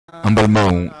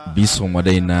Ambalmau biso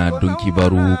madaina donki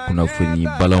baru kunafuni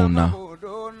balauna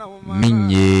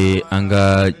minye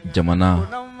anga jamana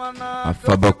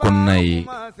afaba konnai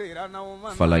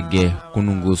falage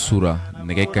kunungo sura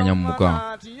nege kanya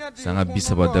muga sanga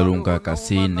bisaba dalunga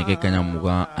kasi nege kanya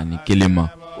muga ani kelema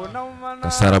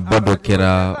kasara bado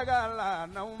kera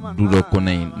dudo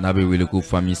konai nabe wiliku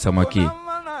fami samaki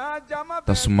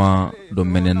tasuma do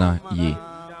menena ye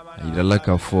ayirala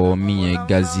ka fo minye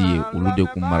gazi ye olu de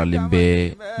kun maralen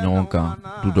bɛ ɲɔgɔn kan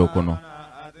du dɔ kɔnɔ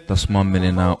tasuma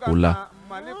menena o la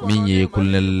min ye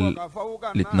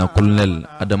lieutenant colonel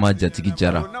Adama Jatigi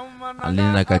Jara ale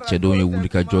n'a ka cɛdenw ye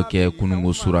wulikajɔ kɛ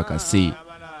kunungo sura ka se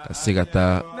ka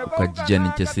taa u ka jija ni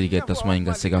cɛsiri kɛ tasuma in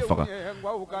ka se ka faga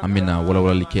an bɛna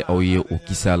walawalali kɛ aw ye o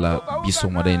kisa la bi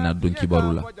sɔgɔmada in na don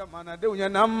kibaru la.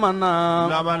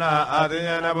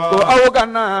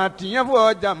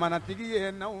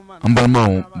 An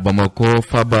balimaw Bamakɔ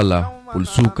faba la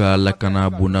polisiw ka lakana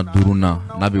bona duruna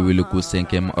n'a bɛ wele ko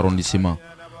 5e arrondissement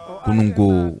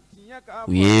kunungo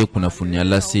u ye kunnafoniya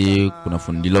lase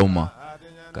kunnafonidilaw ma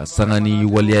ka sanga ni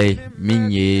waliya ye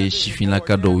min ye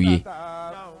sifinlaka dɔw ye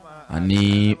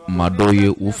ani maa dɔw ye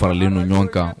u faralen no ɲɔgɔn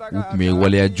kan u tun bɛ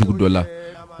waliya jugu dɔ la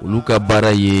olu ka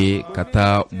baara ye ka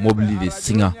taa mobili de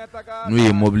singa n'u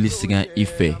ye mobili singa i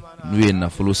fɛ n'u ye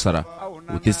nafolo sara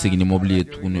u tɛ segin ni mobili ye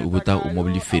tuguni u bɛ taa o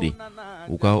mobili feere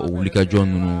u ka o wulikajɔ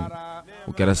ninnu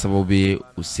o kɛra sababu ye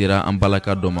u sera an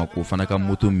balaka dɔ ma k'o fana ka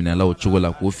moto minɛla o cogo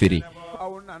la k'o feere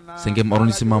 5e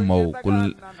arrondissement maaw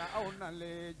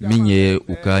min ye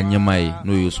u ka ɲɛmaa ye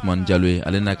n'o ye Usman Jalo ye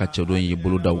ale n'a ka cɛdon ye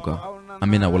bolo da u kan an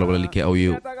bɛna walawalali kɛ aw ye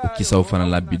o kisaw fana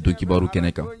la bi don kibaru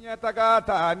kɛnɛ kan.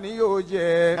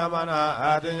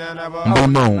 N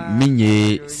balimaw min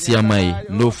ye siyama ye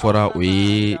n'o fɔra o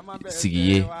ye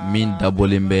sigi ye min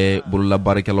dabɔlen bɛ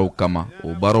bololabaarakɛlaw kama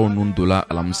o baaraw nun dola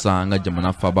alamisa an ka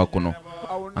jamana faaba kɔnɔ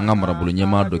an ka marabolo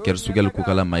ɲɛmaa Dr Sugɛli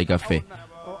Kokala Mayiga fɛ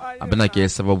a bɛna kɛ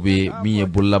sababu ye min ye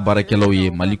bololabaarakɛlaw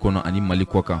ye Mali kɔnɔ ani Mali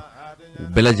kɔ kan u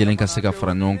bɛɛ lajɛlen ka se ka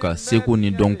fara ɲɔgɔn kan seko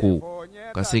ni dɔnko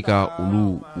ka se ka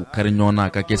olu u kari ɲɔgɔn na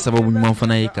ka kɛ sababu ɲuman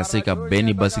fana ye ka se ka bɛn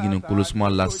ni basigi ni kolosuma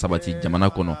la sabati jamana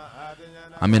kɔnɔ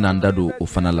an bɛna an da don o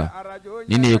fana la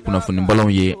ni ne ye kunnafoni balaw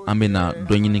ye an bɛna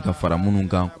dɔ ɲini ka fara minnu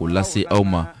kan k'o lase aw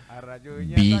ma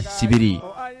bi sibiri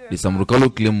desanburu kalo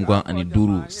tile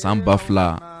 25 san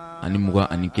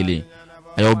 2021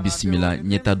 a y'aw bisimila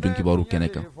Nieta don kibaru kɛnɛ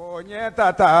kan.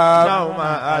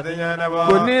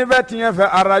 Ko ni bɛ tiɲɛ fɛ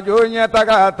arajo Nieta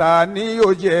ka taa ni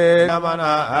y'o jɛ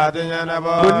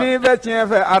ko ni bɛ tiɲɛ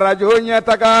fɛ arajo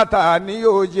Nieta ka taa ni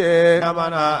y'o jɛ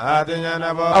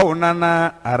aw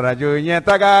nana arajo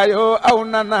Nieta ka yo aw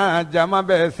nana jama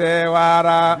bɛ se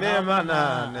wara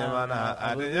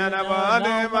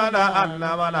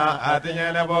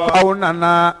aw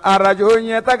nana arajo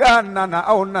Nieta ka nana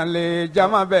aw nale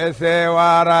jama bɛ se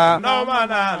wara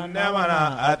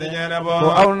ko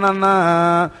aw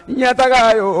nana Nieta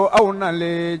ka yo aw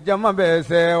nale jama bɛ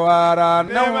se wara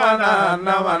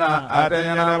namana ate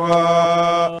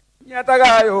ɲɛnabɔ Nieta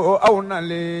ka yo aw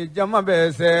nale jama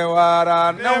bɛ se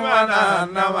wara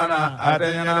namana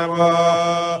ate ɲɛnabɔ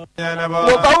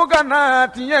ko aw kana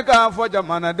tiɲɛ k'a fɔ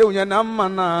jamanadenw ye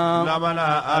namana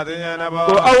ate ɲɛnabɔ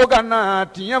ko aw kana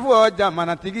tiɲɛ fɔ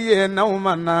jamanatigi ye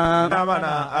namana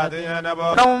ate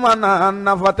ɲɛnabɔ namana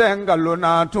nafa tɛ nkalon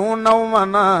na tun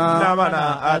namana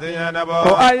ate ɲɛnabɔ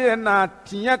ko a ye na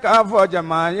tiɲɛ k'a fɔ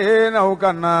jama ye n'aw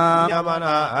kana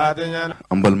ate ɲɛnabɔ.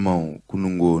 An balimaw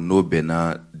kunungo n'o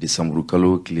bɛnna desanburu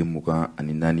kalo tile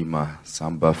 24 ma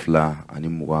san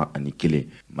 2021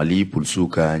 Mali polisiw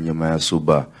ka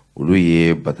ɲɛmayasoba olu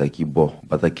ye bataki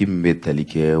min bɛ tali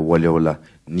kɛ waleyaw la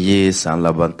n'i ye san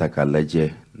laban ta k'a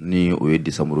lajɛ ni o ye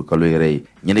desanburu kalo yɛrɛ ye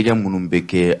ɲɛnajɛ minnu bɛ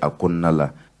kɛ a kɔnɔna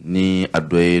la ni a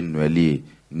dɔ ye Noël ye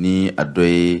ni a dɔ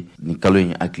ye nin kalo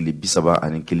in hakili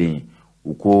 31 ye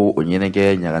u ko o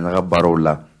ɲɛnajɛ ɲagaɲaga baaraw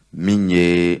la min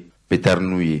ye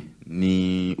petarinu ye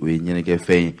ni o ye ɲɛnajɛ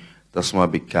fɛn ye tasuma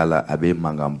bɛ k'a la a bɛ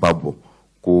mankanba bɔ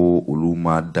ko olu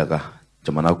ma daga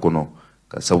jamana kɔnɔ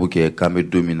ka sabu kɛ k'an bɛ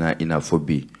don min na i n'a fɔ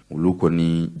bi olu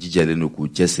kɔni jijalen don k'u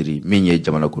cɛsiri min ye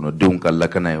jamana kɔnɔdenw ka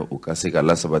lakana ye o ka se ka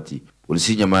lasabati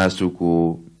polisi ɲɛmaayaso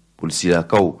ko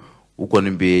polisilakaw u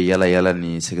kɔni bɛ yala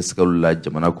ni sɛgɛsɛgɛliw la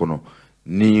jamana kɔnɔ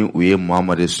ni u ye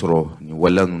Muhamadu sɔrɔ ni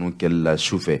waleya ninnu kɛli la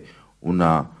sufɛ u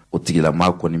na o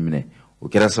tigilamaa kɔni minɛ o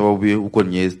kɛra sababu ye u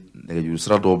kɔni ye nɛgɛjuru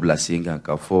sira dɔw bila sen kan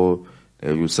k'a fɔ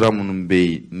nɛgɛjuru sira minnu bɛ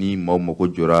yen ni maaw mako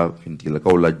jɔra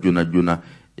finitigilakaw la joona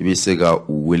i bɛ se ka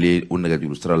u wele o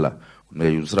nɛgɛjuru sira la o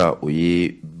nɛgɛjuru sira o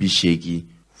ye 80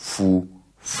 00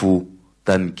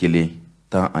 11 15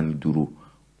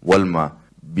 walima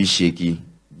 80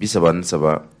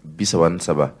 33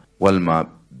 33 walima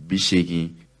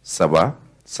 80 saba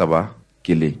saba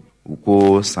kelen u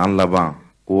ko san laban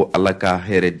ko Ala ka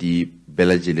hɛrɛ di bɛɛ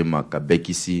lajɛlen ma ka bɛɛ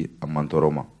kisi a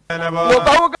mantɔrɔ ma.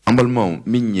 An balimaw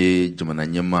min ye jamana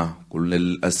ɲɛma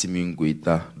Colonel Assimi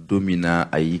Goïta don min na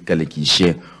a y'i kale k'i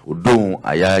siyɛ o don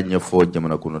a y'a ɲɛfɔ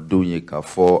jamana kɔnɔdenw ye k'a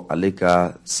fɔ ale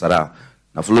ka sara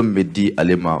nafolo min bɛ di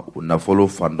ale ma o nafolo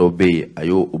fan dɔ bɛ yen a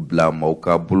y'o bila maaw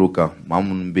ka bolo kan maa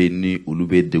minnu bɛ yen ni olu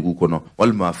bɛ degun kɔnɔ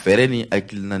walima fɛɛrɛ ni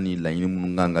hakilina ni laɲini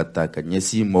minnu kan ka ta ka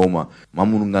ɲɛsin maaw ma maa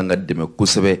minnu kan ka dɛmɛ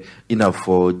kosɛbɛ i n'a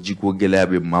fɔ jiko gɛlɛya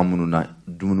bɛ maa minnu na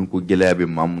dumuniko gɛlɛya bɛ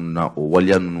maa minnu na o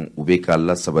waleya ninnu u bɛ k'a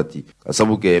lasabati ka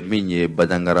sabu kɛ min ye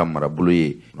Bajangara marabolo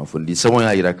ye kunnafonidi sɛbɛnw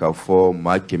y'a jira k'a fɔ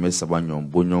maa 300 ɲɔgɔn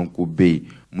bɔɲɔgɔnko bɛ yen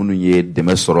minnu ye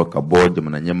dɛmɛ sɔrɔ ka bɔ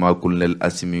jamana ɲɛmaa Colonel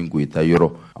Assimi Goïta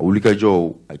yɔrɔ a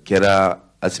wulikajɔw a kɛra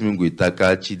Assimi Goïta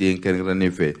ka ciden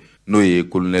kɛrɛnkɛrɛnnen fɛ n'o ye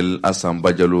Colonel Asan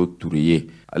Bajalo Ture ye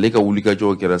ale ka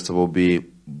wulikajɔw kɛra sababu ye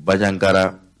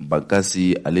Bajangara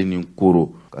Bankasi ale ni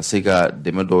Koro ka se ka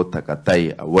dɛmɛ dɔw ta ka taa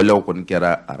ye a waleyaw kɔni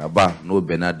kɛra araba n'o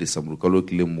bɛnna desanburu kalo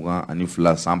tile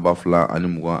 22 san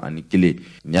 2021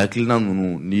 ni hakilina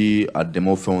ninnu ni a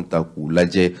dɛmɛw fɛnw ta k'u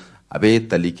lajɛ a bɛ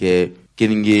tali kɛ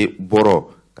keninge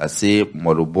bɔrɔ ka se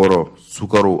malo bɔrɔ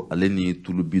sukaro ale ni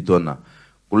tulu bidɔn na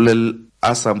Colonel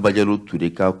Asan Bajalo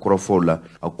Ture ka kɔrɔfɔw la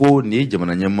a ko nin ye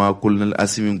jamana ɲɛmaa Colonel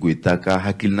Assimi Goïta ka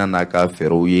hakilina n'a ka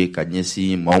fɛɛrɛw ye ka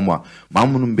ɲɛsin maaw ma maa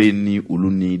minnu bɛ ni olu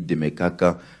ni dɛmɛ ka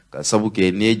kan ka sabu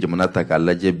kɛ n'i ye jamana ta k'a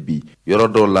lajɛ bi yɔrɔ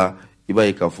dɔw la i b'a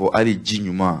ye k'a fɔ hali ji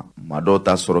ɲuman maa dɔw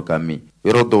t'a sɔrɔ ka min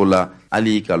yɔrɔ dɔw la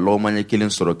hali ka lɔgɔmaɲɛ kelen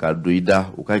sɔrɔ ka don i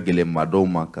da u ka gɛlɛn maa dɔw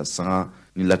ma ka sanga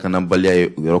ni lakanabaliya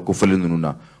ye o yɔrɔ kofɔlen ninnu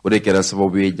na o de kɛra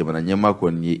sababu ye jamana ɲɛmaa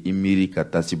kɔni ye i miiri ka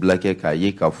tasibila kɛ k'a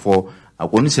ye k'a fɔ a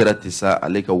kɔni sera tɛ sa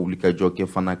ale ka wulikajɔ kɛ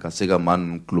fana ka se ka maa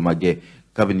ninnu tulomagɛ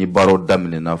kabini baaraw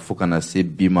daminɛna fo kana se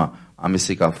bi ma an bɛ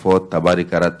se k'a fɔ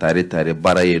tabarikara tare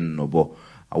baara ye nɔbɔ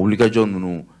a wulikajɔ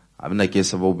ninnu a bɛna kɛ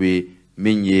sababu ye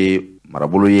min ye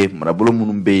marabolo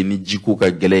minnu bɛ yen ni jiko ka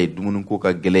gɛlɛ ye dumuniko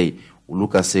ka gɛlɛ ye olu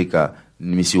ka se ka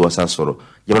nimisiwasa sɔrɔ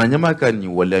jamana ɲɛmaa ka nin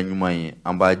waleya ɲuman ye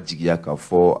an b'a jigiya k'a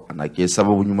fɔ a na kɛ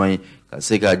sababu ɲuman ye ka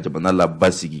se ka jamana la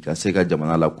basigi ka se ka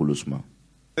jamana la kolosuma.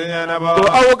 To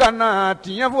aw kana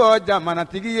tiɲɛ fɔ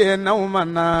jamanatigi ye n'aw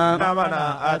mana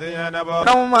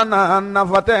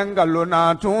nafa tɛ nkalon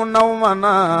na tun n'aw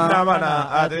mana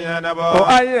to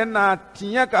a ye na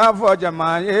tiɲɛ k'a fɔ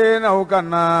jama ye n'aw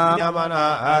kana.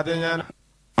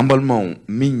 An balimaw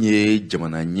min ye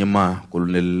jamana ɲɛmaa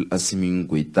Colonel Assimi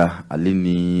Goïta ale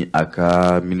ni a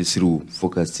ka minisiriw fo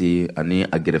ka se ani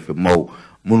a gɛrɛfɛmaw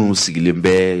minnu sigilen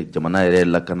bɛ jamana yɛrɛ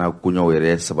lakana koɲɛw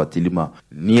yɛrɛ sabatili ma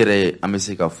ni yɛrɛ an bɛ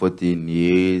se ka fɔ ten nin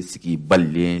ye sigi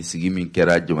balilen sigi min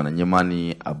kɛra jamana ɲɛmaa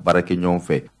ni a baarakɛ ɲɔgɔn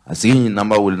fɛ a sigi in n'an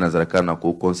b'a wele nanzarakan na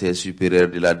ko Conseil supérieur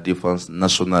de la défense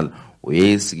nationale o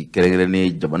ye sigi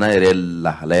kɛrɛnkɛrɛnnen jamana yɛrɛ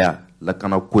lahalaya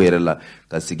lakana ko yɛrɛ la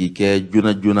ka sigi kɛ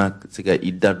joona se ka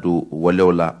i da don o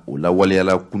waleyaw la o la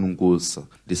waleyala kunun ko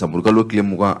desanburu kalo tile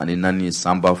 24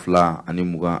 san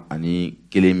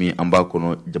 2021 min an b'a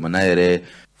kɔnɔ jamana yɛrɛ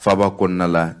faaba kɔnɔna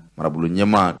la marabolo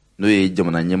ɲɛmaa n'o ye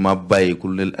jamana ɲɛmaaba ye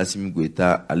Colonel Assimi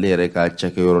Goïta ale yɛrɛ ka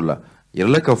cakɛyɔrɔ la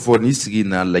yɛrɛla ka fɔ ni sigi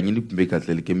na laɲini tun bɛ ka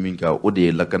tɛli kɛ min kan o de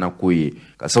ye lakana ko ye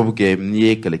ka sabu kɛ n'i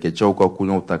ye kɛlɛkɛcɛw ka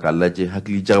koɲɛw ta k'a lajɛ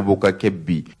hakili jagabɔ ka kɛ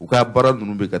bi u ka baara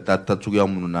ninnu bɛ ka taa cogoya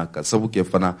minnu na ka sabu kɛ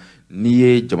fana n'i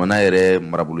ye jamana yɛrɛ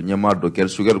marabolo ɲɛmaa Dr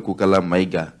Sogɛl Kokala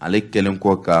Mayiga ale kɛlen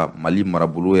kɔ ka Mali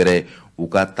marabolo yɛrɛ u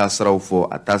ka taasiraw fɔ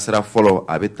a taasira fɔlɔ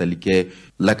a bɛ tali kɛ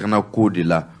lakana ko de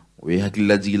la o ye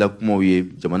hakililajigila kumaw ye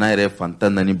jamana yɛrɛ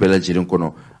fantan 4 bɛɛ lajɛlen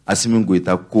kɔnɔ Assimi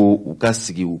Goïta ko u ka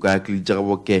sigi u ka hakili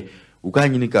jagabɔ kɛ u k'a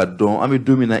ɲini k'a dɔn an bɛ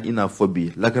don min na i n'a fɔ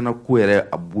bi lakana ko yɛrɛ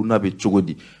a bunna bɛ cogo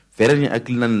di fɛɛrɛ ni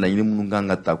hakilina ni laɲini minnu kan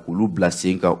ka ta k'olu bila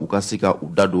sen kan u ka se ka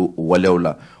u da don o waleyaw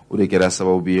la o de kɛra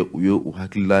sababu ye u ye u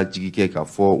hakilila jigi kɛ k'a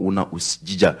fɔ u na u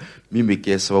jija min bɛ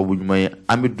kɛ sababu ɲuman ye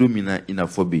an bɛ don min na i n'a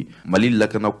fɔ bi Mali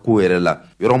lakana ko yɛrɛ la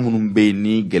yɔrɔ minnu bɛ yen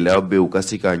ni gɛlɛya bɛ yen u ka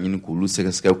se k'a ɲini k'olu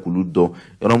sɛgɛsɛgɛ k'olu dɔn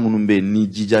yɔrɔ minnu bɛ yen ni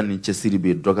jija ni cɛsiri bɛ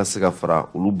yen dɔ ka se ka fara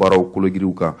olu baaraw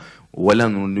kologiriw kan o waleya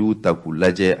ninnu n'i y'u ta k'u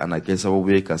lajɛ a na kɛ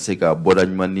sababu ye ka se ka bɔda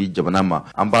ɲuman ni jamana ma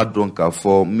an b'a dɔn k'a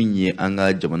fɔ min ye an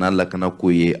ka jamana lakana ko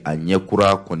ye a ɲɛ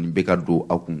kura kɔni bɛ ka don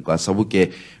a kun ka sabu kɛ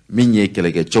min ye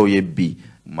kɛlɛkɛcɛw ye bi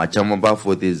maa caman b'a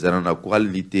fɔ ten zana na ko hali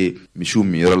ni tɛ misiw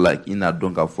min yɔrɔ la i n'a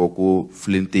dɔn k'a fɔ ko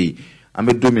filen tɛ yen an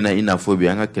bɛ don min na i n'a fɔ bi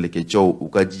an ka kɛlɛkɛcɛw u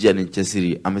ka jija ni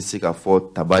cɛsiri an bɛ se k'a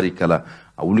fɔ tabarikala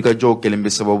a wulikajɔw kɛlen bɛ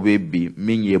sababu ye bi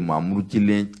min ye maa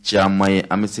murutilen caman ye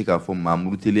an bɛ se k'a fɔ maa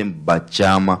murutilen ba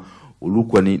caman olu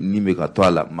kɔni ni bɛ ka to a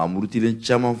la maa murutilen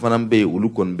caman fana bɛ yen olu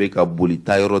kɔni bɛ ka boli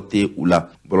taa yɔrɔ tɛ u la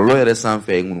bɔlɔlɔ yɛrɛ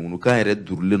sanfɛ ŋunuŋunukan yɛrɛ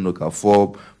durulen don k'a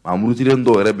fɔ maa murutilen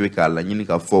dɔw yɛrɛ bɛ k'a laɲini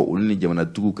k'a fɔ olu ni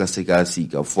jamanatigiw ka se ka sigi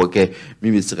ka fɔ kɛ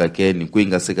min bɛ se ka kɛ nin ko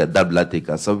in ka se ka dabila ten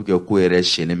ka sababu kɛ ko yɛrɛ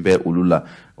sɛnnen bɛ olu la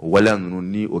o waleya ninnu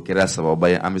ni o kɛra sababa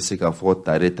ye an bɛ se k'a fɔ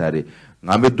tare tare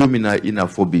nka an bɛ don min na i n'a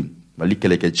fɔ bi Mali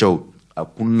kɛlɛkɛcɛw a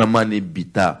kunnama ni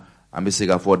bita an bɛ se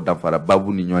k'a fɔ danfara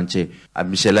babu ni ɲɔgɔn cɛ a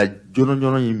misaliya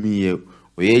jɔnɔjɔnɔ ye min ye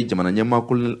o ye jamana ɲɛmaa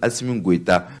Colonel Asimi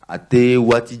Goita a tɛ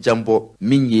waati jan bɔ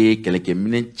min ye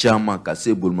kɛlɛkɛminɛn caman ka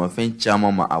se bolimafɛn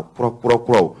caman ma a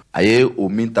kuraw a ye o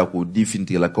min ta k'o di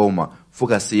finitigilakaw ma fo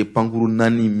ka se pankuru 4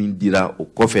 min dira o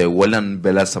kɔfɛ waleya ninnu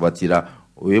bɛɛ la sabatira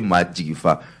o ye maa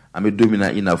jigifa an bɛ don min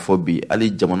na i n'a fɔ bi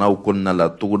hali jamanaw kɔnɔna la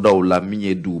togodaw la min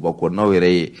ye duguba kɔnɔnaw yɛrɛ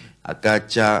ye a ka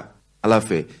ca Ala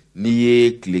fɛ n'i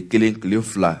ye tile 1 tile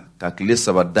 2 ka tile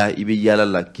 3 da i bɛ yaala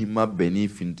la k'i ma bɛn ni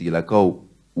finitigilakaw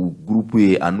u groupe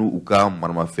ye ani u ka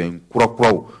maramafɛn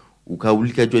kuraw u ka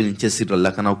wulikajɔ ni cɛsiri la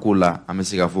lakanako la an bɛ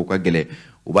se k'a fɔ u ka gɛlɛ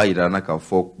u b'a yira na k'a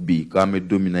fɔ bi k'an bɛ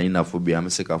don min na i n'a fɔ bi an bɛ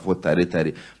se k'a fɔ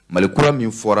tare Mali kura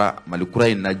min fɔra Mali kura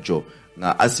in na jɔ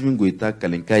nka Asimi Goita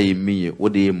kalenka ye min ye o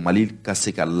de ye Mali ka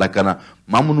se ka lakana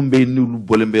maa minnu bɛ yen ni olu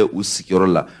bɔlen bɛ u sigiyɔrɔ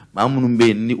la maa minnu bɛ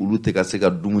yen ni olu tɛ ka se ka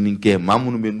dumuni kɛ maa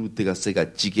minnu bɛ yen n'u tɛ ka se ka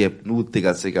ci kɛ n'u tɛ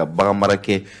ka se ka bagan mara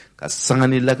kɛ ka sanga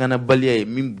ni lakanabaliya ye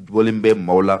min bɔlen bɛ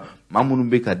maaw la maa minnu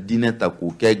bɛ ka diinɛ ta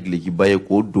k'o kɛ gelekiba ye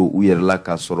k'o don u yɛrɛ la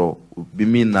k'a sɔrɔ u bɛ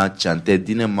min na can tɛ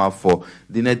diinɛ m'a fɔ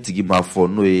diinɛ tigi m'a fɔ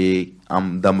n'o ye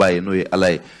an danba ye n'o ye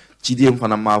Ala ye ciden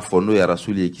fana m'a fɔ n'o ye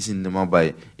rasuli ye kisi ni nɛɛma b'a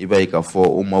ye i b'a ye k'a fɔ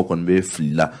o maaw kɔni bɛ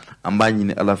fili la an b'a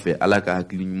ɲini Ala fɛ Ala ka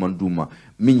hakili ɲuman d'u ma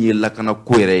min ye lakana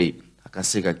ko yɛrɛ ye a ka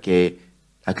se ka kɛ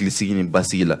hakilisigi ni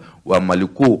basigi la wa Mali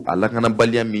ko a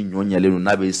lakanabaliya min ɲɔ ɲɛlen don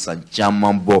n'a bɛ san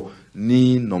caman bɔ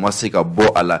ni nɔ ma se ka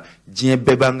bɔ a la diɲɛ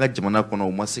bɛɛ b'an ka jamana kɔnɔ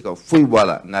u ma se ka foyi bɔ a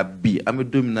la nka bi an bɛ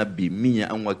don min na bi min ye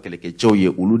an ka kɛlɛkɛcɛw ye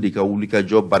olu de ka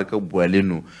wulikajɔ barika bonyalen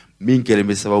don min kɛlen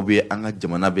bɛ sababu ye an ka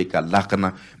jamana bɛ ka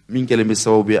lakana min kɛlen bɛ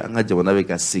sababu ye an ka jamana bɛ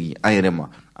ka segin an yɛrɛ ma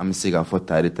an bɛ se k'a fɔ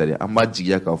tare an b'a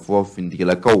jigiya k'a fɔ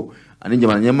finitigilakaw ani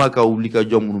jamana ɲɛmaa ka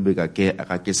wulikajɔ minnu bɛ ka kɛ a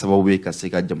ka kɛ sababu ye ka se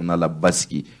ka jamana la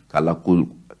basigi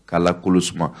k'a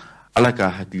lakolosuma Ala ka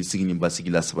hakilisigi ni basigi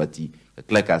la sabati ka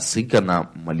tila ka segin ka na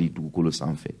Mali dugukolo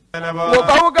sanfɛ ko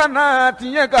aw kana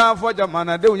tiɲɛ k'a fɔ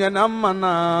jamanadenw ɲɛna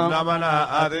mana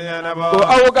ko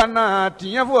aw kana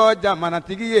tiɲɛ fɔ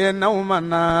jamanatigi ye n'aw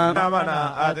mana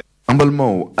an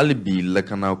balimaw hali bi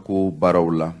lakanako baaraw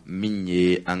la min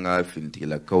ye an ka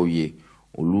finitigilakaw ye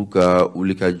olu ka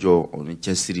wulikajɔ o ni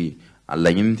cɛsiri a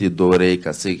laɲini tɛ dɔwɛrɛ ye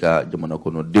ka se ka jamana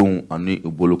kɔnɔdenw ani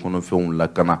u bolokɔnɔfɛnw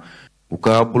lakana u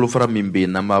ka bolofara min bɛ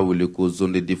yen n'an b'a wele ko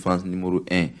zone de défense numéro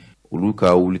 1 olu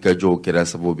ka wulikajɔw kɛra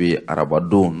sababu ye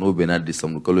arabadon n'o bɛnna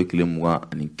desanburu kalo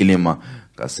 21 ma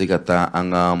ka se ka taa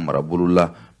an ka marabolo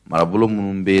la marabolo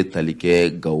minnu bɛ tali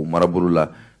kɛ Gawo marabolo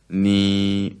la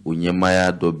ni o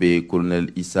ɲɛmaaya dɔ bɛ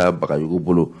Colonel Isa Bagayogo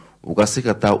bolo u ka se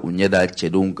ka taa u ɲɛda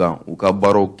cɛdenw kan u ka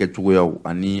baaraw kɛcogoyaw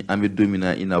ani an bɛ don min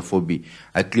na i n'a fɔ bi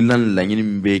hakilina ni laɲini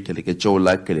min bɛ kɛlɛkɛcɛw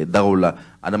la kɛlɛdagaw la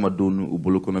adamadenw ni u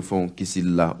bolokɔnɔfɛnw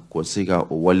kisili la k'o se ka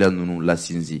o waleya ninnu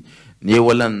lasinsin n'i ye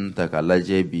waleya ninnu ta k'a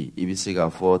lajɛ bi i bɛ se k'a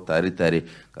fɔ tare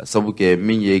ka sabu kɛ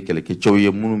min ye kɛlɛkɛcɛw ye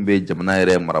minnu bɛ jamana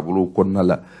yɛrɛ marabolo kɔnɔna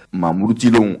la maa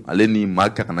murutilenw ale ni maa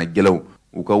kakana gɛlɛnw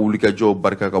u ka wulikajɔw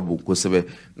barika ka bon kosɛbɛ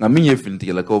nka min ye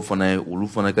finitigilakaw fana ye olu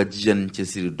fana ka jija ni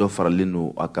cɛsiri dɔ faralen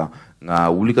don a kan nka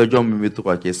wulikajɔ min bɛ to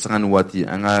ka kɛ sanga ni waati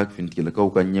an ka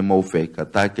finitigilakaw ka ɲɛmaaw fɛ ka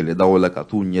taa kɛlɛdaw la ka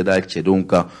t'u ɲɛda cɛdenw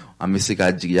kan an bɛ se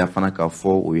k'a jigiya fana k'a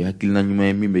fɔ o ye hakilina ɲuman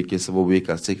ye min bɛ kɛ sababu ye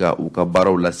ka se ka u ka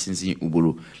baaraw lasinsin u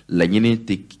bolo laɲini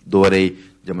tɛ dɔwɛrɛ ye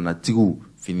jamanatigiw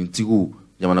finitigiw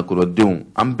jamana kɔnɔdenw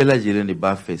an bɛɛ lajɛlen de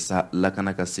b'a fɛ sa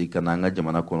lakana ka segin ka na an ka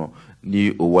jamana kɔnɔ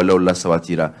ni o waleyaw la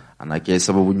sabatira a na kɛ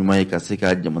sababu ɲuman ye ka se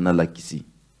ka jamana lakisi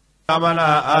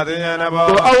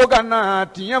ko aw kana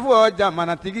tiɲɛ fɔ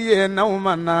jamanatigi ye n'aw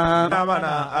mana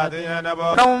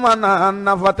n'aw mana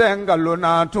nafa tɛ nkalon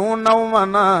na tun n'aw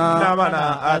mana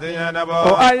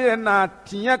ko a ye na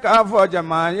tiɲɛ k'a fɔ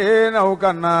jama ye n'aw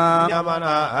kana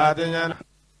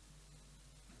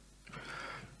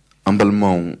an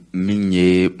balimaw min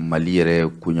ye Mali yɛrɛ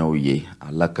koɲaw ye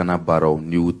a lakana baaraw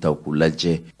n'i y'u ta k'u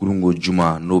lajɛ kurunko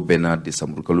juma n'o bɛnna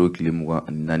desanburu kalo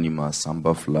 24 ma san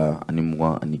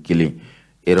 2021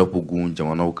 Erɔpugun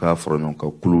jamanaw ka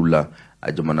faraɲɔgɔnkan kulu la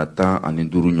a jamana 15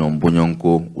 ɲɔgɔn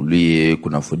bɔɲɔgɔnko olu ye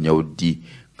kunnafoniyaw di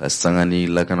ka sanga ni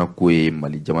lakanako ye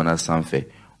Mali jamana sanfɛ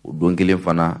o don kelen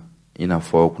fana i n'a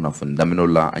fɔ kunnafoni daminɛw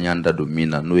la an y'an da don min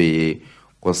na n'o ye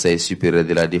Conseil supérieur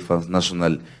de la défense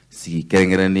nationale sigi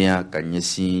kɛrɛnkɛrɛnnenya ka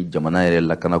ɲɛsin jamana yɛrɛ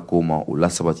lakanako ma o la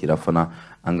sabatira fana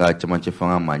an ka cɛmancɛ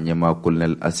fanga ma ɲɛma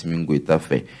Colonel Asimi Goita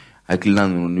fɛ hakilina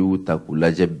ninnu n'i y'u ta k'u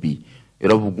lajɛ bi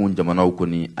Europe jamanaw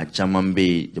kɔni a caman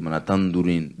bɛ jamana 15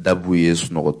 in dabu ye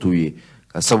sunɔgɔtu ye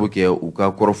ka sabu kɛ u ka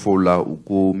kɔrɔfɔw la u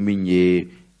ko min ye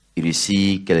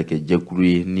Irisi kɛlɛkɛjɛkulu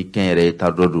ye ni kɛnyɛrɛye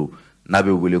ta dɔ don n'a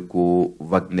bɛ wele ko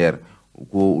Wagner u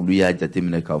ko olu y'a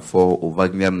jateminɛ k'a fɔ o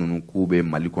Wagner ninnu k'u bɛ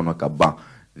Mali kɔnɔ ka ban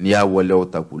n'i y'a waleyaw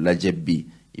ta k'u lajɛ bi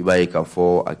i b'a ye k'a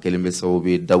fɔ a kɛlen bɛ sababu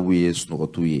ye dabu ye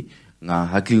sunɔgɔtu ye nka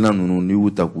hakilina ninnu n'i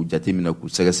y'u ta k'u jateminɛ k'u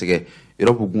sɛgɛsɛgɛ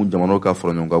Europe jamanaw ka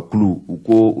faraɲɔgɔnkan kulu u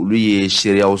ko olu ye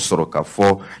seereyaw sɔrɔ k'a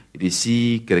fɔ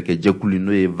Irisi kɛlɛkɛjɛkulu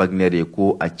n'o ye Wagner ye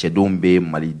ko a cɛdenw bɛ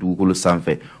Mali dugukolo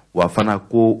sanfɛ wa fana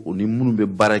ko u ni minnu bɛ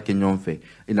baara kɛ ɲɔgɔn fɛ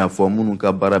i n'a fɔ minnu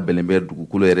ka baara bɛnnen bɛ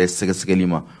dugukolo yɛrɛ sɛgɛsɛgɛli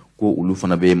ma ko olu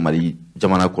fana bɛ Mali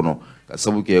jamana kɔnɔ ka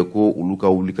sabu kɛ ko olu ka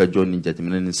wulikajɔ ni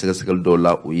jateminɛ ni sɛgɛsɛgɛli dɔw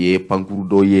la o ye pankuru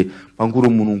dɔw ye pankuru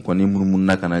minnu kɔni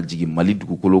munumuna ka na jigin Mali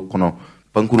dugukolo kɔnɔ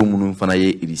pankuru minnu fana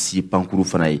ye Irisi pankuru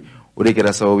fana ye o de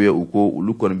kɛra sababu ye u ko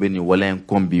olu kɔni bɛ nin waleya in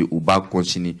kɔn bi u b'a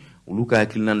kɔnsini olu ka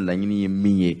hakilina laɲini ye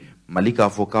min ye Mali k'a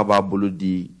fɔ k'a b'a bolo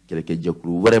di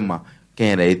kɛlɛkɛjɛkulu wɛrɛ ma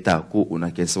kɛnyɛrɛye ta ko o na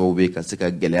kɛ sababu ye ka se ka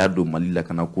gɛlɛya don Mali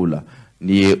lakanako la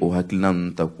n'i ye o hakilina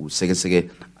ninnu ta k'u sɛgɛsɛgɛ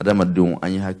adamadenw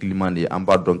an ye hakiliman de ye an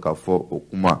b'a dɔn k'a fɔ o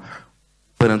kuma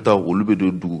pɛrɛntaw olu bɛ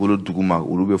don dugukolo duguma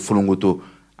olu bɛ folonkoto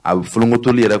a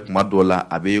folonkotori yɛrɛ kuma dɔw la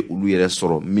a bɛ olu yɛrɛ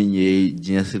sɔrɔ min ye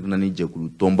diɲɛ sirina ni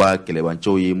jɛkulu tɔnba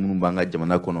kɛlɛbancɛw ye minnu b'an ka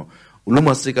jamana kɔnɔ olu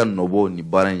ma se ka nɔbɔ nin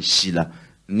baara in si la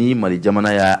ni Mali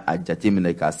jamana y'a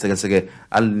jateminɛ k'a sɛgɛsɛgɛ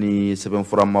hali ni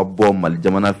sɛbɛnfura ma bɔ Mali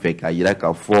jamana fɛ k'a yira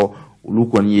k'a fɔ olu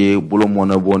kɔni ye bolo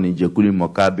mɔnɛ bɔ nin jɛkulu ma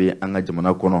k'a bɛ an ka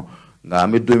jamana kɔnɔ nka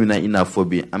an bɛ don min na i n'a fɔ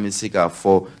bi an bɛ se k'a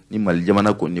fɔ ni Mali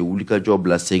jamana kɔni ye wulikajɔ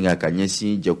bila sen kan ka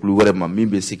ɲɛsin jɛkulu wɛrɛ ma min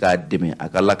bɛ se k'a dɛmɛ a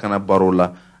ka lakana baaraw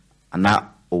la a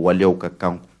n'a o waleyaw ka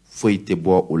kan foyi tɛ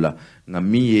bɔ o la nka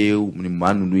min ye nin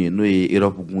maa ninnu ye n'o ye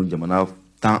Europe jamana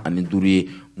 15 ye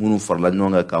minnu farala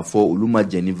ɲɔgɔn kan k'a fɔ olu ma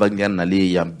jɛ ni Wagner nalen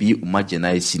ye yan bi u ma jɛ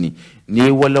n'a ye sini n'i ye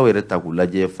waleyaw yɛrɛ ta k'u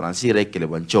lajɛ Faransi yɛrɛ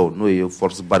kɛlɛbancɛw n'o ye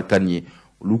force Barkhane ye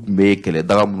olu tun bɛ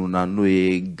kɛlɛdaga minnu na n'o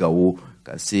ye Gao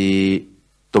ka se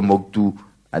Tombouctou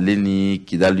ale ni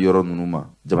Kidali yɔrɔ ninnu ma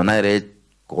jamana yɛrɛ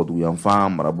kɔgɔduguyanfan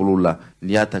marabolo la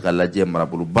n'i y'a ta k'a lajɛ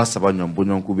maraboloba 3 ɲɔgɔn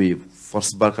bɔɲɔgɔnko bɛ yen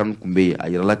force Barkhane tun bɛ yen a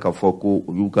yirala k'a fɔ ko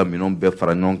u y'u ka minɛnw bɛɛ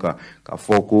fara ɲɔgɔn kan k'a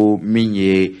fɔ ko min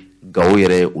ye Gao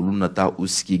yɛrɛ olu nata u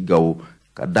sigi Gao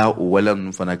ka da o waleya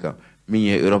ninnu fana kan min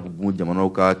ye Europe jamanaw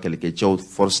ka kɛlɛkɛcɛw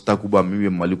force takuba min bɛ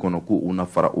Mali kɔnɔ ko u na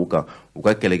fara u kan u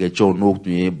ka kɛlɛkɛcɛw n'o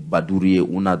tun ye ba 5 ye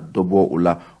u na dɔ bɔ o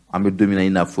la an bɛ don min na i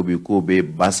n'a fɔ bi k'o bɛ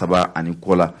ba 3 ani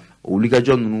kɔ la o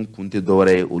wulikajɔ ninnu kun tɛ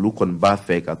dɔwɛrɛ ye olu kɔni b'a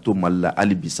fɛ ka to Mali la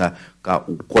hali bisa ka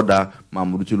u kɔda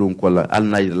mamurutilenw kɔ la hali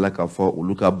n'a yirala k'a fɔ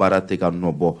olu ka baara tɛ ka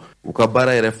nɔ bɔ u ka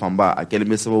baara yɛrɛ fanba a kɛlen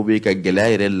bɛ sababu ye ka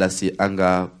gɛlɛya yɛrɛ lase an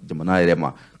ka jamana yɛrɛ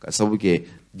ma ka sababu kɛ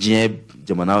diɲɛ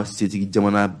jamana setigi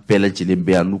jamana bɛɛ lajɛlen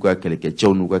bɛ yan n'u ka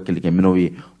kɛlɛkɛcɛw n'u ka kɛlɛkɛminɛw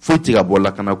ye foyi tɛ ka bɔ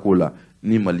lakanako la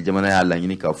ni Mali jamana y'a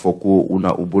laɲini k'a fɔ ko u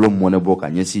na u bolo mɔnɛ bɔ ka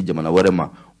ɲɛsin jamana wɛrɛ ma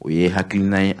o ye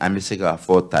hakilina ye an bɛ se k'a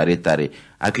fɔ tare tare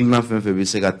hakilina fɛn fɛn bɛ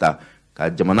se ka ta ka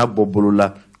jamana bɔ bolo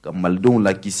la ka malidenw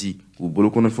lakisi k'u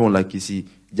bolokɔnɔfɛnw lakisi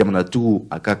jamanatigiw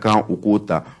a ka kan u k'o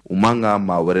ta u man ka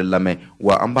maa wɛrɛ lamɛn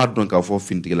wa an b'a dɔn k'a fɔ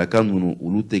finitigilaka ninnu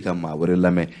olu tɛ ka maa wɛrɛ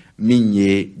lamɛn min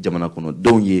ye jamana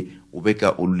kɔnɔdenw ye u bɛ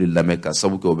ka olu de lamɛn ka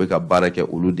sabu kɛ u bɛ ka baara kɛ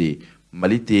olu de ye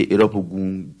Mali tɛ Europe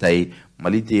gun ta ye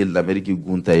Mali tɛ l'Amérique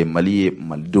gun ta ye Mali ye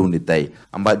malidenw de ta ye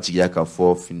an b'a jigiya k'a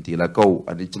fɔ finitigilakaw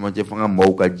ani cɛmancɛ fanga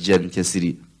maaw ka diya ni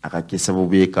cɛsiri a ka kɛ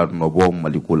sababu ye ka nɔbɔ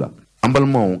Maliko la an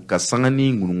balimaw ka sanga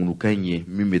ni ŋunuŋunukan ye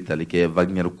min bɛ tali kɛ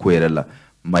Wagner ko yɛrɛ la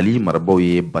Mali marabaaw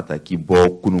ye bataki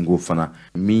bɔ kunungo fana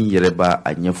min yɛrɛ b'a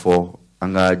a ɲɛfɔ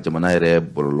an ka jamana yɛrɛ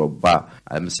bɔlɔlɔba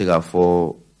an bɛ se k'a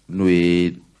fɔ n'o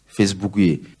ye Facebook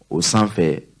ye o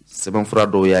sanfɛ sɛbɛnfura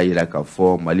dɔw y'a yira k'a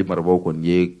fɔ Mali marabaaw kɔni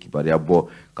ye kibaruya bɔ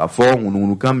k'a fɔ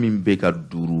ŋunuŋunukan min bɛ ka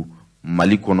duru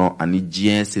Mali kɔnɔ ani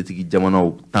diɲɛ setigi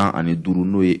jamanaw 15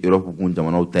 n'o ye Europe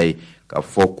jamanaw ta ye k'a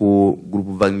fɔ ko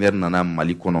groupe Wagner nana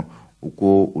Mali kɔnɔ u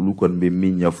ko olu kɔni bɛ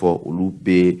min ɲɛfɔ olu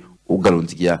bɛ o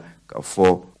galontigiya k'a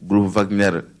fɔ groupe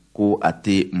Wagner ko a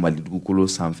tɛ Mali dugukolo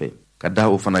sanfɛ ka da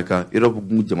o fana kan Europe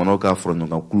jamanaw ka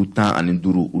faraɲɔgɔnkan kulu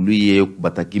 15 olu ye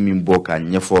bataki min bɔ k'a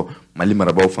ɲɛfɔ Mali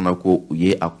marabaaw fana ko u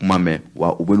ye a kuma mɛn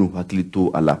wa u bɛ n'u hakili to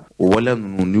a la o waleya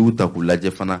ninnu n'i y'u ta k'u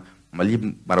lajɛ fana Mali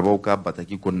marabaaw ka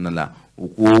bataki kɔnɔna la u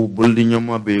ko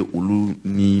bolodiɲɔgɔnma bɛ olu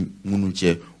ni minnu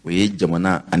cɛ o ye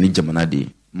jamana ani jamana de ye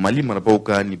Mali marabaaw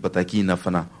ka ni bataki in na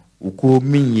fana u ko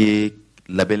min ye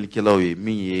labɛnnikɛlaw ye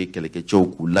min ye kɛlɛkɛcɛw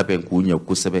k'u labɛn k'u ɲɛ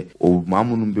kosɛbɛ o maa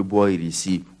minnu bɛ bɔ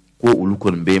Irisi ko olu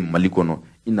kɔni bɛ Mali kɔnɔ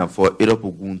i n'a fɔ Europe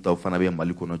gun taw fana bɛ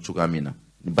Mali kɔnɔ cogoya min na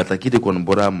ni bataki de kɔni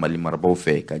bɔra Mali marabaaw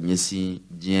fɛ ka ɲɛsin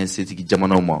diɲɛ setigi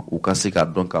jamanaw ma u ka se k'a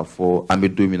dɔn k'a fɔ an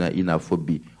bɛ don min na i n'a fɔ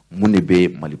bi mun de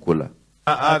bɛ maliko la.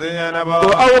 ko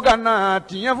aw kana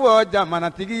tiɲɛ fɔ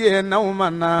jamanatigi ye n'aw ma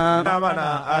na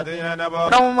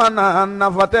n'aw ma na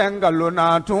nafa tɛ nkalon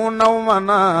na tun n'aw ma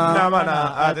na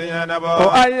ko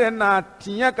a ye na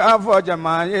tiɲɛ k'a fɔ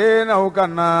jama ye n'aw ka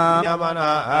na.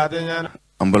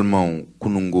 An balimaw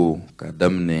kunungo ka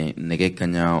daminɛ nɛgɛ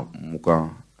kaɲa 20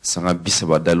 sanga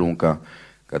 30 dalenw kan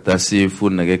ka taa se fo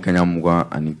nɛgɛ kaɲa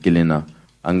 21 na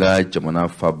an ka jamana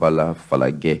faba la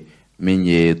falagɛ min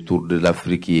ye Tour de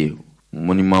l'Afrique ye,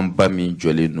 monument ba min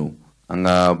jɔlen don an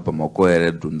ka Bamakɔ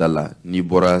yɛrɛ donda la. N'i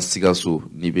bɔra Sikaso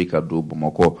n'i bɛ ka don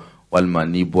Bamakɔ walima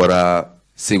n'i bɔra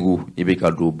Segu i bɛ ka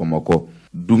don Bamakɔ,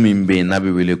 du min bɛ yen n'a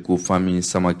bɛ wele ko famille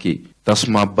Samake,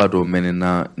 tasuma ba dɔ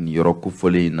mɛnɛna nin yɔrɔ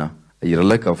kofɔlen in na. A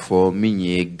yirala k'a fɔ min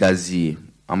ye gazi ye,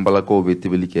 an balakaw bɛ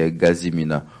tebeli kɛ gazi min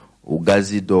na, o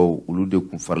gazi dɔw olu de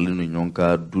kun faralen don ɲɔgɔn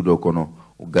ka du dɔ kɔnɔ.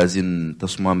 O gazi ninnu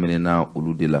tasuma mɛnɛna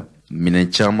olu de la. Minɛn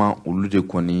caman olu de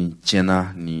kɔni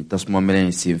tiɲɛna ni tasuma mɛnɛ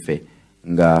in senfɛ,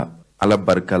 nka ala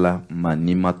barika la maa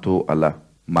ni ma to a la,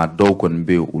 maa dɔw kɔni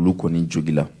bɛ olu kɔni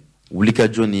jogila.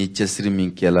 Wulikajɔ ni cɛsiri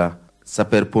min kɛla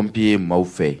sapeur pompier maaw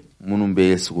fɛ minnu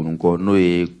bɛ Sogonikɔ n'o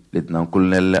ye lieutenant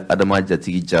colonel Adama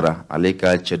Jatigi Jara ale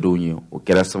ka cɛdenw ye, o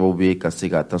kɛra sababu ye ka se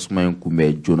ka tasuma in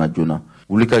kunbɛn joona joona.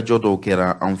 Wulikajɔ dɔw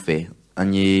kɛra an fɛ,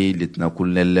 an ye lieutenant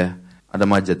colonel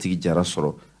Adama Jatigi Jara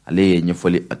sɔrɔ, ale ye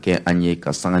ɲɛfɔli kɛ an ye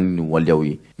ka sanga ni waleyaw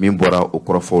ye min bɔra o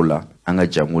kɔrɔfɔw la. An ka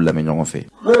jango lamɛn ɲɔgɔn fɛ.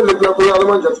 Ne ye lieutenant colonel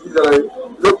Adama Jatigi Jara ye,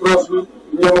 le prince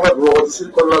ɲɛmɔgɔ Bamakɔ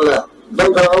district kɔnɔna la yan.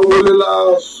 Donc an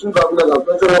welela su daminɛ la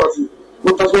 20 heures waati ko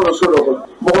tasuma bɛ so dɔ kɔnɔ.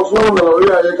 Mɔgɔ filaw nana olu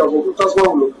y'a ye k'a fɔ ko tasuma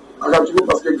bolo a ka jugu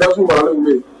parce que gaziw maralen tun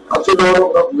bɛ yen, a tɛ dɔ yɔrɔ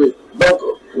fana tun bɛ yen. Donc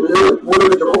u ye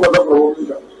weleli kɛ ko ka da fara mobili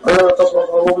kan. An y'a tasuma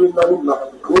fara mobili 4 bila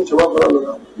ani cɛba fana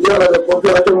nana. N'i y'a lajɛ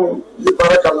pompier hakɛ min ye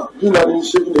baara k'a la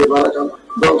 48 de ye baara k'a la.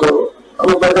 Donc an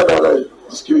bɛ barika da Ala ye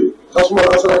parce que tasuma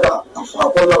an sera ka a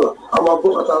faga kɔnɔna la, a ma bɔ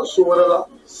ka taa so wɛrɛ la,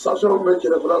 station bɛ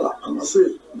kɛrɛfɛla la a ma se.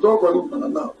 Dɔw kɔni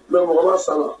banana mais mɔgɔ ma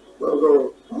sa la.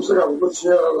 Donc an bɛ se k'a fɔ ko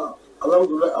tiɲɛ yɛrɛ la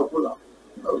alhamdulilayi a ko la.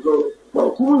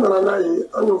 Donc kumu nana n'a ye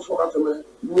an y'o fɔ ka tɛmɛ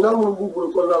minɛn minnu b'u bolo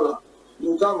kɔnɔna la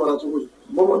nin t'a mara cogo ye.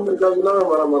 Bamanan gazi n'a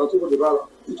bɛ mara cogo de b'a la.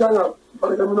 I kan ka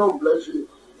baarakɛminɛnw bila i fɛ yen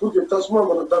pour que tasuma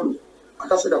mana daminɛ a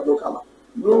ka se ka dɔ k'a la.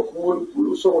 N'o kun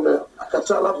olu so kɔnɔ yan a ka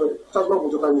ca Ala fɛ tasuma kun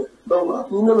tɛ taa ɲɛ.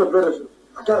 Donc ni ne bɛ bɛɛ de fɛ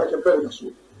a kan ka kɛ bɛɛ de ka so.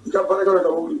 I ka baarakɛlaw ka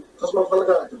mobili tasuma fana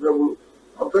kan ka kɛ bɛɛ bolo.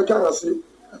 A bɛɛ kan ka se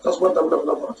ka tasuma daminɛ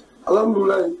fana farati.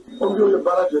 Alhamdulilayi pompiers ye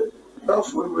baara kɛ n'a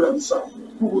foli bɛ yan sisan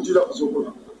k'u k'u jija faso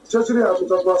kɔnɔ. Cɛsiri y'a to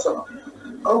tasuma sara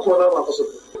an kɔnna ma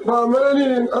kosɛbɛ. Bon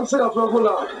mɛlɛni an tɛ se ka fɛn fɔ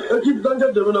la équipe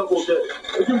d'enquête de bɛna k'o kɛ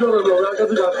équipe dɔ bɛ yen o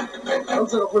y'enquête kɛ an tɛ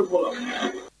se ka foyi fɔ la.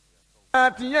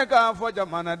 Tiɲɛ k'a fɔ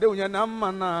jamanadenw ye n'an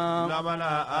ma na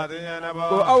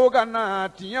ko aw kana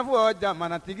tiɲɛ fɔ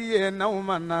jamanatigi ye n'aw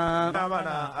ma na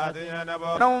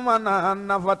n'aw ma na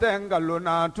nafa tɛ nkalon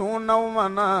na tun n'aw ma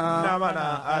na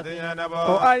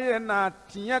ko a ye na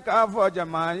tiɲɛ k'a fɔ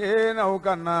jama ye n'aw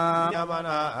ka na.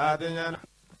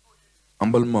 An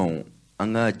balimaw,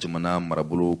 an ka jamana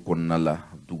marabolo kɔnɔna la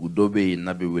dugu dɔ bɛ yen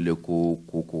n'a bɛ wele ko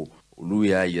Koko. Olu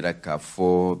y'a yira k'a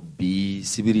fɔ bi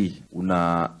sibiri u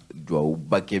na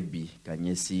duwawuba kɛ bi ka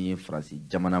ɲɛsin Faransi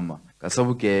jamana ma. Ka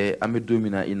sabu kɛ an bɛ don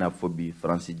min na i n'a fɔ bi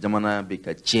Faransi jamana bɛ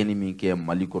ka tiɲɛni min kɛ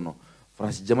Mali kɔnɔ.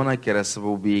 Faransi jamana kɛra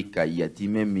sababu ye ka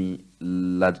yatimɛ min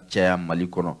lacaya Mali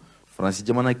kɔnɔ. Faransi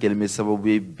jamana kɛlen bɛ sababu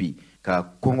ye bi ka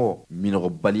kɔngɔ,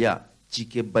 minɔgɔbaliya,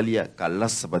 cikɛbaliya ka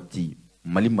lasabati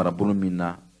Mali marabolo min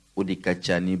na, o de ka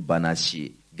ca ni bana si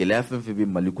ye. Gɛlɛya fɛn fɛn bɛ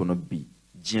Mali kɔnɔ bi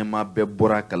diɲɛma bɛɛ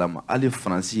bɔra kalama. Hali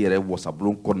Faransi yɛrɛ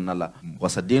wasabulon kɔnɔna la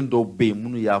wasaden dɔw bɛ yen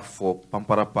minnu y'a fɔ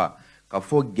panparapa k'a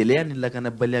fɔ gɛlɛya ni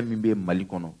lakanabaliya min bɛ Mali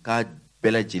kɔnɔ k'a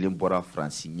bɛɛ lajɛlen bɔra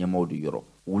Faransi ɲɛmaaw de yɔrɔ.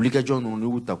 Wulikajɔ ninnu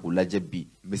y'u ta k'u lajɛ bi.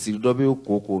 Misiri dɔ bɛ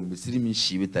Koko, misiri min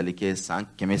si bɛ tali kɛ san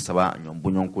 300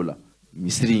 ɲɔgɔn la.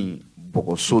 Misiri in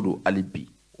bɔgɔso don hali bi.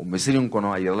 O misiri in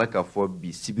kɔnɔ a yirala k'a fɔ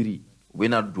bi sibiri u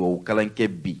bɛna duwawu kalan kɛ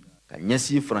bi ka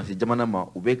ɲɛsin Faransi jamana ma.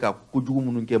 U bɛ ka kojugu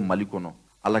minnu kɛ Mali kɔnɔ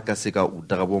Ala ka se ka u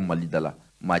dagabɔ Mali da la.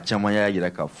 Maa caman y'a yira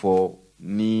k'a fɔ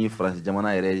ni Faransi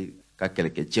jamana yɛrɛ ka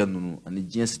kɛlɛkɛcɛ ninnu ani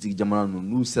diɲɛ sitigi jamana ninnu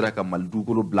n'u sera ka Mali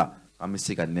dugukolo bila, an bɛ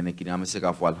se ka nɛnɛkiri, an bɛ se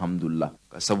k'a fɔ alhamdulillah.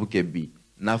 Ka sabu kɛ bi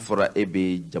n'a fɔra e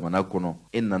bɛ jamana kɔnɔ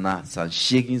e nana san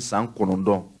 8 san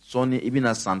 9 sɔɔni i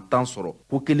bɛna san 10 sɔrɔ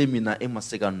ko kelen min na e ma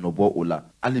se ka nɔbɔ o la.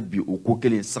 Hali bi o ko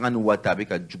kelen sanga ni waati a bɛ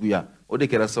ka juguya. O de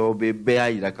kɛra sababu ye bɛɛ y'a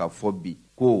yira k'a fɔ bi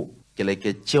ko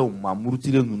kɛlɛkɛcɛw maa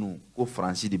murutilen ninnu ko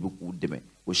Faransi de bɛ k'u dɛmɛ.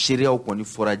 O seereyaw kɔni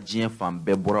fɔra diɲɛ fan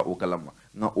bɛɛ bɔra o kalama.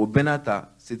 nga o benata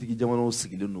setigi jamano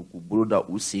sigilen no ku boloda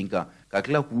u senka ka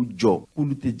kila k'u jɔ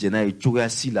k'olu tɛ jɛna ye cogoya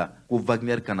si la ko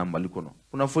Wagner kana Mali kɔnɔ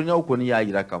kunnafoniyaw kɔni y'a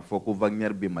yira k'a fɔ ko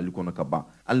Wagner bɛ Mali kɔnɔ ka ban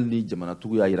hali ni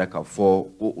jamanatigiw y'a yira k'a fɔ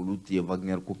ko olu tɛ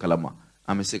Wagner ko kalama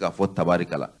an bɛ se k'a fɔ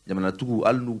tabarikala jamanatigiw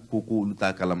hali n'u ko ko olu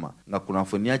t'a kalama nka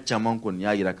kunnafoniya caman kɔni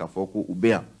y'a yira k'a fɔ ko u bɛ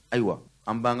yan ayiwa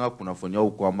an b'an ka kunnafoniyaw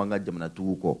kɔ an b'an ka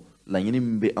jamanatigiw kɔ laɲini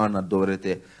min bɛ an na dɔwɛrɛ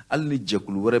tɛ hali ni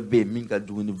jɛkulu wɛrɛ bɛ yen min ka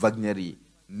jugu ni Wagner ye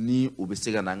ni o bɛ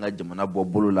se ka na an ka jamana bɔ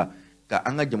bolo la ka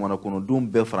an ka jamana kɔnɔdenw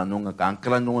bɛɛ fara ɲɔgɔn kan k'an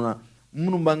kala ɲɔgɔn na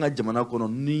minnu b'an ka jamana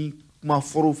kɔnɔ ni kuma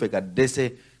fɔr'u fɛ ka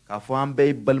dɛsɛ k'a fɔ an bɛɛ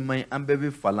ye balima ye an bɛɛ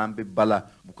bɛ fa la an bɛ ba la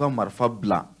u ka marifa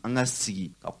bila an ka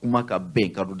sigi ka kuma ka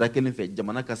bɛn ka don da kelen fɛ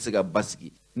jamana ka se ka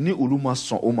basigi ni olu ma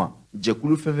sɔn o ma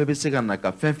jɛkulu fɛn fɛn bɛ se ka na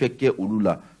ka fɛn fɛn kɛ olu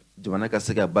la jamana ka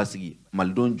se ka basigi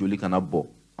malidenw joli kana bɔ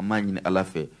an b'a ɲini ala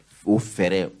fɛ o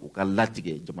fɛɛrɛ u ka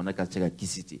latigɛ jamana ka se ka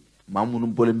kisi ten maa minnu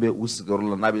bɔlen bɛ u sigiyɔrɔ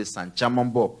la n'a bɛ san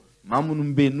caman bɔ maa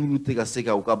minnu bɛ yen n'olu tɛ ka se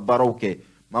ka u ka baaraw kɛ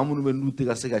maa minnu bɛ yen n'u tɛ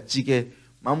ka se ka ci kɛ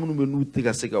maa minnu bɛ yen n'u tɛ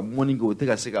ka se ka mɔni kɛ u tɛ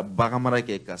ka se ka baganmara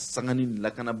kɛ ka sanga ni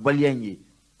lakanabaliya in ye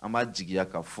an b'a jigiya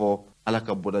k'a fɔ ala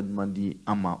ka bɔda ɲuman di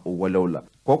an ma o waleyaw la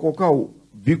kɔkɔkaw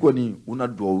bi kɔni u na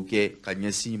dugawu kɛ ka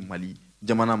ɲɛsin Mali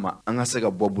jamana ma an ka se ka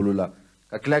bɔ bolo la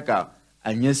ka tila ka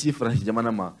a ɲɛsin Faransi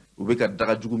jamana ma u bɛ ka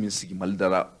dagajugu min sigi Mali da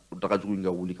la o dagajugu in ka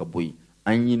wuli ka bɔ yen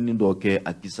an ye nin dɔ kɛ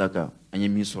a kisa kan an ye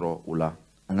min sɔrɔ o la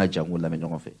an ka jango lamɛn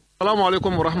ɲɔgɔn fɛ. Assalamu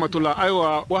alaikum warahmatullah.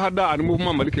 Ayiwa wahada ani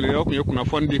mouvement Mali kelen kun ye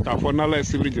kunnafoni di k'a fɔ n'Ala ye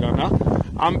sibiri jira na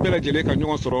an bɛɛ lajɛlen ka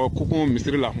ɲɔgɔn sɔrɔ kukun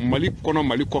misiri la Mali kɔnɔ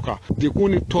Mali kɔ kan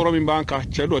dekun ni tɔɔrɔ min b'an kan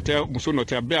cɛ dɔ tɛ muso nɔ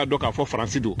tɛ bɛɛ y'a dɔn k'a fɔ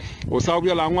Faransi don o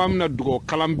sababuya la an ko an bɛna dugawu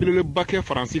kalan belebeleba kɛ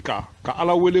Faransi kan ka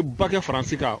Ala weleba kɛ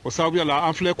Faransi kan o sababuya la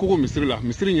an filɛ kukun misiri la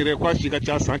misiri in yɛrɛ k'a si ka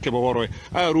ca san 600 ye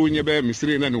a yɛrɛw ɲɛ bɛ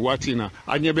misiri in na nin waati in na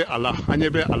an ɲɛ bɛ a la an ɲɛ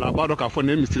bɛ a la a b'a dɔn k'a fɔ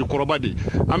nin ye misiri kɔrɔba de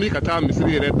an bɛ ka taa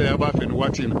misiri yɛrɛ dayaba fɛ nin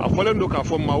waati in na a fɔlen don k'a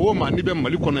fɔ maa o maa n'i bɛ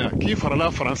Mali kɔnɔ yan k'i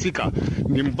farala Faransi kan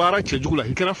nin baara cɛjugu la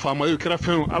i kɛra faama ye i kɛra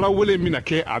fɛn Ala wele min na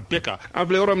kɛ a bɛɛ kan an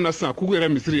filɛ yɔrɔ min na sisan kuku yɛrɛ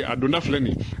misiri a donda filɛ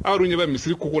nin aw yɛrɛ ɲɛ bɛ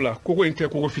misiri kogo la kogo in tɛ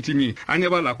kogo fitinin an ɲɛ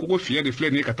b'a la kogo fiyɛ de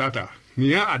filɛ nin ye ka taa ta nin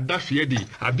y'a da fiyɛ de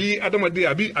a bi adamaden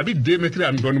a bi 2 mètres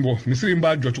ani dɔɔni bɔ misiri in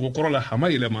b'a jɔcogo kɔrɔ la a ma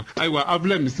yɛlɛma ayiwa an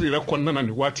filɛ misiri yɛrɛ kɔnɔna na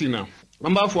nin waati in na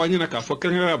an b'a fɔ an ɲɛna k'a fɔ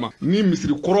kɛrɛnkɛrɛnya ma ni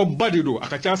misiri kɔrɔba de don a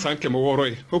ka ca san 600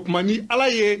 ye o tuma ni Ala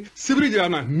ye sibiri jira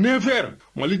na 9h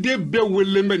maliden bɛɛ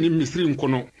welelen bɛ nin misiri in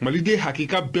kɔnɔ maliden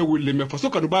hakika bɛɛ welelen bɛ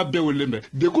faso kanuba bɛɛ welelen bɛ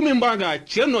dekun min b'an kan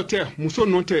cɛ nɔ tɛ muso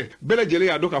nɔ tɛ bɛɛ lajɛlen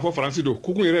y'a dɔn k'a fɔ Faransi don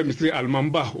kukun yɛrɛ misiri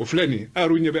alimanba o filɛ nin a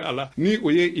yɛrɛw ɲɛ bɛ a la ni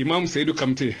o ye Imam Seyidu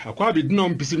Kamite a ko a bɛ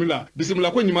dunanw bisimila bisimila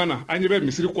ko ɲuman na an ɲɛ bɛ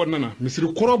misiri kɔnɔna na misiri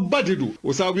kɔrɔba de don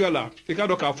o sababuya la i k'a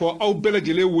dɔn k'a fɔ aw bɛɛ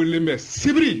lajɛlen welelen bɛ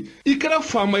sibiri i kɛra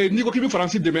faama ye n'i ko k'i bɛ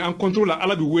Faransi dɛmɛ an contrôle la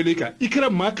Ala bɛ wele kan i kɛra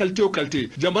maa qualité o qualité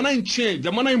jamana in tiɲɛ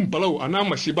jamana in balaw a n'a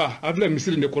masiba a filɛ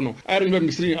misiri de kɔnɔ a yɛrɛ ɲɛ bɛ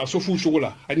misiri a sofu cogo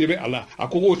la a ɲɛ bɛ a la a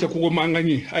kogo tɛ kogo mankan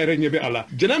ye a yɛrɛ ɲɛ bɛ a la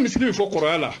jɛnɛ misiri bɛ fɔ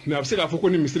kɔrɔya la mais a bɛ se k'a fɔ ko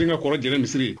ni misiri ka kɔrɔ jɛnɛ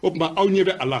misiri ye o tuma aw ɲɛ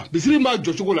bɛ a la misiri b'a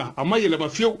jɔ cogo la a ma yɛlɛma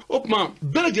fiyewu o tuma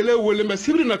bɛɛ lajɛlen wele mɛ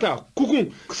sibiri nata kukun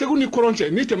segu ni kɔrɔn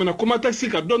cɛ n'i tɛmɛna koma taxi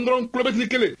kan dɔrɔn kilomɛtiri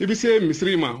 1 i bɛ se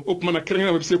misiri ma o tuma na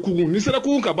kɛrɛnkɛrɛn bɛ se kukun n'i sera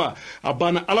kukun ka ban a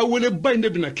banna Ala weleba in de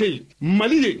bɛna kɛ yen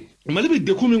Mali ye Mali bɛ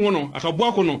dekun min kɔnɔ a ka bɔ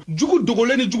a kɔnɔ jugu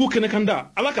dogolen ni jugu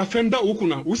kɛnɛkanda Ala ka fɛn da u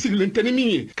kunna u sigilen tɛ ni min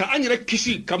ye ka an yɛrɛ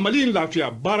kisi ka Mali in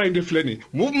lafiya baara in de filɛ nin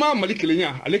mouvement Mali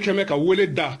kelenya ale kɛmɛ ka wele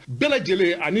da bɛɛ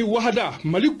lajɛlen ani wahada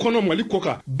Mali kɔnɔ Mali kɔ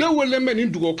kan bɛɛ welelen bɛ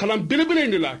nin dugawu kalan belebele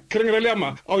in de la kɛrɛnkɛrɛnnenya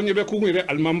ma aw ɲɛ bɛ kukun yɛrɛ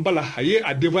alimanba la a ye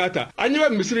a devaya ta an ɲɛ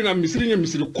bɛ misiri na misiri ye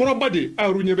misiri kɔrɔba de a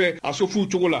yɛrɛw ɲɛ bɛ a sofu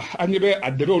cogo la an ɲɛ bɛ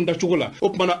a dɛbɛnw da cogo la o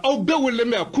tumana aw bɛɛ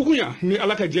welelen bɛ a kukun yan ni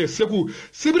Ala ka jɛ segu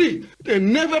sibiri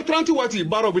 9h30 waati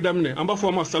baaraw bɛ daminɛ an b'a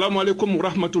fɔ ma salamu alaikum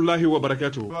warahmatullahi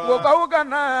wabarakatuh ko k'aw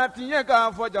kana tiɲɛ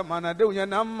k'a fɔ jamanadenw ye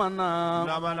n'an mana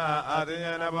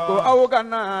ko aw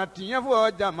kana tiɲɛ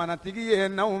fɔ jamanatigi ye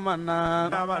n'aw mana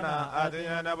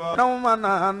n'aw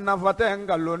mana nafa tɛ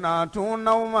nkalon na tun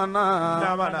n'aw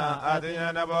mana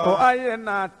ko a ye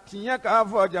na tiɲɛ k'a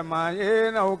fɔ jama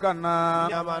ye n'aw kana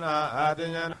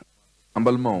an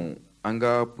balimaw an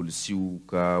ka polisiw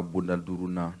ka bonda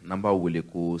 5nan n'an b'a wele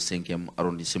ko 5e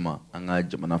arrondissement an ka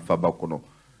jamana faaba kɔnɔ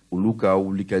olu ka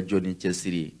wulikajɔ ni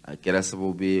cɛsiri a kɛra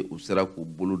sababu ye u sera k'u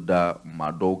bolo da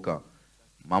maa dɔw kan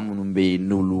maa minnu bɛ yen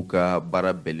n'olu ka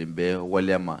baara bɛnlen bɛ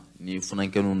waleya ma ni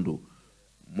funankɛninw don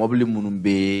mɔbili minnu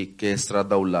bɛ kɛ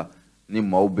siradaw la ni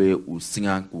maaw bɛ u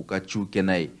singa k'u ka ciw kɛ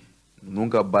n'a ye ninnu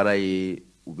ka baara ye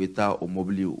u bɛ taa o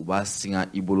mɔbili u b'a singa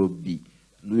i bolo bi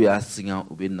n'u y'a singa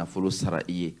u bɛ nafolo sara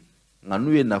i ye nka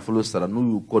n'u ye nafolo sara n'u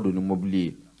y'u kɔ don ni mɔbili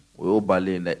ye o y'o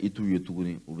balen da i t'u ye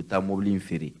tuguni u bɛ taa mɔbili in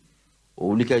feere o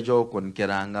wulikajɔ kɔni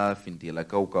kɛra an ka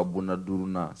fintigilakaw ka bonda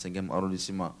 5nan 5e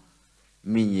arrondissement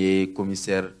min ye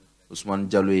commissaire Ousmane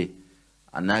Diallo ye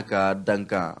a n'a ka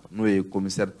dankan n'o ye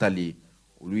commissaire Tali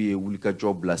olu ye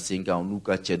wulikajɔ bila sen kan n'u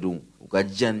ka cɛdenw u ka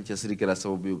diya ni cɛsiri kɛra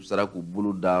sababu ye u sera k'u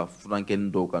bolo da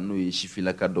furankɛni dɔw kan n'o ye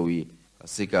sifilaka dɔw ye ka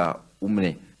se ka u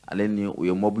minɛ ale ni u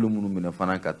ye mɔbili minnu minɛ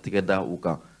fana ka tɛgɛ da u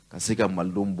kan ka se ka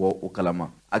malidenw bɔ o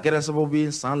kalama a kɛra sababu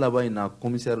ye san laban in na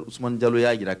commissaire Usman Jalo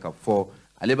y'a jira k'a fɔ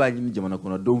ale b'a ɲini jamana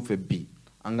kɔnɔdenw fɛ bi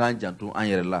an k'an janto an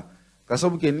yɛrɛ la ka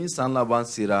sababu kɛ ni san laban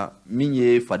sera min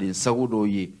ye faden sago dɔw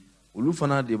ye olu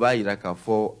fana de b'a jira k'a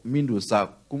fɔ min don sa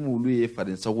komi olu ye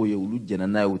faden sago ye olu jɛnna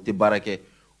n'a ye u tɛ baara kɛ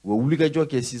u bɛ wulikajɔ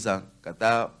kɛ sisan ka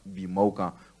taa bi maaw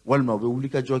kan walima u bɛ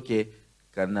wulikajɔ kɛ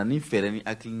ka na ni fɛɛrɛ ni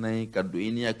hakilina ye ka don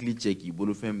i ni hakili cɛ k'i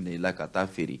bolofɛn minɛ i la ka taa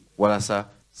feere walasa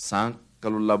san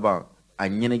kalo laban a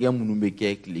ɲɛnɛgɛ minnu bɛ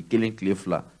kɛ tile kelen tile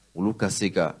fila olu ka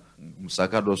se ka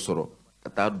musaka dɔ sɔrɔ ka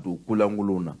taa don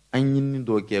kolankolonw na an ɲinini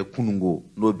dɔ kɛ kunungo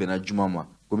n'o bɛnna juma ma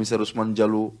commissaire Usman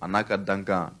Jalo a n'a ka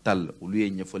dankan Tal olu ye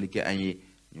ɲɛfɔli kɛ an ye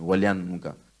nin waleya ninnu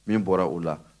kan min bɔra o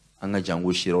la an ka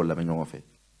jango siraw lamɛn ɲɔgɔn fɛ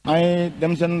an ye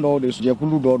denmisɛnnin dɔw de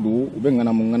jɛkulu dɔ don u bɛ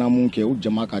ŋanamu kɛ u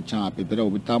jama ka ca à peu près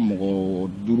u bɛ taa mɔgɔ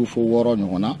 5 fo 6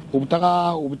 ɲɔgɔn na u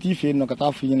bɛ t'i fɛ yen nɔ ka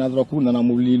taa f'i ɲɛna dɔrɔn k'u nana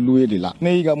mobili louer de la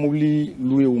ne y'i ka mobili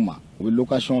louer u ma u bɛ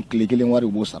location tile kelen wari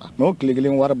u b'o sara mais o tile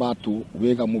kelen wari b'a to u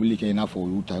bɛ ka mobili kɛ i n'a fɔ u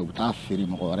y'u ta u bɛ taa feere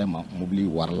mɔgɔ wɛrɛ ma mobili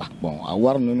wari la bon a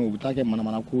wari ninnu u bɛ taa kɛ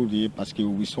manamana ko de ye parce que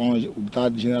u bɛ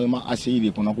taa généralement ACI de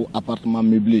kɔnɔ ko appartement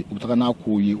meublé u bɛ taga n'a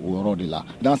kow ye o yɔrɔ de la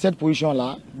dans cette position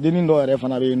là denni dɔw yɛrɛ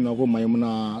fana bɛ yen nɔ ko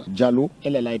Mayimuna Diallo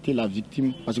elle a été la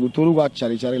victime parce que tolu ka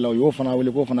cari la u y'o fana wele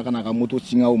k'o fana kana ka moto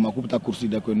singa u ma k'u bɛ taa course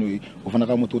dɛ ko n'o ye o fana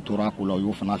ka moto tora a ko la u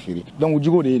y'o fana feere donc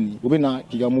jogo de ye nin u bɛ na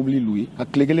k'i ka mobili louer ka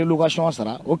tile kelen location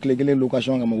sara o tile kelen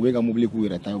location kama u bɛ ka mobili k'u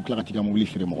yɛrɛ ta u tila ka t'i ka mobili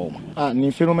feere mɔgɔw ma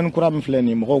nin phénomène kura min filɛ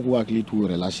nin mɔgɔw k'u hakili t'u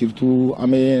yɛrɛ la surtout an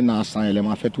bɛ na san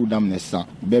yɛlɛma fêtiw daminɛ sisan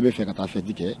bɛɛ bɛ fɛ ka taa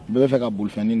fêti kɛ bɛɛ bɛ fɛ ka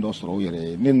bolifɛnnin dɔ sɔrɔ u yɛrɛ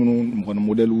ye ne ninnu mɔgɔ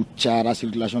modèle cayara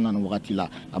circulation na nin wagati la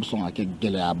a bɛ sɔn ka kɛ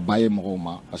gɛlɛyaba ye mɔgɔw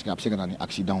ma parce que a bɛ se ka na ni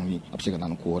accident ye a bɛ se ka na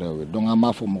ni ko wɛrɛw ye donc an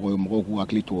b'a fɔ mɔgɔw ye mɔgɔw k'u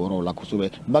hakili to o yɔrɔw la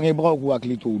kosɛbɛ bangebagaw k'u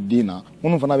hakili to u den na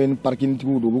minnu fana bɛ ni parking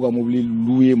tigiw don u b'u ka mobili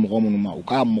louer mɔgɔ minnu ma u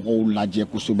k'a mɔgɔw lajɛ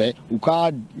kosɛbɛ u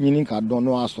k'a ɲini k'a dɔn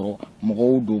n'o y'a sɔrɔ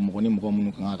mɔgɔw don mɔgɔ ni mɔgɔ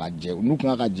minnu kan ka jɛ n'u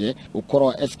kan ka jɛ o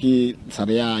kɔrɔ est ce que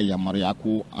sariya yamaruya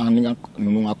ko an ni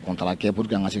ninnu ka contrat kɛ pour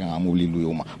que an ka se ka mobili louer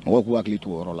o ma mɔgɔw k'u hakili to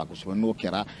o yɔrɔ la kosɛbɛ n'o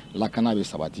kɛra lakana bɛ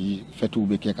sabati fêtiw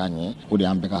bɛ kɛ ka ɲɛ o de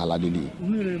y'an bɛɛ ka haladeli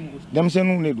ye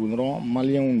denmisɛnninw de don dɔrɔn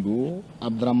maliyɛnw don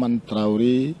Abdramane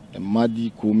Traoré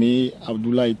Madi Kome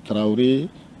Abdoulaye Traoré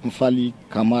Nfali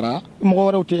Kamara mɔgɔ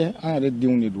wɛrɛw tɛ an yɛrɛ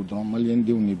denw de don dɔrɔn maliyɛn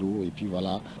denw de don et puis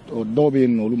voilà dɔw bɛ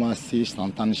yen nɔ olu ma se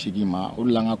san 18 ma o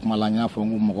de la n ka kuma la n y'a fɔ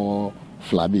n ko mɔgɔ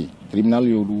 2 bɛ yen tribunal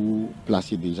y'olu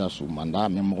placé déjà sous mandat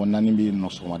mais mɔgɔ 4 bɛ yen nɔ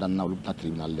sɔgɔmada na olu bɛ taa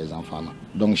tribunal des enfants na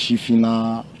donc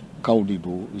sifinnakaw de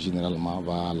don généralement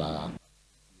voilà.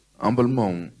 an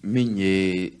balimaw min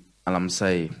ye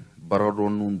alamisa ye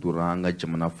baradɔnninw donna an ka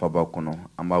jamana faba kɔnɔ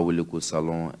an b'a wele ko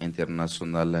salon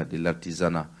international de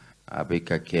l'artisanat a bɛ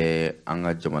ka kɛ an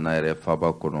ka jamana yɛrɛ faba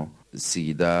kɔnɔ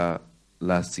sigida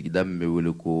min bɛ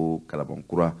wele ko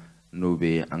kalabankura n'o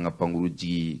bɛ an ka pankuru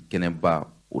jigi kɛnɛba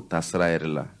o taasira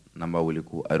yɛrɛ la n'an b'a wele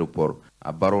ko aéroport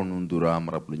a baaraw ninnu donna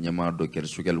marabolo ɲɛmaa dɔkitɛri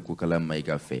Sogɛli Kokala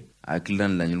Mayiga fɛ a hakilina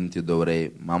ni laɲiniw tɛ dɔwɛrɛ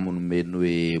ye maa minnu bɛ n'o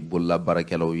ye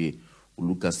bololabaarakɛlaw ye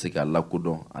olu ka se ka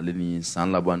lakodɔn ale ni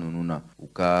san laban ninnu na u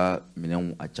ka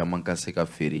minɛnw a caman ka se ka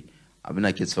feere a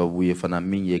bɛna kɛ sababu ye fana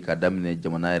min ye ka daminɛ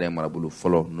jamana yɛrɛ marabolo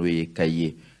fɔlɔ n'o ye Kayi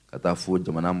ye ka taa fo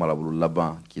jamana marabolo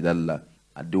laban Kidali la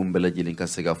a denw bɛɛ lajɛlen ka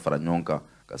se ka fara ɲɔgɔn kan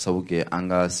ka sababu kɛ an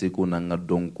ka seko n'an ka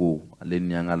dɔnko ale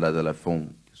ni an ka laadalafɛnw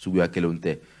suguya kelenw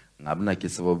tɛ nka a bɛna kɛ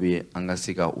sababu ye an ka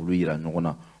se ka olu yira ɲɔgɔn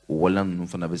na o waleya ninnu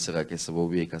fana bɛ se ka kɛ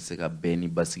sababu ye ka se ka bɛn ni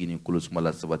basigi ni kolosuma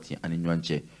la sabati ani ɲɔgɔn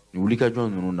cɛ nin wulikajɔ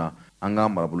ninnu na an ka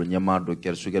marabolo ɲɛmaa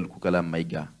dɔkitɛri Sogɛli Kokala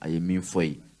Mayiga a ye min fɔ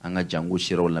ye an ka jango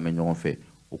siraw lamɛn ɲɔgɔn fɛ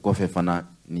o kɔfɛ fana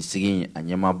nin sigi a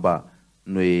ɲɛmaaba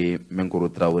n'o ye Menkoro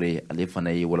Traoré ale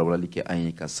fana ye walawalali kɛ an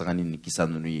ye ka saga ni nin kisa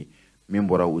ninnu ye min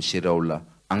bɔra o siraw la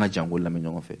an ka jango lamɛn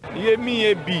ɲɔgɔn fɛ. I ye min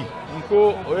ye bi n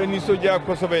ko o ye nisɔndiya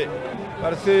kosɛbɛ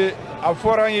parce que a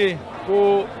fɔra an ye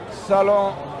ko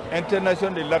salon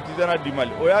international de l'artisanat du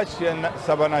Mali o y'a siɲɛ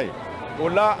 3nan ye o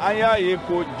la an y'a ye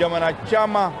ko jamana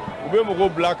caman u bɛ mɔgɔw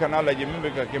bila ka n'a lajɛ min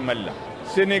bɛ ka kɛ Mali la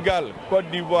Sénégal, Côte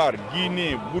d'Ivoire,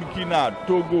 Guinée, Burkina,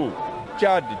 Togo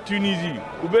Tchad, Tunisie,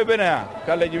 ou Bébéna,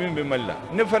 Kaladjimim Bemalla.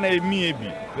 Ne fana ye mi ye bi.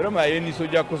 Vraiment ye ni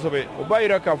soja kosobe. O ba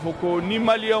yira ka fɔ ko ni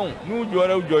malien n'u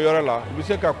jɔra u jɔyɔrɔ la, u bɛ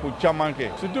se ka ko caman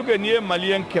kɛ. Surtout que ni ye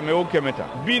malien kɛmɛ o kɛmɛ ta,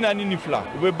 40 ni fila,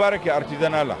 u bɛ baara kɛ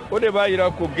artisanat la. O de b'a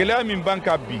yira ko gɛlɛya min b'an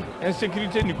kan bi,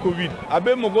 insécurité ni Covid, a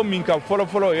bɛ mɔgɔ min kan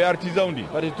fɔlɔ-fɔlɔ o ye artisanw de.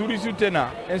 Parce que touristes tɛ na,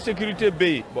 insécurité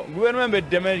bɛ yen. Bon, gouvernement bɛ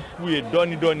dɛmɛ k'u ye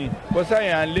dɔɔni-dɔɔni. Kosa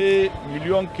y'ale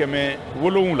million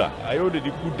 700 a y'o de di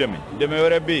k'u dɛmɛ. Dɛmɛ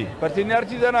wɛrɛ bɛ yen. Parce que ni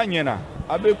artisanat ɲɛna,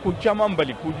 a bɛ ko caman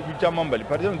bali, kojugu caman bali.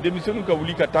 Par exemple, denmisɛnninw ka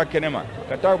wuli ka taa kɛnɛma,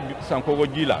 ka taa san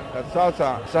kɔgɔji la, ka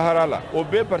san sahara la. O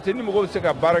bɛɛ parce que ni mɔgɔw bɛ se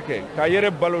ka baara kɛ, k'a yɛrɛ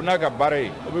balo n'a ka baara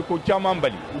ye, o bɛ ko caman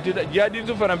bali.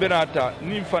 Jihadistes fana bɛ n'a ta,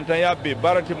 ni fantanya bɛ yen,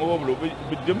 baara tɛ mɔgɔw bolo, u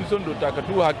bɛ denmisɛnnin dɔ ta ka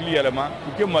t'u hakili yɛlɛma,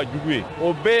 u kɛ maa jugu ye.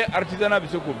 O bɛɛ artisanat bɛ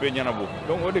se k'o bɛɛ ɲɛnabɔ.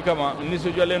 Donc o de kama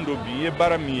nisɔndiyalen don bi, i ye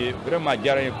baara min ye, vraiment a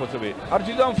diyara n ye kosɛbɛ.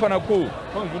 Artisan fana ko,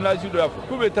 comme journaliste dɔ y'a fɔ,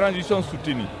 k'u bɛ transition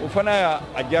soutenir. O fana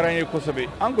a diyara n ye kosɛbɛ.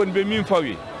 An kɔni bɛ min fɔ aw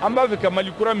ye, an b'a fɛ ka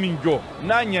Mali kura min jɔ,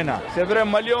 n'a ɲɛna, c'est vrai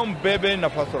malien bɛɛ bɛ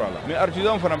nafa sɔrɔ a la, mais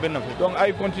artisan fana bɛ nafa. Donc a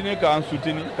ye continuer k'an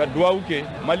soutenir, ka duwawu kɛ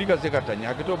Mali ka se ka taa ɲɛ.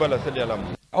 Hakɛto b'a la seli Ala ma.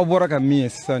 Aw bɔra ka min ye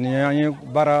sisan ni an ye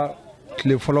baara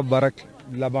tile fɔlɔ baara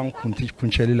laban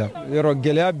kuncɛli la. Yɔrɔ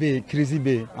gɛlɛya bɛ yen, crise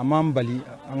bɛ yen, a m'an bali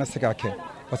an ka se k'a kɛ.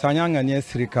 Parce que an y'an ŋaniya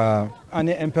siri ka an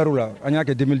ni impɛriw la, an y'a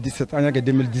kɛ 2017, an y'a kɛ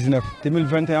 2019,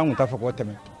 2021 an kun t'a fɛ k'o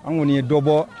tɛmɛ. An kɔni ye dɔ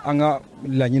bɔ an ka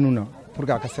laɲiniw na pour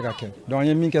que a ka se ka kɛ. Donc an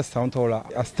ye min kɛ san tɔw la,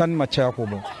 a stand ma caya k'o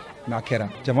bɔ. Mais a kɛra,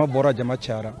 jama bɔra, jama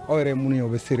cayara. Aw yɛrɛ minnu ye o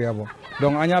bɛ seereya bɔ.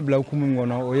 Donc an y'a bila hukumu min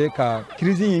kɔnɔ, o ye ka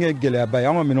crise in kɛ gɛlɛyaba ye,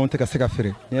 an ka minɛnw tɛ ka se ka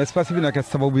feere. Ni espace bɛna kɛ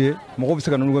sababu ye, mɔgɔw bɛ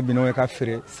se ka n'olu ka minɛnw ye ka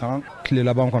feere san tile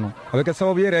laban kɔnɔ. A bɛ kɛ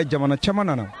sababu ye yɛrɛ jamana caman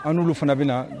nana, an n'olu fana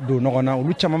bɛna don ɲɔgɔn na,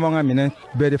 olu caman b'an ka minɛn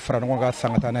bɛɛ de fara ɲɔgɔn kan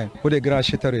san ka taa n'a ye. O de ye grand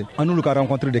acheteur ye. An n'olu ka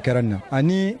rencontre de kɛra nin na.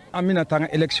 Ani an bɛna taa an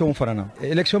ka élection fana na.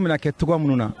 Élection bɛna kɛ cogoya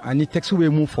minnu na, ani texte bɛ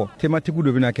mun fɔ, thématique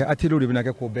de bɛna kɛ, atelier de bɛna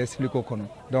kɛ k'o bɛɛ expliquer o kɔnɔ.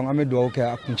 Donc an bɛ dugawu kɛ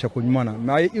a kuncɛko ɲuman na.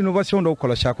 Mais a ye innovation dɔw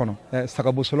kɔlɔsi a kɔnɔ.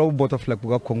 Sagabosolaw bɔtɔ filɛ k'u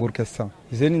ka concours kɛ sisan.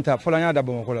 Zeni ta fɔlɔ an y'a da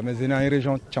Bamakɔ la, mais Zeni an ye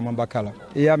région camanba k'a la.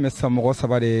 I y'a mɛn sisan mɔgɔ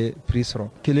 3 de prix sɔrɔ.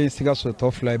 1 Sikaso,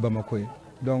 tɔ 2 ye Bamako ye.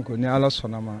 Donc ni Ala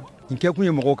sɔnna ma, nin kɛ kun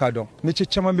ye mɔgɔw k'a dɔn. Métier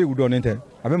caman bɛ u dɔnnen tɛ.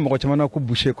 A bɛ mɔgɔ caman na ko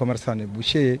boucher commerçant de,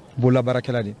 boucher ye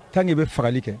bololabaarakɛla de. Tant que i bɛ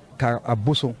fagali kɛ, k'a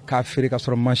boson, k'a feere ka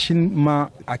sɔrɔ machine ma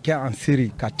a kɛ en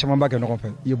série, ka camanba kɛ ɲɔgɔn fɛ,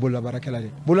 i ye bololabaarakɛla de.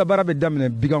 Bololabaara bɛ daminɛ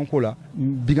biganko la,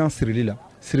 bigan sirili la.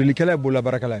 Sirilikɛla ye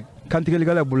bololabaarakɛla ye,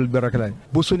 kantigɛlikɛla ye bololabaarakɛla ye,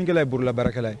 bosonikɛla ye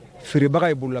bololabaarakɛla ye, feerebaga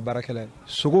ye bololabaarakɛla ye,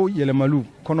 sogo yɛlɛmaliw,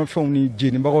 kɔnɔfɛnw ni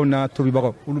jenibagaw n'a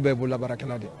tobibagaw, olu bɛɛ ye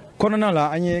bololabaarakɛla de. Kɔnɔna la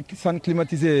an ye san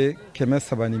climatisé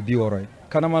 360 ye.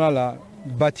 Kanamala la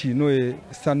bati n'o ye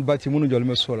san bati minnu jɔlen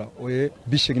bɛ so la, o ye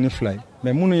 82 ye.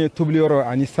 Mais minnu ye tobili yɔrɔ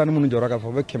ani san minnu jɔra k'a fɔ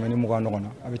o bɛ 120 ɲɔgɔn na.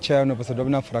 A bɛ caya n'o parce que dɔ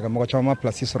bɛna fara kan, mɔgɔ caman ma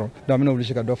place sɔrɔ. Donc an bɛna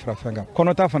obligé ka dɔ fara fɛn kan.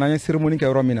 Kɔnɔta fana an ye cérémonie kɛ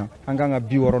yɔrɔ min na, an kan ka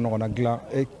 60 ɲɔgɔn na dilan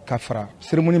ka fara.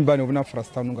 Cérémonie bannen o bɛna fara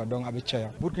stand kan, donc a bɛ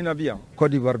caya. Burkina bi yan,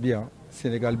 Côte d'Ivoire bi yan,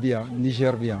 Sénégal bi yan,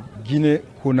 Niger bi yan, Guinée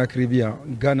Conakry bi yan,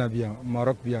 Ghana bi yan,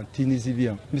 Maroc bi yan, Tunisie bi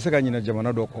yan. N bɛ se ka ɲinɛ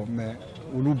jamana dɔ kɔ, mais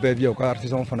olu bɛɛ bi yan, u ka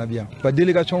artisanw fana bi yan. Ba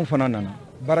délégation fana nana.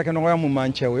 Baarakɛɲɔgɔnya mun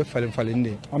b'an cɛ o ye falen de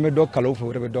ye. An bɛ dɔ kalan u fɛ,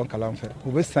 o de bɛ dɔn kalan fɛ.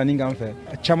 U bɛ sanni k'an fɛ.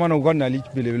 Caman na u ka nali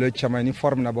belebele caman ni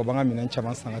forme na bɔ b'an ka minɛn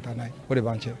caman san ka taa n'a ye. O de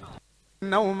b'an cɛ.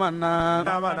 N'aw mana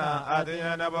a tɛ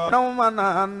ɲɛnabɔ. N'aw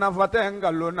mana nafa tɛ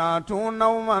nkalon na tun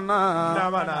n'aw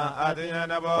mana a tɛ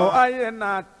ɲɛnabɔ. O a ye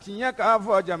na tiɲɛ k'a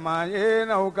fɔ jama ye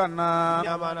n'aw ka na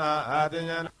a tɛ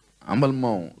ɲɛnabɔ. An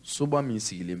balimaw, soba min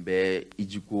sigilen bɛ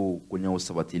ijiko koɲɛw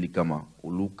sabatili kama,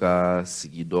 olu ka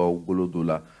sigi dɔ golo dɔ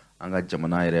la an ka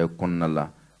jamana yɛrɛ kɔnɔna la.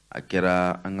 A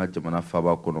kɛra an ka jamana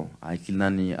faaba kɔnɔ. A hakilina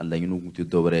ni a laɲiniw tun tɛ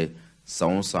dɔwɛrɛ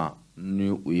san o san ni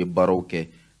u ye baaraw kɛ,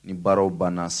 ni baaraw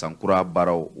banna sankura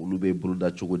baaraw olu bɛ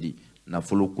boloda cogo di,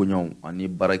 nafolo koɲɛw ani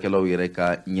baarakɛlaw yɛrɛ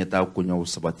ka ɲɛtaa koɲɛw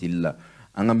sabatili la.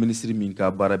 An ka minisiri min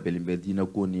ka baara bɛnnen bɛ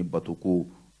diinɛko ni batoko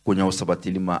koɲɛw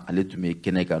sabatili ma, ale tun bɛ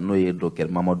kɛnɛ kan n'o ye Dr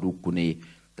Mamadu Kone ye,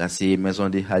 ka se maison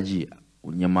de haji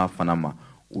o ɲɛmaa fana ma.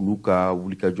 Olu ka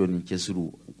wulikajɔ ni cɛsiriw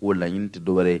k'o laɲini tɛ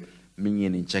dɔwɛrɛ min ye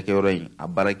nin cakɛyɔrɔ in a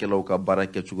baarakɛlaw ka baara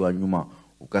kɛcogoya ɲuman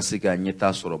u ka se ka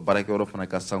ɲɛtaa sɔrɔ, baarakɛyɔrɔ fana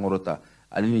ka sankɔrɔta,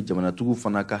 ale ni jamanatigiw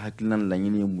fana ka hakilina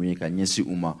laɲini ye mun ye ka ɲɛsin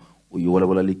u ma. O ye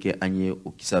walawalali kɛ an ye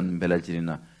o kisa ninnu bɛɛ lajɛlen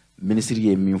na. Minisiri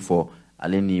ye min fɔ,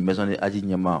 ale ni maison de haji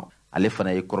ɲɛmaa ale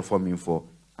fana ye kɔrɔfɔ min fɔ,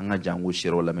 an ka jango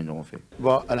seerew lamɛn ɲɔgɔn fɛ.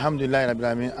 Bon alhamdulilahi rabbil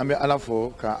alamin, an bɛ Ala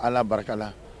fo ka Ala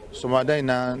barikala. Sɔgɔmada in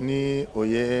na ni o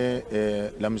ye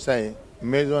lamisa ye,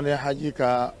 maison de haji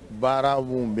ka baara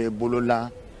mun bɛ bolo la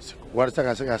walasa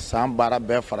ka se ka san baara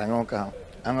bɛɛ fara ɲɔgɔn kan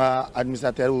an ka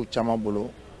administrateurs caman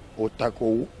bolo, o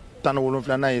tako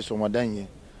 17 ye sɔgɔmada in ye.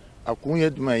 A kun ye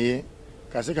jumɛn ye?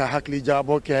 Ka se ka hakili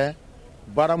jagabɔ kɛ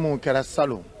baara mun kɛra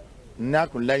salon, n'a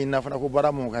kun laɲinina fana ko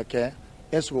baara mun ka kɛ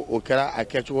est-ce que o kɛra a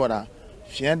kɛcogo la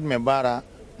fiɲɛ jumɛn baara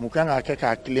mun kan ka kɛ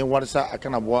k'a tilen walasa a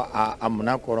kana bɔ a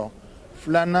munna kɔrɔ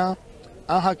filanan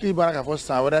an hakili baara k'a fɔ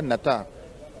san wɛrɛ nata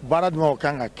baara jumɛnw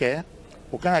kan ka kɛ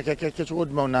o kan ka kɛ kɛcogo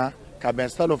jumɛnw na ka bɛn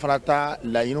salo fana ta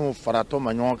laɲiniw faratɔ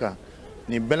ma ɲɔgɔn kan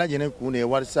nin bɛɛ lajɛlen kun de ye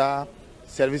walasa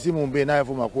service mun bɛ yen n'a ye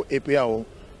fɔ o ma ko EPA o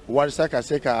walasa ka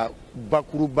se ka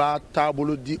bakuruba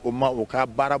taabolo di o ma o ka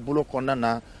baara bolo kɔnɔna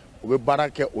na o bɛ baara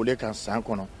kɛ o le kan san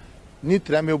kɔnɔ ni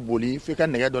train bɛ boli f'i ka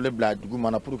nɛgɛ dɔ le bila dugu ma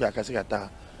na pour que a ka se ka taa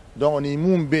donc ni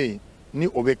mun bɛ yen ni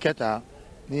o bɛ kɛ tan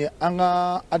ni an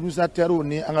ka administrateurs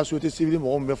ni an ka société civile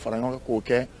mɔgɔw min bɛ fara ɲɔgɔn kan k'o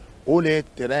kɛ o le ye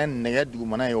terrain nɛgɛ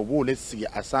dugumana ye o b'o le sigi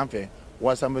a sanfɛ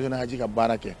walasa maison de haji ka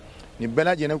baara kɛ nin bɛɛ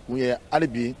lajɛlen kun ye hali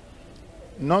bi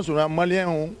non seulement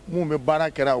maliyɛnw mun bɛ baara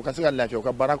kɛra o ka se ka lafiya u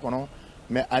ka baara kɔnɔ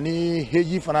mais ani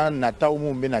heji fana nataw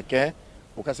mun bɛ na kɛ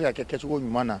o ka se ka kɛ kɛcogo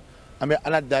ɲuman na an bɛ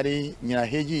ala dari ɲina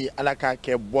heji ala k'a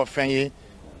kɛ bɔfɛn ye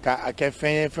k'a kɛ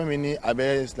fɛn ye fɛn min ni a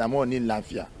bɛ silamɛw ni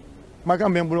lafiya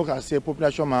kumakan bɛ n bolo ka se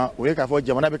population ma o ye k'a fɔ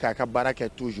jamana bɛ k'a ka baara kɛ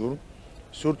toujours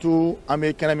surtout an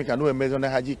bɛ kɛnɛ min kan n'o ye maison de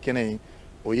haji kɛnɛ ye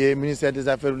o ye ministère des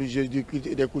affaires religieuses du culte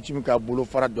et des coutumes ka bolo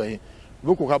fara dɔ ye u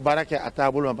bɛ k'u ka baara kɛ a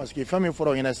taabolo ma parce que fɛn min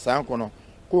fɔra o ɲɛna san kɔnɔ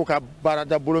k'u ka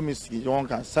baarada bolo min sigi ɲɔgɔn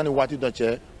kan sanni waati dɔ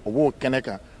cɛ o b'o kɛnɛ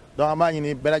kan donc an b'a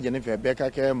ɲini bɛɛ lajɛlen fɛ bɛɛ ka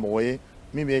kɛ mɔgɔ ye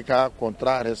min bɛ ka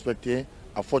contrat respecter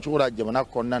a fɔcogo la jamana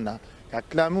kɔnɔna na ka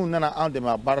tila minnu nana an dɛmɛ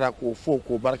a baara la k'o fo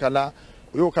k'o barikala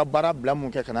o y'o ka baara bila mun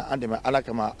kɛ ka na an dɛmɛ ala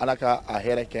kama ala ka a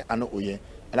hɛrɛ kɛ an o ye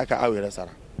ala ka aw yɛrɛ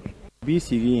sara. Bi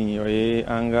sigi o ye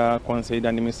an ka conseil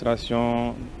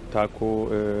d'administration ta ko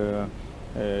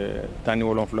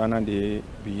 17 de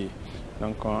bi ye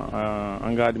donc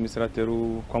an ka administrateur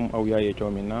comme aw y'a ye cogo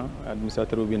min na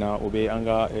administrateur bɛ na o bɛ an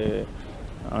ka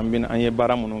an ye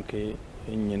baara minnu kɛ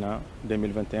ɲina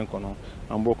 2021 kɔnɔ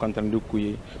an b'o kantandu k'u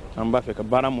ye an b'a fɛ ka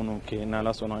baara minnu kɛ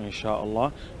n'ala sɔnna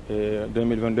inshallah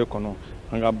 2022 kɔnɔ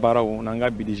an ka baaraw n'an ka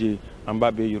budget an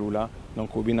b'a bɛɛ yir'u la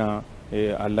donc o bɛna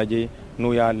a lajɛ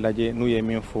n'u y'a lajɛ n'u ye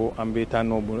min fɔ an bɛ taa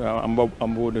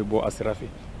an b'o de bɔ a sira fɛ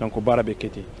donc baara bɛ kɛ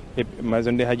ten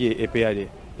maison de haji ye EPA de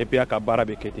EPA ka baara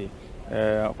bɛ kɛ ten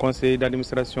conseil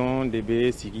d'administration de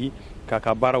bɛ sigi k'a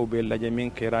ka baaraw bɛɛ lajɛ min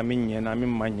kɛra min ɲɛna min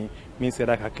ma ɲɛ min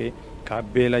sera ka kɛ k'a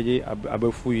bɛɛ lajɛ a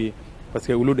bɛ f'u ye parce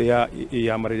que olu de y'a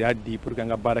yamaruya di pour que an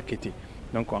ka baara kɛ ten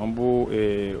donc an b'o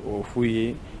o f'u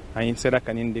ye an sera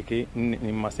ka nin de kɛ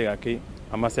nin ma se ka kɛ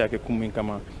a ma se ka kɛ kun min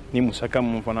kama ni musaka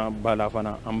mun fana b'a la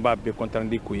fana an b'a bɛɛ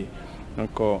kɔntanti k'u ye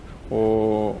donc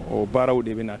o baaraw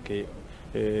de bɛna kɛ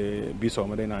bi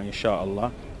sɔgɔmada in na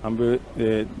inshallah an bɛ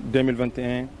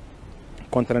 2021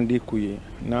 kɔntanti k'u ye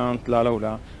n'an tilala o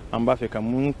la an b'a fɛ ka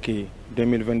mun kɛ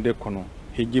 2022 kɔnɔ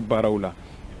hiji baaraw la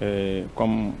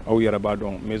comme aw yɛrɛ b'a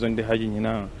dɔn maison de haji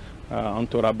ɲina an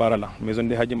tora baara la maison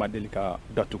de haji ma deli ka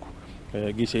datugu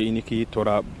guichet unique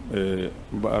tora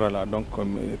baara la donc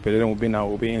pèlerins bɛ na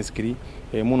o bɛ inscrit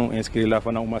minnu inscrit la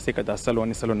fana u ma se ka taa salon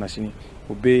ni salon nasini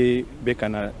u bɛ ka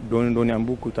na dɔɔni dɔɔni an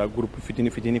b'u ku ta groupe fitini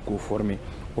fitini k'u former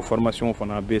o formation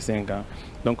fana bɛ sen kan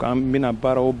donc an bɛna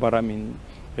baara o baara min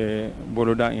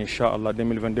boloda inshallah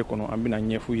 2022 kɔnɔ an bɛna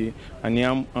ɲɛf'u ye ani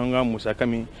an ka musaka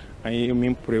min an ye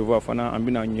min prévoir fana an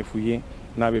bɛna ɲɛf'u ye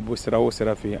n'a bɛ bɔ sira o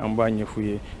sira fɛ an b'a ɲɛf'u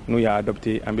ye n'u y'a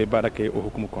adopté an bɛ baara kɛ o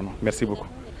hukumu kɔnɔ merci beaucoup.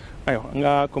 ayiwa an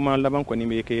ka kuma laban kɔni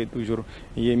bɛ kɛ toujours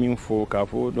i ye min fɔ k'a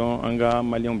fɔ donc an ka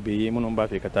maliyɛnw bɛ yen minnu b'a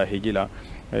fɛ ka taa hiji la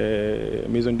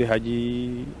maison de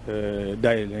haji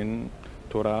dayɛlɛn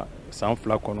tora san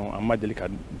 2 kɔnɔ an ma deli ka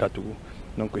datugu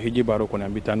donc hiji baaraw kɔni an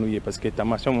bɛ taa n'u ye parce que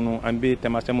taamasiyɛn minnu an bɛ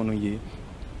taamasiyɛn minnu ye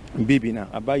bi na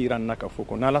a b'a yira n na k'a fɔ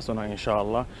ko n'ala sɔnna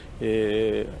inshallah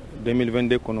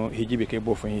 2022 kɔnɔ hiji bɛ kɛ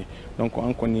bɔfɛn ye donc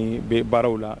an kɔni bɛ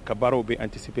baaraw la ka baaraw bɛ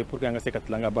anticiper pour que an ka se ka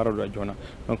tila an ka baaraw la joona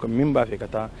donc min b'a fɛ ka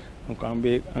taa donc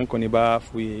an kɔni b'a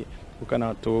f'u ye u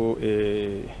kana to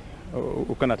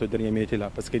dernier minute la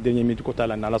parce que dernier minute ko t'a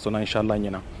la n'ala sɔnna inshallah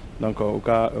ɲɛna donc u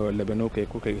ka labɛnniw kɛ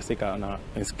pour que se ka na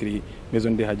inscrit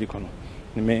maison de haji kɔnɔ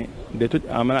mais de tout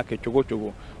a mana kɛ cogo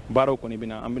cogo baaraw kɔni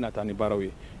bɛna an bɛna taa ni baaraw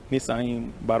ye ni san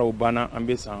baaraw banna an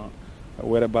bɛ san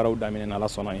wɛrɛ baaraw daminɛ n'ala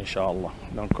sɔnna inshallah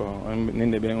donc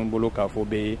nin de bɛ n bolo k'a fɔ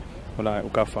bɛɛ ye wala u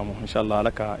ka faamu inshallah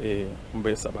ala ka n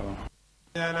bɛɛ sababa.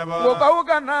 ko k'aw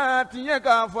kana tiɲɛ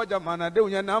k'a fɔ jamanadenw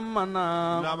ye n'an ma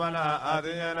na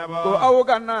ko aw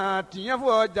kana tiɲɛ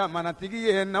fɔ jamanatigi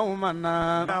ye n'aw ma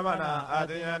na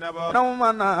n'aw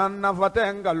ma na nafa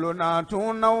tɛ nkalon na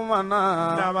tun n'aw ma na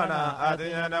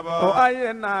o a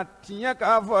ye na tiɲɛ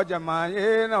k'a fɔ jama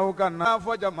ye n'aw kana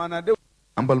fɔ jamanadenw.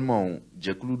 an balimaw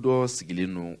jɛkulu dɔ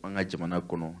sigilen don an ka jamana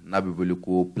kɔnɔ n'a bɛ wele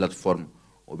ko plateforme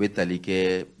o bɛ tali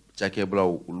kɛ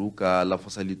cakɛbulaw olu ka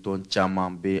lafasali tɔn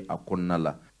caman bɛ a kɔnɔna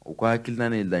la u ka hakilina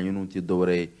ni laɲiniw tɛ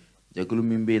dɔwɛrɛ ye jɛkulu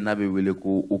min bɛ n'a bɛ wele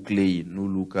ko ukle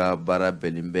n'olu ka baara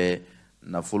bɛnnen bɛ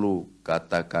nafolo ka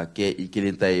ta ka kɛ I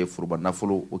kelen ta ye foroba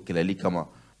nafolo o kɛlɛli kama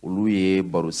olu ye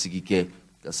baro sigi kɛ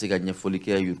ka se ka ɲɛfɔli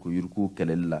kɛ yuruku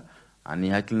kɛlɛli la ani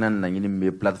hakilina laɲini min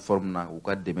bɛ plateforme na u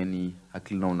ka dɛmɛ ni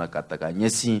hakilinaw na ka ta ka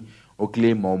ɲɛsin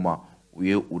ukle maaw ma u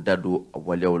ye u da don a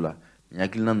waleyaw la ni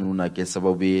hakilina ninnu na kɛ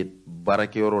sababu ye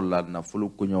baarakɛyɔrɔ la nafolo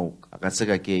koɲɛw a ka se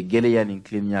ka kɛ gɛlɛya ni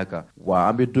tilennenya kan wa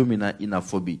an bɛ don min na I n'a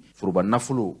fɔ bi foroba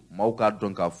nafolo maaw k'a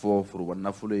dɔn k'a fɔ foroba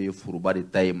nafolo ye foroba de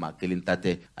ta ye maa kelen ta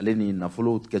tɛ ale ni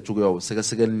nafolo kɛcogoyaw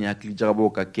sɛgɛsɛgɛli ni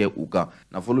hakilijagabɔw ka kɛ u kan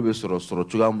nafolo bɛ sɔrɔ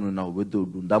cogoya minnu na u bɛ don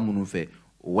donda minnu fɛ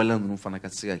o waleya ninnu fana ka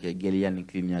se ka kɛ gɛlɛya ni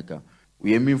tilennenya kan u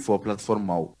ye min fɔ plateforme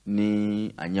maaw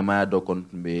ni a ɲɛmaaya dɔ kɔni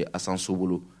tun bɛ Asanso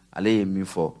bolo ale ye min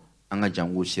fɔ an ka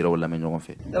jango siraw lamɛn ɲɔgɔn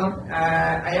fɛ. Donc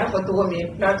a y'a fɔ cogo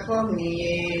min plateforme min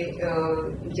ye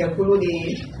jɛkulu de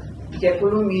ye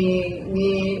jɛkulu min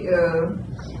ni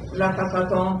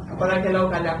lafasatɔn baarakɛlaw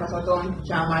ka lafasatɔn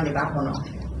caman de b'a kɔnɔ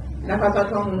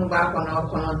lafasatɔn minnu b'a kɔnɔ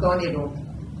 9 de don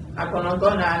a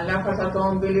 9 na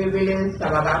lafasatɔn belebele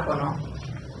 3 b'a kɔnɔ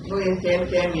n'o ye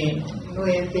CSM ye n'o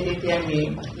ye CDTM ye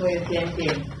n'o ye CNT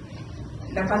ye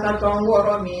lafasatɔn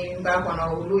 6 min b'a kɔnɔ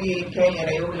olu ye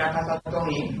kɛnyɛrɛyew lafasatɔn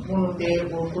ye minnu tɛ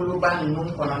o kuluba ninnu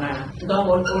kɔnɔna na donc o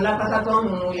lafasatɔn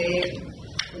minnu ye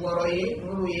 6 ye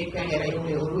n'olu ye kɛnyɛrɛyew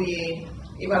ye olu ye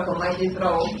I b'a fɔ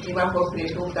magistraw I b'a fɔ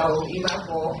préfets taw I b'a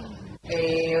fɔ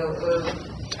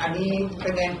ani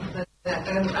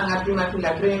an ka primature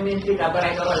la premier ministre ka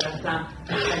baarakɛyɔrɔ la sisan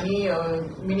ani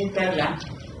ministère la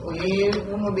o ye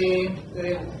minnu bɛ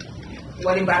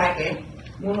wari baara kɛ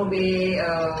minnu bɛ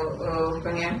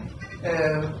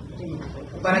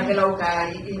baarakɛlaw ka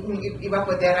I b'a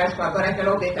fɔ DRH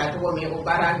baarakɛlaw bɛ ta cogo min o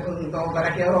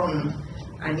baarakɛyɔrɔ ninnu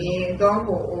ani donc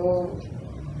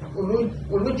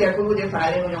olu jɛkulu de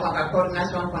faralen ɲɔgɔn kan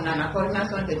coordination kɔnɔna na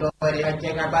coordination tɛ dɔwɛrɛ ye jɛ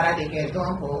ka baara de kɛ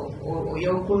donc o ye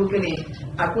kulu kelen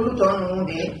a kulu tɔ ninnu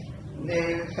de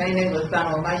fɛnnen don sisan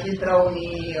nɔ magistraw ni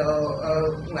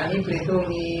ani préfets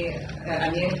ni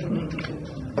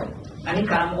ani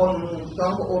karamɔgɔ ninnu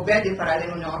donc o bɛɛ de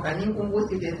faralen ɲɔgɔn kan ni n ko n b'o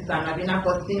citer sisan a bɛ n'a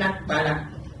fɔ SINAC b'a la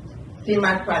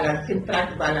CIMAC b'a la SINTRAC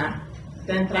b'a la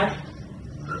CENTRAC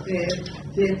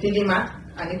SILIMAC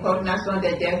ani coordination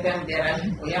des DFM DRH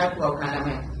o y'a tubabukan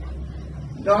lamɛn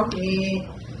donc ni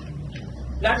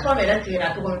plateforme yɛrɛ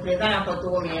sigira cogo min président y'a fɔ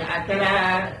cogo min a kɛra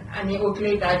ani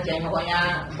OCLE ka jɛɲɔgɔnya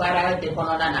baara de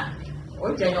kɔnɔna na o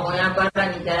jɛɲɔgɔnya baara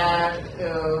nin kɛra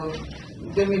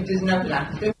 2019 la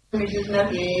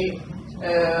 2019 ye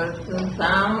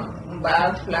san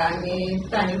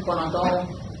 2019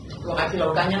 wagati la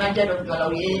u ka ɲɛnajɛ dɔ jɔla u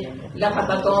ye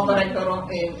lafasatɔn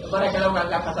baarakɛlaw ka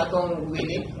lafasatɔn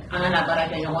wele an ka na baara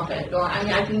kɛ ɲɔgɔn fɛ donc an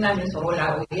ye hakilina min sɔrɔ o la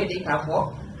o ye de k'a fɔ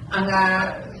an ka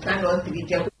kan dɔ sigi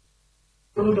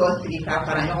jɛkulu dɔ sigi ka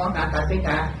fara ɲɔgɔn kan ka se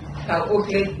ka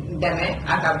OCLE dɛmɛ a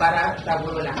ka baara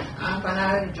taabolo la an fana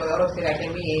jɔyɔrɔ bɛ se ka kɛ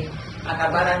min ye a ka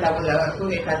baara taabolo la pour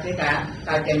que ka se ka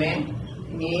dɛmɛ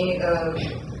ni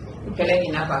kɛlɛ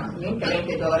nin na quoi ni kɛlɛ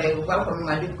tɛ dɔwɛrɛ ye u b'a fɔ min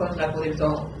ma lutte contre la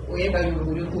corruption o ye ka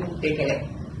yuruguyurugu tɛ kɛlɛ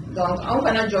donc anw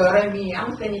fana jɔyɔrɔ ye min ye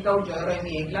anw sɛnikaw jɔyɔrɔ ye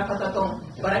min ye lafasatɔn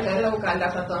baarakɛlaw ka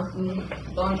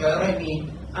lafasatɔn jɔyɔrɔ ye min ye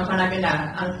an fana bɛna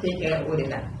an se kɛ o de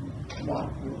la bon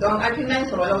donc hakilina in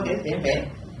sɔrɔla o de senfɛ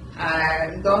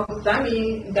donc san min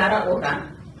dara o kan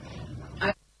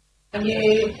an ye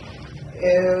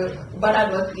baara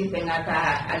dɔ sigi sen kan k'a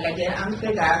lajɛ an bɛ se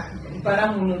ka baara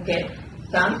minnu kɛ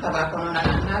san 3 kɔnɔna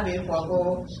na n'a bɛ fɔ ko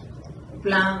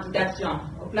plan d'action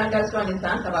o plan d'action ni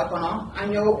san 3 kɔnɔ an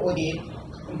y'o o de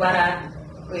baara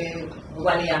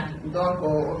waleya donc o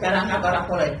kɛra an ka baara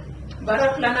fɔlɔ ye baara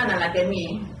filanan nana kɛ min ye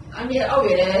an ye aw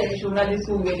yɛrɛ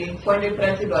journalistes wele point de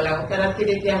presse dɔ la o kɛra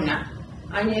CDTM na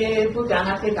an ye pour que an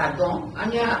ka se k'a dɔn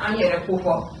an ye an yɛrɛ ko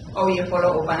fɔ aw ye fɔlɔ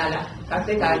o fana la ka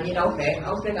se k'a ɲini aw fɛ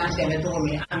aw se k'an dɛmɛ cogo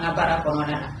min an ka baara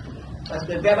kɔnɔna na parce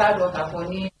que bɛɛ b'a dɔn k'a fɔ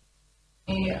ni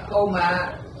aw ma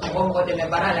mɔgɔ dɛmɛ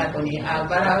baara la kɔni a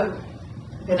baara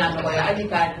tɛna nɔgɔya hali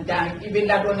ka dan I bɛ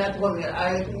ladɔnniya cogo min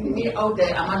ni aw tɛ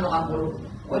a ma nɔgɔn bolo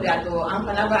o de y'a to an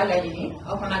fana b'a laɲini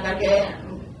aw fana ka kɛ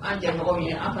an jɛɲɔgɔnw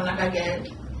ye an fana ka kɛ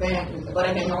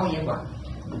baarakɛɲɔgɔnw ye quoi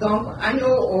donc an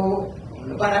y'o o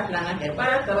baara filanan kɛ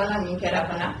baara sabanan min kɛra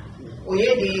fana o ye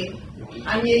de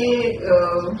an ye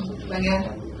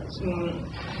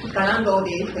kalan dɔw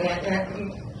de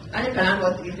an ye kalan dɔ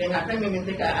sigi sen kan fɛn min bɛ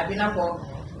se ka a bɛ n'a fɔ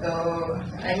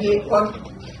an ye corps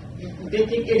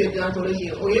d'éthique et de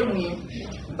déontologie o ye mun ye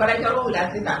baarakɛyɔrɔw la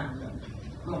sisan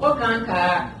mɔgɔ kan ka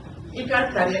I ka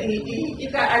sariya I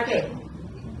ka hakɛ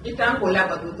I kan k'o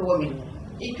labato cogo min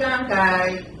I kan ka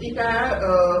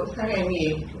fɛn ye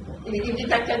min ye I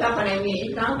ka kɛta fana ye min ye I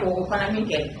kan k'o fana min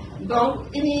kɛ donc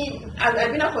ini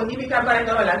abina fo ni bika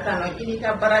baraka wala tano ini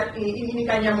ka barak ini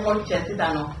ka nyamko chesi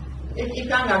tano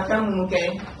ika nga famu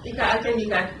ke ika ateni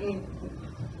ka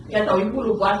ya taw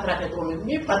ibulu basra ke to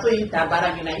ni fato ita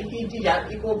baraka na iki tija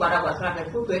iko bara basra ke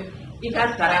fuke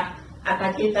ika sara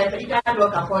akaketa ika do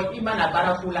ka fo imana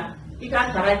barakula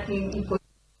ika sara ki iko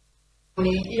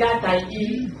ni iya ta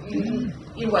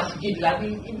i wasjid la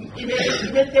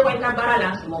ibe te wa ka bara la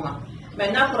sumoma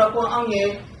maintenant pour on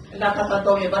est la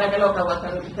pasato me bara galo ka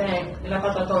wasaru te la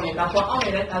pasato me ka fo on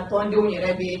est ta tonde on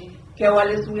est bi ke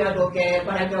wale suya do ke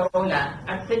bara galo la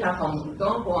akse ka fam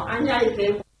donc anya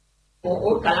ite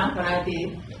o kalam kana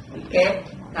ti ke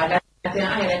kada te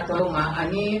an est to ma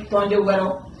ani tonde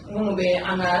waro mu be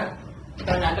anga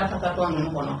kana la pasato no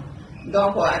kono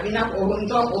donc abina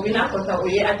ko ça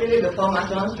oye atelier de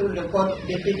formation sur le code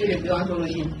d'éthique et de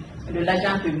déontologie de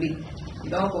l'agent public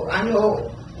donc anyo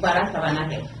bara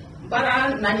sabanake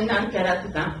bara nani nan kera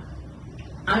titan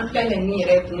an kene ni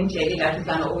yɛrɛ kun cɛ i la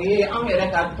sisan o ye anw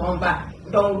yɛrɛ ka tɔnba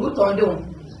donc olu tɔndenw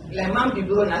les membres du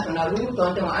bureau national olu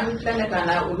tɔndenw an filɛ ka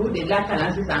na olu de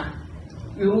lakalan sisan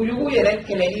yugu yɛrɛ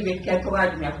kɛlɛli bɛ kɛ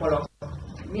cogoya jumɛn fɔlɔ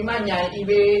n'i ma ɲa i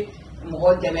bɛ mɔgɔ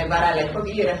dɛmɛ baara la il faut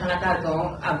que i yɛrɛ fana k'a dɔn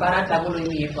a baara taabolo ye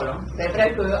min ye fɔlɔ c'est vrai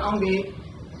que anw bɛ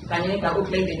ka ɲini ka o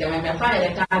tile de dɛmɛ mais f'an yɛrɛ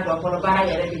k'a dɔn fɔlɔ baara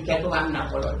yɛrɛ bɛ kɛ cogoya min na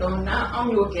fɔlɔ donc n'anw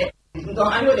y'o kɛ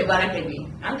donc an y'o de baara kɛ bi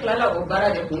an tilala o baara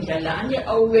de kuncɛ la an ye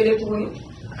aw wele tuguni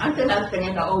an tɛna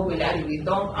sɛgɛn ka aw wele hali bi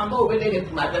donc an b'aw wele de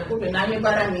tuma bɛɛ pour que n'an ye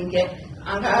baara min kɛ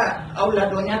an ka aw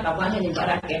ladɔnniya k'a fɔ an ye nin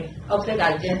baara kɛ aw bɛ se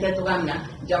k'a jɛnsɛn cogoya min na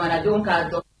jamanadenw k'a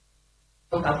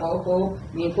dɔn k'a fɔ ko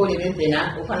nin ko de bɛ sen na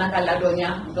o fana ka ladɔnniya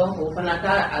donc o fana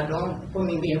ka a dɔn ko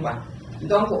min bɛ yen quoi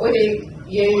donc o de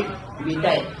ye bi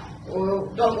ta ye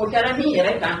donc o kɛra min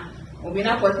yɛrɛ kan o bɛ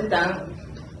n'a fɔ sisan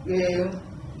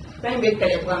fɛn bɛ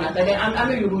kɛlɛ cogoya min na c'est à dire an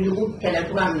bɛ yuguyugu kɛlɛ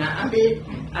cogoya min na an bɛ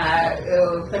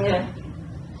fɛngɛ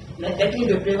les techniques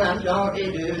de prévention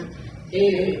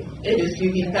et de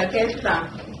suivi ka kɛ sisan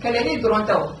kɛlɛli dɔrɔn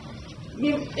tɛ o ni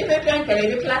i bɛ fɛn kɛlɛ i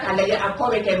bɛ tila k'a lajɛ a kɔ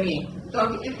bɛ kɛ min ye donc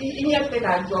i ɲɛ bɛ se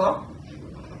k'a jɔ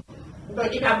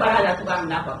donc i ka baara la cogoya min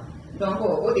na quoi donc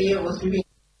o de ye o suivi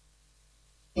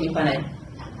nin fana ye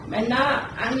maintenant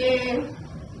an ye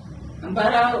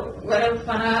baara wɛrɛ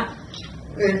fana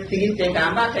sigi sen kan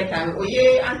an b'a fɛ ka o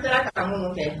ye an sera ka minnu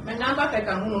kɛ maintenant an b'a fɛ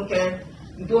ka minnu kɛ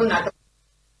don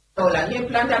nataw la n ye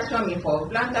plantation min fɔ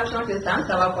plantation tɛ san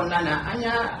 3 kɔnɔna na an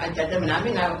y'a jateminɛ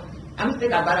an bɛ se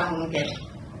ka baara minnu kɛ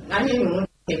an ye ninnu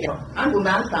kɛ an dun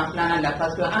b'an san 2nan la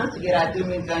parce que an sigira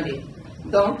 2020 de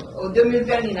donc o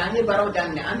 2020 nin na an ye baaraw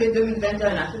daminɛ an bɛ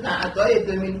 2021 na sisan a tɔ ye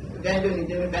 2022 ni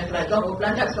 2023 donc o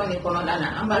plantation nin kɔnɔna na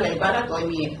an b'a lajɛ baara tɔ ye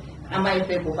min ye an b'a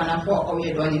essayer k'o fana fɔ aw ye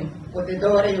dɔɔnin o tɛ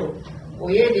dɔwɛrɛ ye o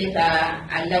ye de ka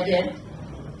a lajɛ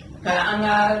ka an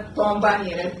ka tɔnba in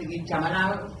yɛrɛ sigi jamana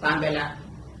fan bɛɛ la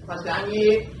parce que an ye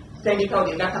syndicats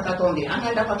de lafasatɔnw de an ka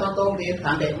lafasatɔnw de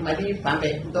fan bɛɛ Mali fan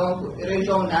bɛɛ donc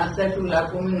région na cercle la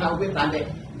commune na u bɛ fan bɛɛ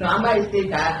donc an b'a essayer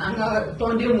ka an ka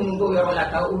tɔnden minnu b'o yɔrɔ la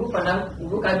ka olu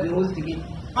ka bureau sigi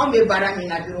anw bɛ baara min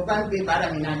na bureau ban bɛ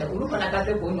baara min na olu fana ka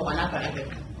se k'o ɲɔgɔnna fana kɛ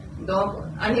donc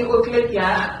an ye o tile kɛ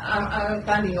an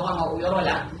kan di ɲɔgɔn ma o yɔrɔ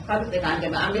la k'a bɛ se k'an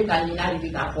dɛmɛ an bɛ k'a ɲini hali bi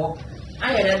k'a fɔ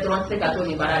an yɛrɛ dɔrɔn se ka to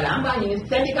nin baara la an b'a ɲini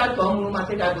syndicat tɔ minnu ma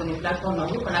se ka don nin plateforme na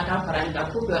olu fana ka fara nin kan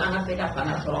pour que an ka se ka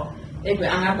fanga sɔrɔ et puis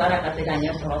an ka baara ka se ka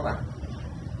ɲɛ sɔrɔ quoi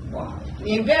bon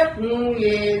nin bɛɛ kun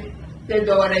ye tɛ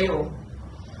dɔwɛrɛ ye o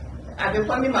a bɛ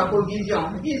fɔ min ma ko vision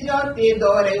tɛ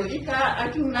dɔwɛrɛ ye o i ka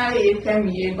hakilina ye fɛn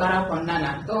min ye baara kɔnɔna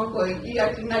na donc i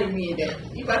hakilina ye min ye dɛ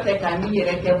i b'a fɛ ka min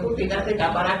yɛrɛ kɛ pour que i ka se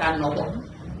ka baara ka nɔgɔ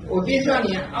o vision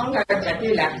nin anw ka jate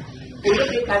la o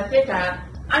ye ka se ka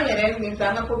an yɛrɛ min fɛ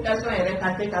an ka population yɛrɛ ka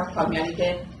se ka faamuyali kɛ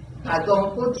k'a dɔn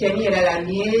ko cɛnni yɛrɛ la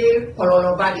nin ye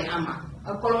kɔlɔlɔba de an ma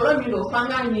a kɔlɔlɔ min don f'an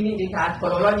k'a ɲini de k'a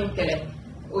kɔlɔlɔ nin kɛlɛ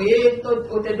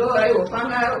o tɛ dɔwɛrɛ ye o f'an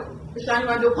ka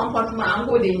changement de comportement an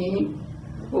k'o de ɲini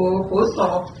k'o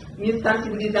sɔrɔ ni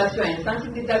sensibilisation ye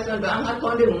sensibilisation don an ka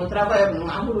tɔnden ninnu travailleur ninnu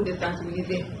an b'olu de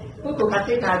sensibiliser pour que ka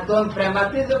se k'a dɔn vraiment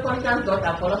prise de conscience dɔ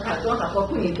ta fɔlɔ k'a dɔn k'a fɔ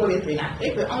ko nin ko bɛ sen na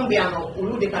et que anw bɛ yan nɔ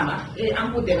olu de kama et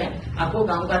an b'u dɛmɛ a ko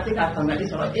kan u ka se ka faamuyali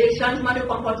sɔrɔ et changement de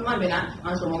comportement bɛ na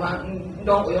en ce moment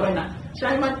donc o yɔrɔ in na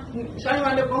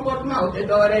changement de comportement o tɛ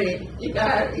dɔwɛrɛ ye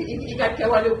i ka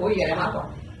kɛwale k'o yɛlɛma quoi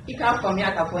i k'a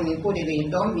faamuya k'a fɔ nin ko de bɛ yen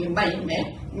donc nin man ɲi mais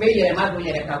n bɛ yɛlɛma don n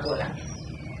yɛrɛ ka ko la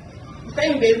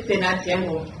fɛn bɛ sen na tiɲɛ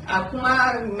don a kuma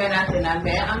mɛnna sen na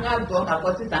mais an k'a dɔn k'a fɔ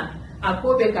sisan a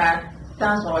ko bɛ ka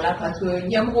tan sɔrɔ la parce que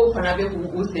ɲɛmɔgɔw fana bɛ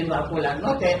k'u sen don a ko la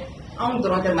n'o tɛ anw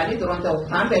dɔrɔn tɛ Mali dɔrɔn tɛ o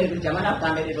fan bɛɛ de don jamana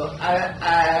fan bɛɛ de don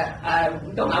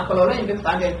donc a kɔlɔlɔ in bɛ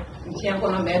fan bɛɛ diɲɛ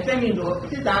kɔnɔ mais fɛn min don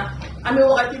sisan an bɛ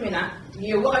wagati min na nin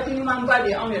ye wagati ɲumanba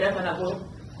de anw yɛrɛ fana bolo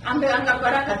an bɛ an ka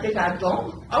baara ka se k'a dɔn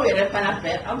aw yɛrɛ fana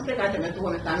fɛ aw bɛ se ka tɛmɛ cogo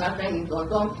min k'an ka fɛn in dɔn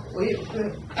donc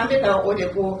an bɛ ka o de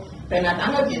ko fɛn na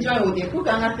an ka vision ye o de pour que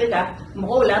an ka se ka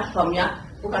mɔgɔw la faamuya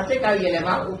u ka se ka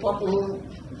yɛlɛma u fɔ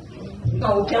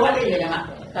u kɛwale yɛlɛma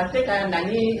ka se ka na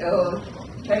ni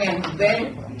fɛn bɛn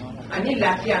ani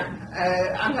lafiya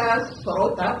an ka sɔrɔ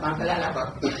ta fanfɛla la quoi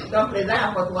donc président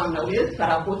y'a fɔ cogoya min na u ye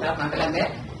sarako ta fanfɛla mais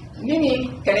ni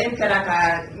kɛlɛ sera ka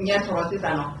ɲɛ sɔrɔ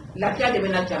sisan nɔ lafiya de bɛ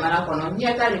na jamana kɔnɔ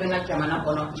ɲɛta de bɛ na jamana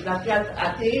kɔnɔ lafiya a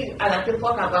tɛ fɔ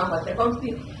ka ban quoi c'est comme si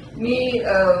ni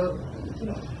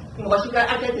mɔgɔ si ka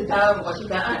hakɛ tɛ taa mɔgɔ si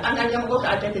ka an ka ɲɛmɔgɔ ka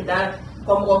hakɛ tɛ taa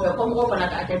kɔmɔgɔ fɛ kɔmɔgɔ fana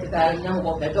ka hakɛ tɛ taa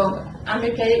ɲɛmɔgɔ fɛ donc an bɛ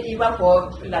kɛ i b'a fɔ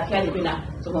lafiya de bɛ na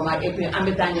sɔgɔma et puis an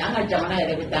bɛ taa ɲɛ an ka jamana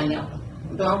yɛrɛ bɛ taa ɲɛ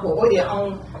donc o de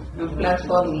anw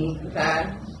plateforme yi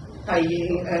ka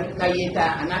ye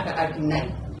ta a n'a ka hakilina ye.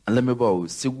 An lamɛnbaaw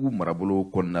Segu marabolo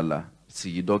kɔnɔna la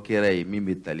sigi dɔ kɛra ye min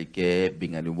bɛ tali kɛ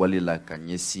bingani wale la ka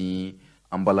ɲɛsin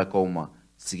an balakaw ma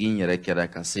sigi in yɛrɛ kɛra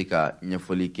ka se ka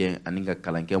ɲɛfɔli kɛ ani ka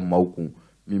kalan kɛ maaw kun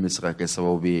min bɛ se ka kɛ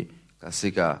sababu ye ka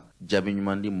se ka jaabi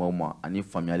ɲuman di maaw ma ani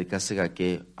faamuyali ka se ka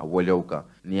kɛ a waleyaw kan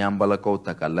ni y'an balakaw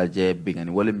ta ka lajɛ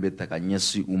bingani wale min bɛ ta ka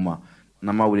ɲɛsin u ma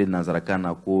n'an b'a wele nanzarakan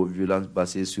na ko violence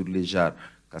basée sur le genre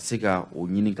ka se ka o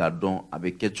ɲini k'a dɔn a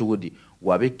bɛ kɛ cogo di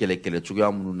wa a bɛ kɛlɛ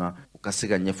cogoya minnu na u ka se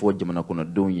ka ɲɛfɔ jamana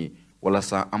kɔnɔdenw ye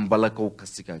walasa an balakaw ka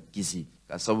se ka kisi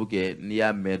ka sabu kɛ n'i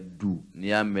y'a mɛn du n'i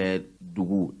y'a mɛn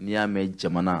dugu n'i y'a mɛn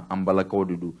jamana an balakaw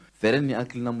de don fɛɛrɛ ni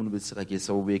hakilina minnu bɛ se ka kɛ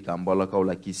sababu ye k'an balakaw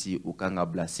la kisi u kan ka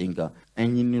bila sen kan an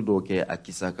ɲini dɔw kɛ a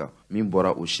kisa kan min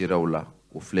bɔra o seeraw la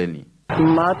o filɛ nin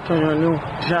maa tɔɲɔlenw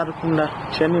genre kunda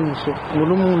cɛ ni muso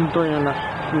olu minnu tɔɲɔna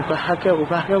u ka hakɛw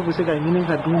bɛ se ka ɲini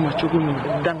ka d'u ma cogo min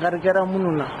na dankari kɛra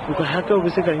minnu na u ka hakɛw bɛ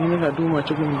se ka ɲini ka d'u ma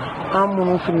cogo min na an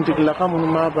minnu finitigilaka minnu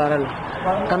b'a baara la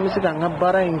an bɛ se ka an ka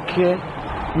baara in kɛ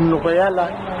nɔgɔya la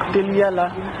teliya la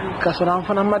ka sɔrɔ an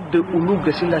fana ma de olu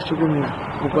gasi la cogo min na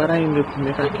o baara in de tun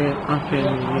bɛ ka kɛ an fɛ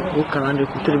nin ye o kalan de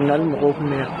kun tribunal mɔgɔw tun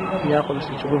bɛ yan n'i y'a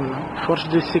kɔlɔsi cogo min na force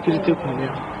de sécurité tun bɛ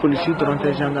yan polisi dɔrɔn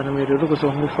tɛ gendarmerie o de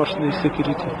kosɔn n ko force de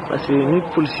sécurité parce que ni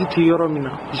polisi tɛ yɔrɔ min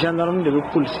na gendarme de bɛ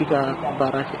polisi ka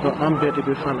baara kɛ an bɛɛ de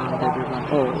bɛ fan na an bɛɛ bɛ ban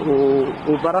o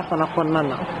baara fana kɔnɔna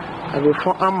na a bɛ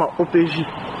fɔ an ma OPJ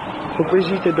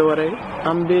tɛ dɔwɛrɛ ye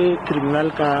an bɛ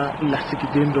tribunal ka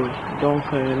lasigiden dɔ ye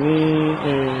donc ni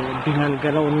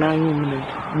binganikɛlaw n'an y'u minɛ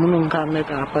minnu k'a mɛn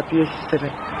ka papiye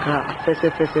sɛbɛn k'a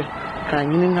fɛsɛfɛsɛ k'a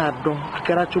ɲini k'a dɔn a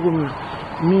kɛra cogo min na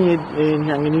min ye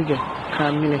ɲangini kɛ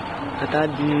k'a minɛ ka taa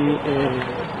di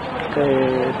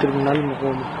tribunal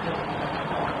mɔgɔw ma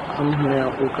an minɛ o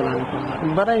kalan kɔnɔ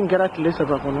baara in kɛra tile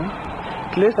 3 kɔnɔ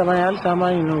tile 3 in halisa an b'a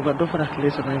ɲini u ka dɔ fara tile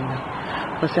 3 in kan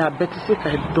parce que a bɛɛ tɛ se ka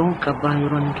dɔn ka ban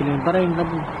yɔrɔnin kelen baara in ka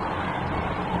bon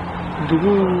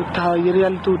dugu ta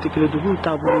réalités tɛ kelen duguw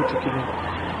taabolow tɛ kelen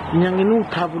ɲanginiw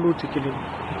taabolow tɛ kelen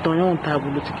tɔɲɔw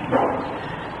taabolo tɛ kelen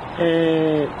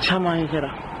caman kɛra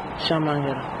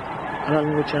ala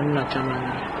ni ko cɛ na caman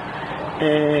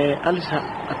kɛra halisa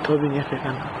a tɔ bɛ ɲɛfɛ ka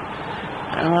na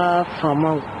an ka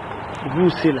faamaw u b'u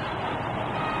se la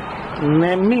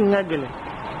mais min ka gɛlɛn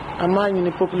an b'a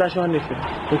ɲini population de fɛ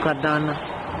u ka dan na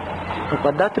u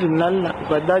ka da tribunal la u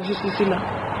ka da justice la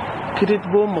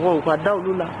kiiribɔ mɔgɔw u ka da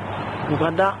olu la u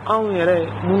ka da anw yɛrɛ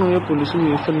minnu ye polisiw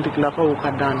ye finitigilakaw u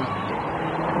ka dan na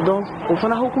donc o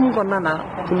fana hukumu kɔnɔna na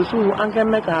polisiw an kɛn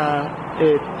bɛ ka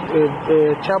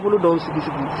taabolo dɔw sigi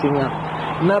sen kan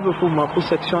n'a bɛ f'o ma ko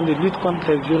section de lutte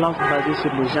contre les violences basées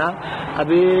sur le genre a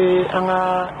bɛ an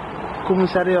ka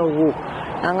commissariat wo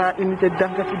an ka unité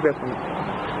d'enquête bɛɛ kɔnɔ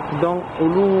donc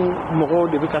olu mɔgɔw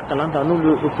de bɛ ka kalan ta n'olu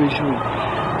ye OPJ ye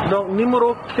donc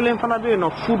numéro 1 fana bɛ yen nɔ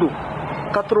fu don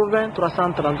 80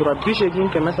 333 80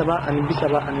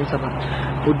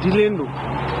 333 o dilen don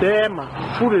bɛɛ ma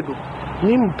fu de don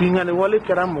ni bingani wale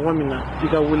kɛra mɔgɔ min na i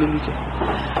ka weleli kɛ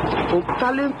o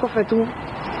taalen kɔfɛ tun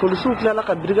polisiw tilala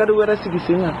ka brigade wɛrɛ sigi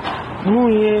sen kan minnu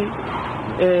ye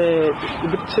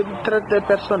traite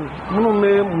personne minnu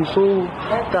bɛ musow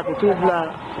ta ka t'u bila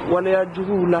waleya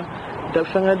juguw la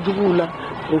fɛngɛ juguw la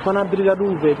o fana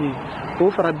brigadew bɛɛ bɛ yen k'o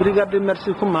fara brigade de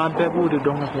merci ko maa bɛɛ b'o de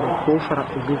dɔn ka kɔrɔ k'o fara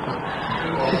olu kan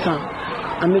sisan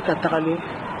an bɛ ka tagalen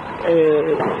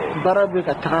baara bɛ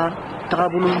ka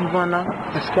tagabolo ɲuman na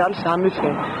parce que halisa an bɛ fɛ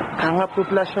k'an ka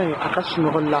population ye a ka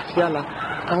sunɔgɔ lafiya la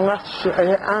an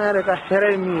yɛrɛ ka hɛrɛ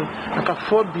ye min ye a ka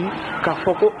fɔ bi k'a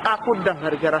fɔ ko ko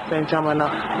dankari kɛra fɛn caman na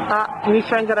ni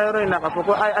fɛn kɛra yɔrɔ in na k'a fɔ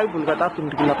ko a ye boli ka taa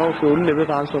finitigilakaw fɛ olu de bɛ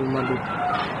k'an sɔrɔ man don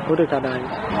o de ka d'an ye.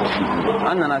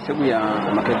 an nana Segu yan a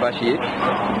ma kɛ baasi ye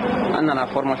an nana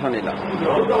formation de la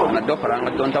na dɔ fara an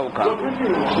ka dɔntaw kan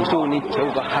musow ni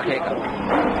cɛw ka hakɛ kan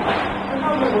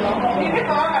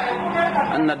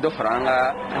an na dɔ fara an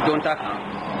ka dɔnta kan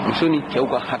muso ni cɛw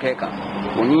ka hakɛ kan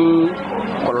o ni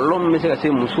kɔlɔlɔ min bɛ se ka se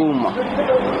musow ma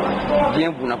diɲɛ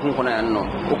bunakun kɔnɔ yan nɔ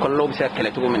o kɔlɔlɔ bɛ se ka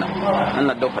kɛlɛ cogo min na an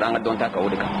na dɔ fara an ka dɔnta kan o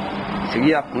de kan sigi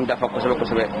y'a kun dafa kosɛbɛ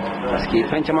kosɛbɛ parce que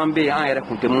fɛn caman bɛ yen an yɛrɛ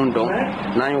kun tɛ mun dɔn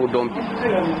n'an y'o dɔn bi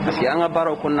parce que an ka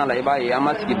baaraw kɔnɔna la i b'a ye an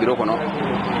ma sigi biro kɔnɔ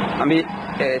an bɛ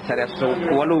sariya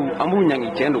sɔsɔ walew an b'u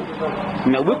ɲangi tiɲɛ don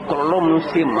mais u bɛ kɔlɔlɔ minnu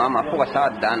se maa ma fo ka s'a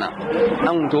dan na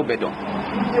an kun t'o bɛɛ dɔn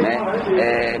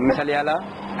mais misaliya la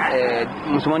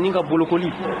musomanin ka bolokoli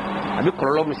a bɛ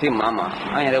kɔlɔlɔ min se maa ma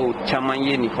an yɛrɛ y'o caman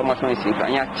ye nin formation in senfɛ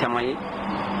an y'a caman ye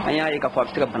an y'a ye k'a fɔ a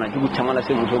bɛ se ka banajugu caman lase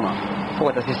muso ma fo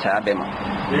ka taa se saya bɛɛ ma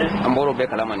an bɔr'o bɛɛ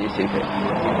kalama nin senfɛ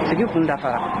sigi kun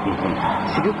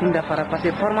dafara parce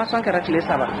que formation kɛra tile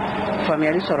 3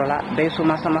 faamuyali sɔrɔla bɛɛ ye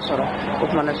somasama sɔrɔ o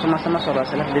tuma na somasama sɔrɔ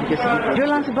c'est la vérité sigi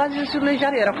violence basée sur le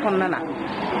genre yɛrɛ kɔnɔna na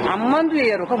a man d'u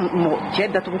ye yɛrɛ ka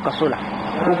cɛ datugu kaso la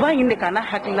u b'a ɲini de k'a na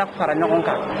hakilila fara ɲɔgɔn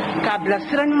kan k'a bila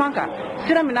sira ɲuman kan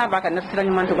sira min n'a b'a ka na sira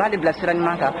ɲuman to u b'ale bila sira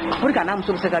ɲuman kan pour que a n'a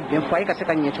muso bɛ se ka bɛn fɔ a ye ka se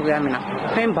ka ɲɛ cogoya min na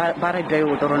fɛn baara bɛɛ ye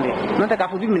o dɔrɔn de n'o tɛ k'a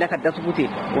fɔ b'i minɛ ka datugu ten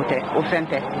o tɛ o fɛn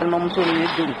tɛ balimamuso ni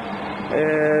denw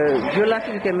violence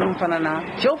bɛ kɛ minnu fana na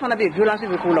cɛw fana bɛ yen violence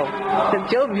bɛ k'u la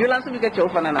cɛw violence bɛ kɛ cɛw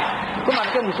fana na komi a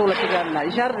bɛ kɛ musow la cogoya min na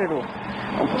genre de don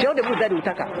cɛw de b'u da de u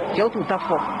ta kan cɛw t'u ta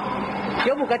fɔ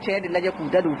cɛw b'u ka cɛya de lajɛ k'u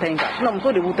da de u ta in kan sinon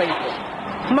musow de b'u ta in fɔ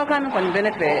kumakan min kɔni bɛ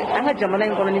ne fɛ an ka jamana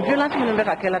in kɔnɔ ni violence minnu bɛ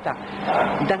ka kɛ la tan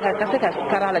dankari ka se ka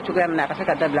kari a la cogoya min na a ka se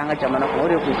ka dabila an ka jamana kɔnɔ o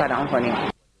de k'u ka da an kɔni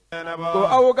ko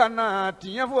aw kana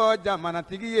tiɲɛ fɔ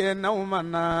jamanatigi ye n'aw ma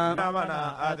na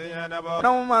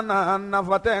n'aw ma na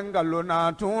nafa tɛ nkalon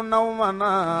na tun n'aw ma na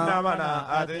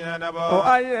o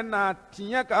a ye na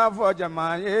tiɲɛ k'a fɔ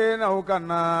jama ye n'aw ka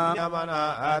na.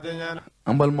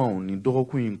 An balimaw ni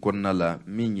dɔgɔkun in kɔnɔna la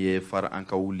min ye fara an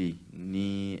ka wuli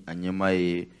ni a ɲɛmaa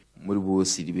ye Moribo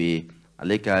Sidibe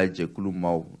ale ka jɛkulu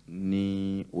maaw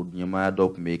ni o ɲɛmaaya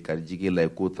dɔ tun bɛ Karijige la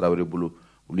ko Tarawele bolo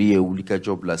olu ye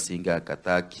wulikajɔ bila sen kan ka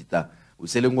taa Kita u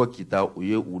selen kɔ Kita u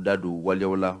ye u da don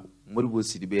waleyaw la Moribo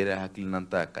Sidibe yɛrɛ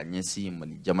hakilinata ka ɲɛsin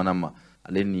Mali jamana ma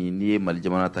ale ni ye Mali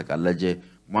jamana ta k'a lajɛ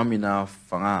tuma min na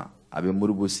fanga a bɛ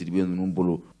Moribo Sidibe ninnu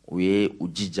bolo u ye u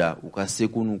jija u ka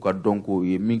seko n'u ka dɔnko u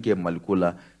ye min kɛ Maliko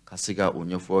la ka se ka o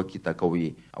ɲɛfɔ Kitakaw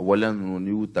ye a waleya ninnu n'i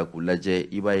y'u ta k'u lajɛ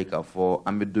i b'a ye k'a fɔ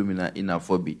an bɛ don min na i n'a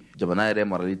fɔ bi jamana yɛrɛ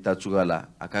marali tacogoya la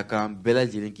a ka kan bɛɛ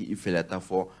lajɛlen k'i fɛlɛta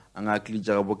fɔ an ka hakili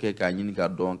jagabɔ kɛ k'a ɲini k'a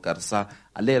dɔn karisa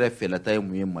ale yɛrɛ fɛlɛta ye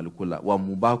mun ye Maliko la wa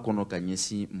mun b'a kɔnɔ ka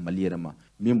ɲɛsin Mali yɛrɛ ma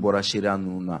min bɔra seereya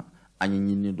ninnu na an ye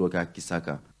ɲini dɔ k'a kisa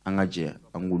kan an ka jɛ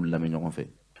an k'olu lamɛn ɲɔgɔn fɛ.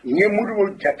 N ye Modibo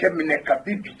jate minɛ ka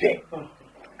bi tɛ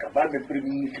ka b'a bɛ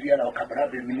premier ministeriya la ka b'a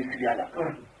bɛ ministeriya la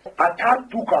a t'a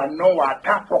tu k'a nɔ wa a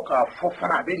t'a fɔ k'a fɔ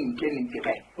fana a bɛ nin kɛ nin tɛ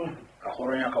ka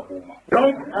hɔrɔnya ka b'o ma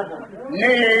donc ne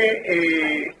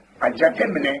ye a jate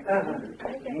minɛ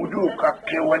Modibo ka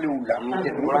kɛwalew la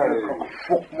Modibo ka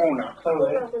fɔ kumaw na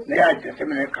ne y'a jate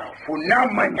minɛ k'a fɔ n'a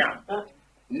ma ɲa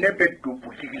ne bɛ don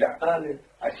politique la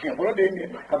a siɲɛ fɔlɔ de ye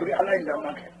nin kabini Ala ye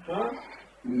dama kɛ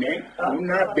mais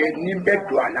n'a bɛ ni bɛ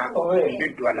don a la n bɛ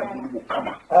don a la Modibo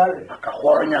kama a ka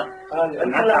hɔrɔnya a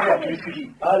n'a ka hakilisigi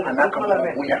a n'a ka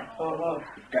mɔgɔ bonya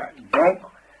donc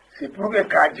c'est pour que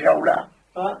k'a jira u la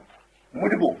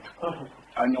Modibo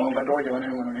a ɲɔgɔn ka dɔgɔ jamana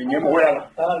in kɔnɔ ɲɛmɔgɔya la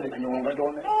a ɲɔgɔn ka dɔgɔ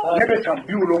dɛ ne bɛ san 70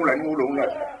 ni 7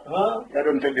 y'a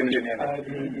dɔn n tɛ denmisɛnnin na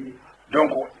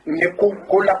donc n ye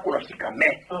ko lakɔlɔsi ka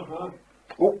mɛn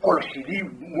o kɔlɔsili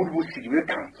Modibo Sidibe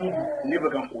kan ne bɛ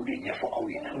kan k'o de ɲɛfɔ aw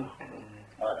ɲɛna.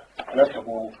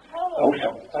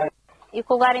 I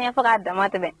ko gari ɲɛfɔ k'a dama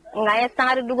tɛmɛ nka an ye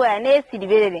Sangare dugu yan ne ye Sidibe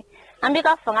de ye an bɛ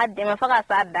ka fanga dɛmɛ fo ka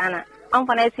s'a dan na an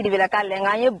fana ye Sidibelaka lɛ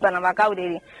nka an ye Banabakaw de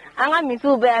ye an ka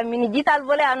misiw bɛ yan mini ji t'ale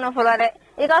bolo yan nɔ fɔlɔ dɛ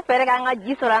i ka fɛɛrɛ kɛ an ka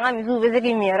ji sɔrɔ an ka misiw bɛ se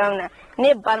k'i min yɔrɔ min na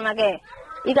ne balimakɛ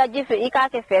i ka ji fɛ i k'a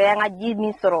kɛ fɛɛrɛ an ka ji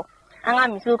min sɔrɔ an ka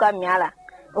misiw ka min a la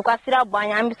o ka sira bɔ an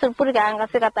ye an bɛ pour que an ka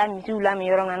se ka taa misiw la min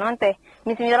yɔrɔ min na n'o tɛ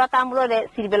misi yɔrɔ t'an bolo dɛ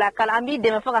Sidibelaka la an b'i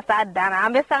dɛmɛ fo ka s'a dan na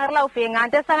an bɛ Sangarelaw fɛ yen nka an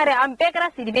tɛ Sangare an bɛɛ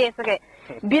kɛra Sidibe ye sɛgɛ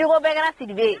birigo bɛɛ kɛra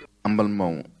Sidibe ye. An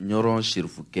balimaw ɲɔrɔn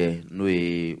Sirifukɛ n'o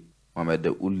ye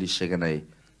Mamadu Uli Sɛgɛna ye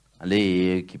ale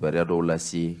ye kibaruya dɔw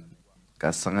lase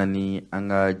ka sanga ni an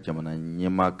ka jamana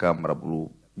ɲɛmaa ka marabolo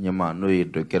ɲɛmaa n'o ye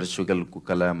Dr Sogɛl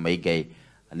Kokala Mayiga ye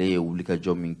ale ye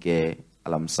wulikajɔ min kɛ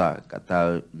alamisa ka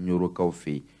taa ɲorokaw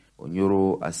fɛ o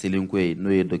ɲoro a selen ko ye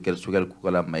n'o ye Dr Sogɛl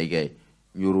Kokala Mayiga ye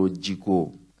ɲoro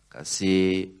jiko ka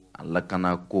se a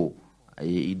lakana ko a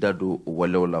ye i da don o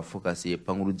waleyaw la fo ka se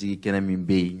pankurujigi kɛnɛ min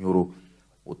bɛ yen ɲoro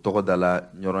o tɔgɔ dala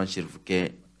ɲɔrɔn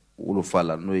Sirifukɛ wolofa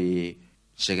la n'o ye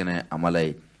Sɛgɛnɛ Amala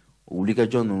ye o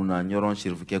wulikajɔ ninnu na ɲɔrɔn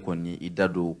Sirifukɛ kɔni i da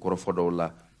don kɔrɔfɔ dɔw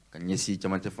la ka ɲɛsin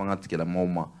camancɛ fanga tigilamaaw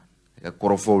ma a ka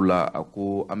kɔrɔfɔw la a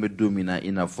ko an bɛ don min na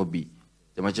i n'a fɔ bi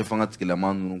camancɛ fanga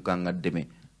tigilamaa ninnu kan ka dɛmɛ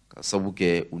ka sabu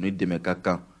kɛ u ni dɛmɛ ka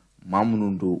kan maa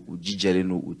minnu don u jijɛlen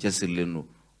don u cɛsirilen don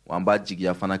wa an b'a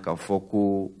jigiya fana k'a fɔ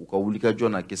ko u ka wulikajɔ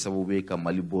na kɛ sababu ye ka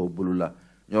Mali bɔ bolo la.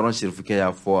 Ɲɔrɔn Serifukɛ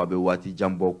y'a fɔ a bɛ waati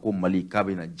jan bɔ ko Mali k'a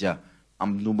bɛna ja.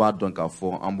 An dun b'a dɔn k'a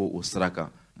fɔ an b'o sira kan.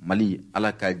 Mali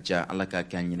Ala k'a ja, Ala k'a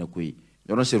kɛ an ɲɛnako ye.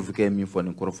 Ɲɔrɔn Serifukɛ ye min fɔ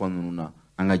nin kɔrɔfɔ ninnu na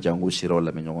an ka jango siraw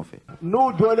lamɛn ɲɔgɔn fɛ.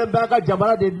 N'u jɔlen bɛ ka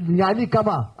jamana de ɲani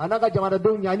kama, an ka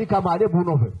jamanadenw ɲani kama ale b'u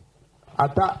nɔfɛ.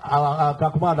 A ka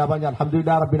kuma laban ɲɛ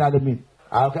alhamdulilahi rabbil alamin.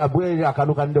 A boye a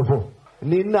kanu kan de fɔ.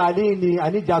 Ni nali ni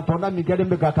ani jantɔnna min kɛlen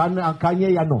bɛ ka kan ɲɛ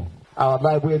yan nɔ.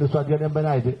 Wallahi boye ni sɔdiyalen bɛ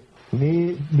n'a ye dɛ.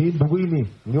 Ni dugu ni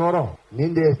Nioro ni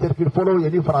de cercle fɔlɔw ye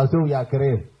ni français y'a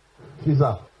créé.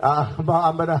 Sisan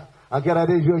an bɛna a kɛra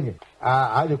région ye.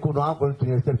 Ale ko an kɔni tun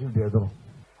ye cercle de dɔrɔn.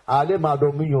 Ale m'a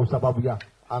dɔn min y'o sababuya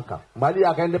an kan. Mali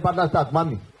y'a kɛ indépendance ta tuma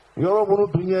min. Yɔrɔ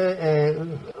minnu tun ye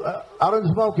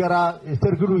arrondissement kɛra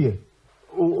cercle ye.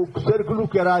 Cercle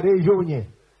kɛra région ye.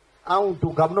 Anw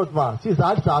tun kabini o tuma sisan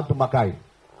halisa an tun ma k'a ye.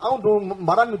 Anw dun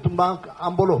mara min tun b'an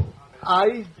bolo.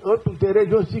 Ayi o tun tɛ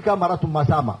région si ka mara tun ma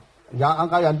s'a ma. An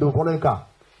ka yan dugukolo in kan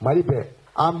Mali bɛɛ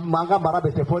an ka mara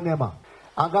bɛ se fo nɛma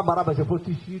an ka mara bɛ se fo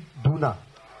tisi dunna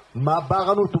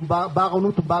baganw tun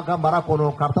b'an ka mara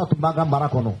kɔnɔ karita tun b'an ka mara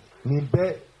kɔnɔ nin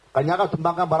bɛɛ kaɲaga tun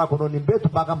b'an ka mara kɔnɔ nin bɛɛ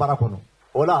tun b'an ka mara kɔnɔ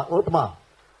o la o tuma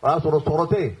o y'a sɔrɔ sɔrɔ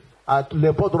tɛ yen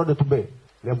lɛnpɔ dɔrɔn de tun bɛ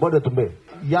yen lɛnpɔ de tun bɛ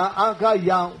yen yan an ka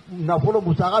yan nafolo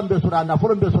musaka min bɛ sɔrɔ yan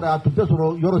nafolo min bɛ sɔrɔ yan tun tɛ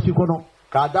sɔrɔ yɔrɔ si kɔnɔ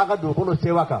k'a d'a ka dugukolo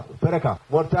sewa kan fɛrɛ kan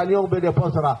Mauritaniens bɛ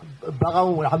lɛnpɔ sara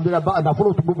baganw alhamdulilayi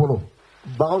nafolo tun b'u bolo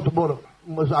baganw tun b'o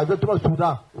a bɛ tɔgɔ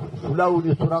Sudan Fulaw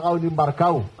ni Surakaw ni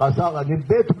Marakaw ka sa nin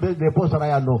bɛɛ tun bɛ lɛnpɔ sara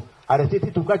yan nɔ a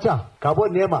reseti tun ka ca ka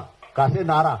bɔ Nɛma ka se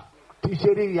Nara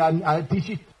tisheri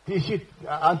tishi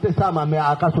an tɛ s'a ma mɛ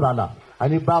a ka surun a la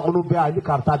ani Bakunu bɛɛ ani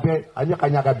Karita bɛɛ ani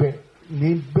Kaɲaga bɛɛ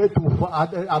nin bɛɛ tun fɔ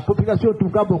a population tun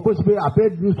ka bon kosɛbɛ a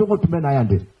bɛɛ nisɔngɔ tun bɛ na yan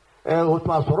de o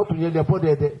tuma sɔrɔ tun ye lɛnpɔ de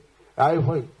ye dɛ ayi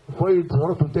foyi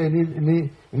sɔrɔ tun tɛ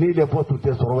yen ni lɛnpɔ tun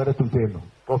tɛ sɔrɔ wɛrɛ tun tɛ yen nɔ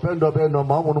o fɛn dɔ bɛ yen nɔ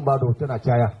maa minnu b'a dɔn o tɛna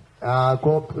caya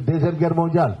ko deuxième guerre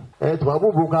mondiale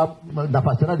tubabu b'u ka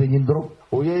nafasɛnɛ de ɲini dɔrɔn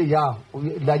o ye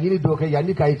laɲini dɔ kɛ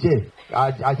yanni ka i cɛ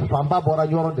a fanba bɔra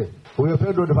ɲɔgɔn de o ye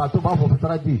fɛn dɔ de fɔ a to b'a fɔ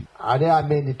fitaraji ale y'a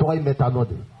mɛn nin tɔgɔ in bɛ taa nɔ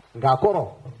de nka a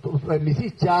kɔrɔ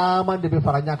misi caman de bɛ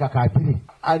fara ɲɔgɔn kan k'a biri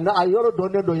a yɔrɔ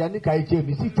dɔnnen don yanni ka i cɛ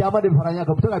misi caman de bɛ fara ɲɔgɔn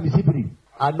kan u bɛ se ka misi biri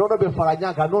a nɔnɔ bɛ fara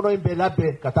ɲɔgɔn kan nɔnɔ in bɛ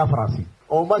labɛn ka taa Faransi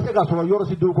o ma se ka sɔrɔ yɔrɔ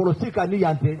si dugukolo si kan ni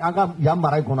yan tɛ an ka yan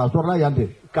mara in kɔnɔ a sɔrɔla yan tɛ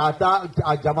k'a taa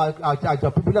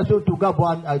a population tun ka bɔ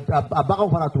a baganw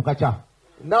fana tun ka ca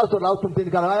n'a sɔrɔ aw tun tɛ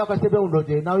nin kala aw ka sɛbɛnw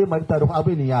lajɛ n'aw ye Mali ta dɔrɔn aw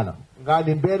bɛ nin y'a la nka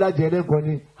nin bɛɛ lajɛlen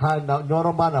kɔni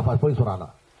nɔnɔ ma nafa foyi sɔrɔ a la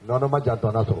nɔnɔ ma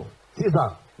jantɔnna sɔrɔ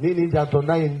sisan ni nin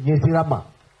jantɔnna in ɲɛsira ma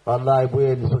walayi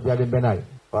boye nisɔndiyalen bɛ n'a ye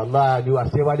walayi a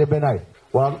sewalen bɛ n'a ye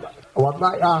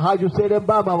walayi a haju selen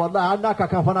ba ma walayi an n'a ka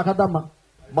kan fana ka da ma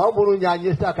maa minnu y'a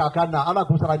ɲɛsin k'a kan na ala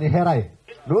k'u sara ni hɛrɛ ye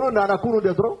ninnu nana kunun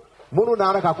de dɔrɔn minnu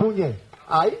nana ka kun ɲɛ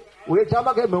ayi u ye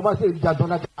caman kɛ mɛ u ma se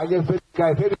jantɔnna a ye fɛn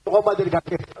kɛ fɛn tɔgɔ ma deli ka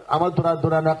kɛ a ma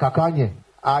dɔrɔn ka kan ɲɛ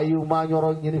ayi u ma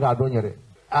yɔrɔ ɲini k'a dɔn yɛrɛ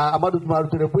Amadu Tumani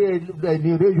Ture ko ye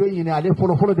nin région ɲini ale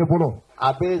fɔlɔ de bolo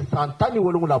a bɛ san 17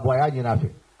 bɔ a y'a ɲini a fɛ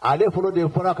ale fɔlɔ de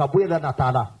fɔra ka bɔ yen na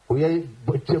taa la u ye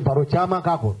baro caman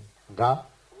k'a kɔ nka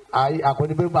ayi a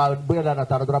kɔni bɛ bɔ yen na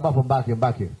taa la dɔrɔn a b'a fɔ n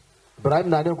b'a kɛ Ibrahim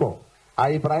nalen kɔ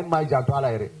ayi Ibrahim ma janto a la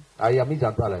yɛrɛ ayi a mi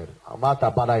janto a la yɛrɛ a ma ta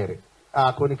ba la yɛrɛ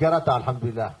a kɔni kɛra ta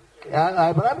alhamdulilah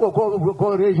Ibrahim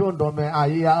ko région dɔ mɛ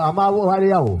ayi a ma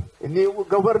waleya o ni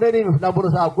gouverneur min fila bolo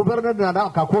sa gouverneur nana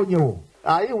ka ko ɲɛ o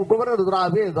ayi gouverneur dɔrɔn a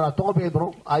bɛ yen dɔrɔn tɔgɔ bɛ yen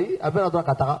dɔrɔn ayi a bɛna dɔrɔn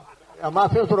ka taga a ma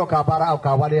fɛn sɔrɔ k'a baara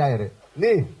k'a waleya yɛrɛ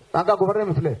ni an ka gouverneur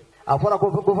min filɛ a fɔra ko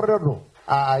gouverneur don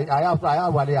a y'a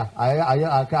waleya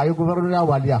a ye gouverneur y'a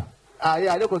waleya ayi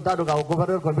ale kɔni t'a dɔn ka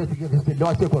gouverneur kɔni bɛ sigi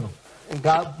lɔse kɔnɔ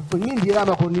nka min dira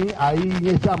ma kɔni a y'i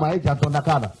ɲɛsin a ma a ye jantɔnna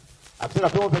k'a la a bɛ se ka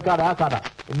fɛn o fɛn k'a la a y'a k'a la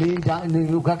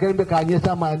ni u ka kɛlen bɛ k'a ɲɛsin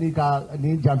a ma ni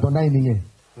jantɔnna in nin ye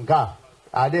nka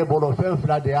ale bolo fɛn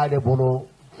fila de y'ale bolo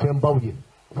fɛnbaw ye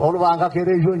olu b'an ka kɛ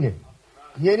région ye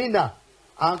ɲɛni na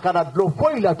an kana dulon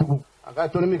foyi la tugun a ka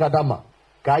autonomie ka d'a ma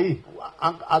k'ayi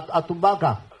a tun b'an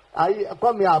kan ayi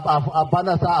komi a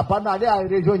banna sa a banna ale y'a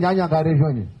région ɲa ka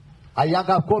région ye a y'an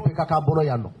ka ko bɛɛ ka k'an bolo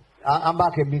yan nɔ an b'a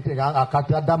kɛ min kɛ a ka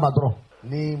d'a ma dɔrɔn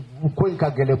ni ko in ka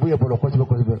gɛlɛn bu ye bolo kosɛbɛ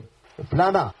kosɛbɛ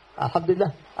filanan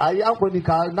alhamdulilah ayi an kɔni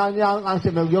ka n'an y'an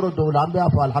sɛmɛ yɔrɔ dɔw la an bɛ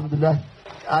fɔ alhamdulilah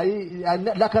ayi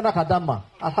lakana ka d'a ma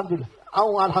alhamdulilah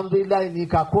anw alhamdulilah ni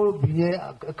ka ko bi ye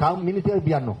ka militaire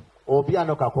bi yan nɔ o bi yan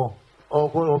nɔ ka kɔ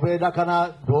o bɛ lakana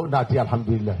dɔ nati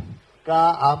alhamdulilah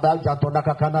ka an bɛ jantɔ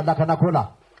ka kan na lakana ko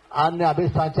la an a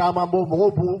bɛ san caman bɔ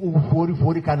mɔgɔw b'u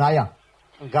fori ka na yan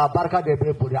nka barika de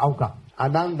bɛ boli anw kan a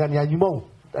n'an ŋaniya ɲumanw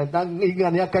n'an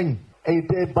ŋaniya ka ɲi e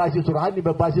te basi sura hani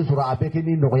be basi sura abeke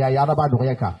ni no ya yara ba no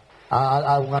ya ka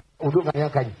udu nganya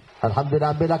kan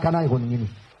alhamdulillah bela kana ko ni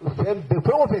be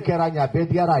fo fe keranya be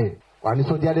diaraye wani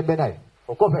so diade benai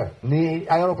o ko fe ni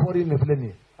aeroport ni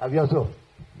fleni avion so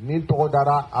ni to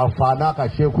dara afana ka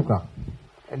sheku ka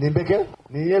ni beke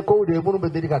ni ye ko de munu be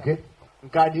dedika ke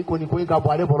nkadi ko ni ko ka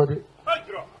bale borode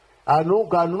anu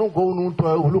ka nunu ko nu to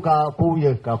uluka ko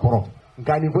ye ka koro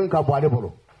nkani ko ka bale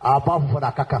boro apa fu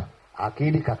da kaka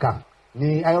akili kaka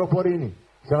ni aeroport ni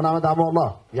sana ma damo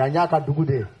Allah ya nya ka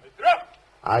dugude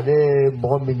ade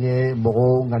mo minye mo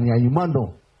ngani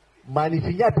ayimando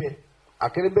manifinya pe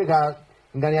akerebe ka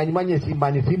ngani ayimanye si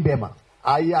manifimbe ma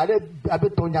ayi ade abe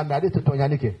tonya me ade te tonya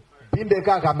nike bimbe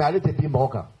ka me ade te bimbo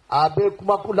ka abe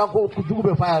kuma kula ko kujugu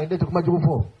be faya ade te kuma jugu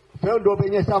fo fe ndo be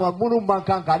nye sama munu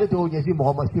mankan ka ade te onye si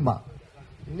mo sima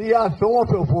ni ya fe won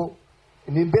fe fo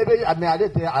ni bebe ame ade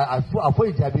te afo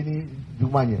ijabi ni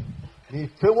jumanye ni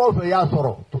fe won fe ya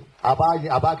soro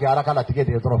aba ke araka la tike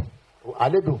de tro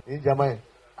ale do ni jamae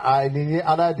ni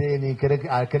ala de ni kere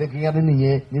kinya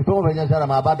ni fe won fe nya sara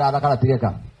ma ba da araka la tike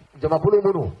ka jama pulu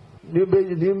munu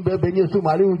nimbe benye su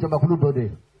mali unja makulu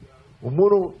dode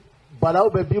umunu balau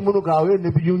be bi munu ka we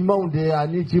ne bi maunde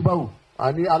ani chibau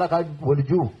ani alaka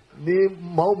woliju ni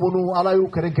mau munu ala yu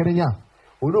kerenkerenya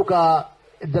uluka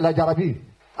dala jarabi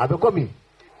abe komi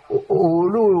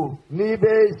ulu ni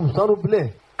be sanu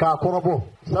ble ka korobo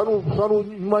sanu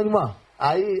nyuma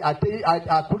ai ate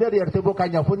akuderi ertebo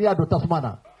kanya foni ado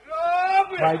tasmana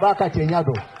bai baka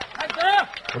chenyado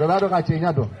Rado ka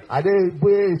chenyado ade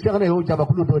bue cherne ho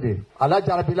jabakulu dode ala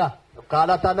jarabila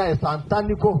kala tana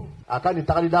esantaniko akani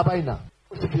takali dabaina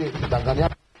usiki Tanzania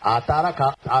atara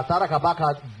ka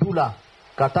baka dula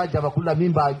kata jabakula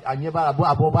mimba anyeba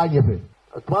abo banyefe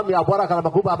twami abora kala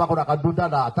bakuba bako na kaduta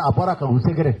na ata abora ka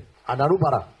usegere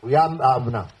anarubara uya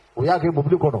amna uya ke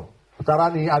publiko no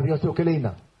tarani aviation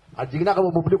keleina ajigina ka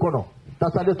publiko no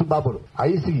tasale tubabolo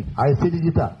aisi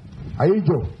jita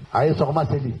ayijo ayi sokoma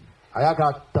seli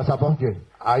ayaka tasabonke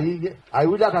ayi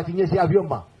wila ka tinyesi avion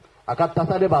ma aka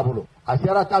tasale babulo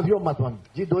asiara avion ma ton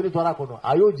ji doni tora kono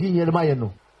ayo ji nyelma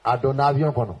yeno adona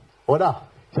avion kono oda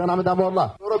sana madamo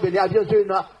Allah oro be avion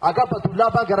soina aka patula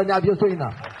ba garanya avion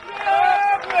soina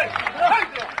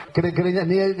kere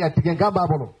ni ya tikenga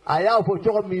babulo aya fo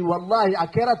choko mi wallahi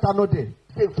akera tanote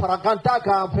se farakanta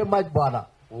ka fe majbala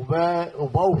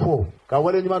ufo ka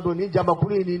wale ni mando ni jamba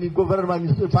kuli ni gouvernement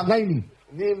ni fangaini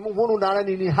ni munu nana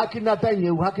ni hakina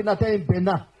tanye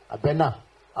bena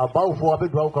abau fo abe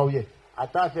dwa ukauye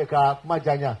atafe ka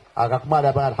kumajanya akakuma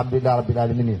da ba alhamdulillah rabbil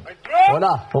alamin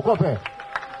wala okofe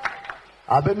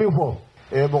abe mi fo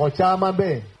mo chama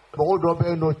be mo do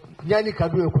be no nyani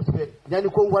kadu e kosibe nyani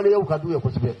ko wale yau kadu e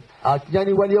kosibe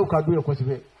nyani wale yau kadu e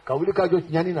kosibe ka wuli ka jo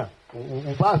nyani na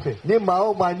ubafe ni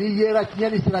mao mani yera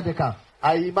nyani sinadeka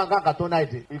ai manga ka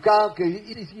tonaite ika ke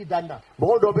isi danna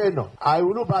mo do be no ai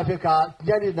ulu ba fe ka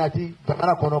nyani nati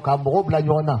takara kono ka mo bla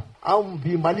nyona am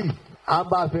bi mali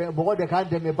amba fe mo de kan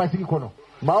de me basiki kono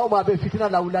mao ma be fitina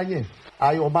la ulanye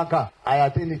ai o maka ai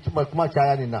ateni kuma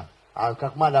chaya ni na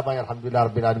akakma la ba alhamdulillah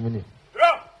rabbil alamin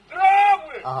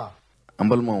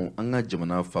ambalmaw an ka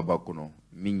jamana faba kɔnɔ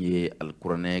min ye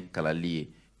alikuranɛ kalali ye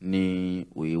ni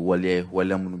o ye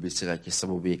waliya minnu bɛ se ka kɛ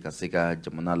sababu ye ka se ka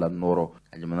jamana la nɔrɔ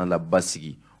ka jamana la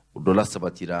basigi o dɔ la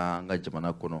sabatira an ka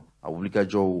jamana kɔnɔ a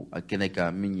wulikajɔw a kɛnɛ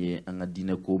kan min ye an ka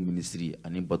diinɛko minisiri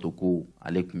ani batoko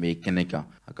ale tun bɛ kɛnɛ kan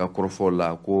a ka kɔrɔfɔ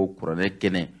la ko kuranɛ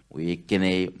kɛnɛ o ye kɛnɛ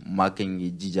ye maa kan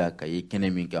ye jija ka ye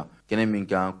kɛnɛ min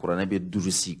kan kuranɛ bɛ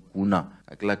durusi kun na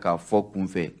ka tila k'a fɔ kun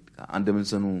fɛ an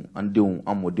denmisɛnninw an denw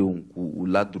an mɔdenw k'u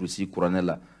ladurusi kuranɛ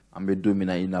la an bɛ don min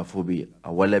na i n'a fɔ bi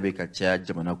a waleya bɛ ka caya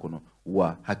jamana kɔnɔ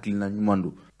wa hakilina ɲuman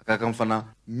don a ka kan fana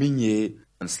min ye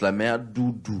silamɛya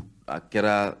du a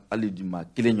kɛra hali ma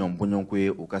kelen ɲɔgɔn bɔɲɔgɔnko ye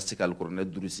o ka se ka alikuranɛ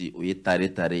durusi o ye tare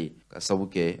ye ka sabu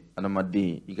kɛ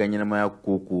adamaden i ka ɲɛnamaya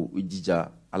ko i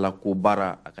jija ala ko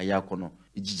baara a ka y'a kɔnɔ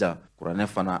i jija kuranɛ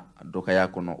fana a dɔ ka y'a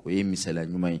kɔnɔ o ye misaliya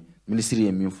ɲuman ye minisiri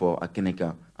ye min fɔ a kɛnɛ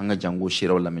kan an ka jango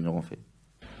seeraw lamɛn ɲɔgɔn fɛ.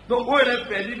 Donc o yɛrɛ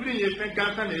fɛ libiri ye fɛn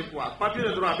gansan de ye quoi papier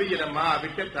de dɔrɔn a bɛ yɛlɛma a bɛ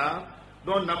kɛ tan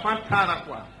donc nafa taara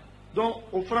quoi donc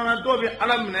o fana dɔw bɛ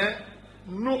ala minɛ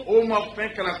n'o o ma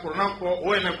fɛn kalan kuranɛ kɔ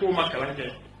o yɛrɛ k'o ma kalan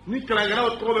kɛ ni kalankɛlaw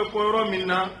tɔgɔ bɛ fɔ yɔrɔ min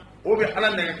na o bɛ ala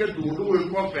nɛgɛ kɛ dugudugu ye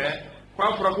kɔfɛ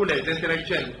k'a fɔra ko les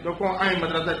intellectuels donc ko an ye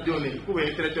madrasa denw de ye k'u bɛ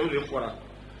intellectuels de fɔra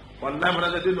walahi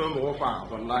madrasa den dɔw bɛ mɔgɔ faga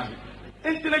walahi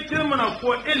intellectuel mana fɔ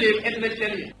e le ye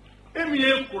intellectuel ye e min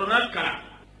ye kuranɛ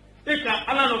kalan e ka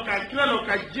ala nɔ ka kira nɔ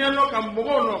ka diɲɛ nɔ ka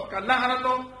mɔgɔw nɔ ka lahara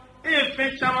nɔ e ye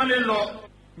fɛn caman de nɔ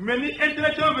mɛ ni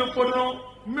intellectuel bɛ fɔ dɔrɔn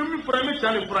min fɔra min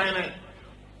ca ni fura ɲɛnɛ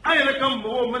ayere kam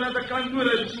bo mana da kan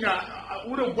dole singa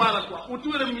ure gwara kwa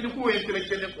uture mi ko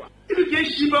intellectuel kwa ibi ke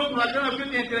shiba kuna kana fe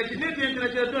intellectuel ne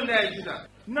intellectuel don da yisa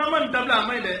na man dabla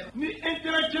mai de ni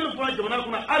intellectual fo jamana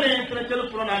kuna ale intellectual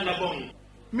fo na la bon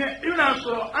mais ina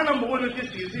so ana mo wole ke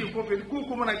sisi ko fe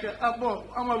ko mana ke abo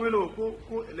ama welo ko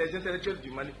les intellectuels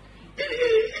du Mali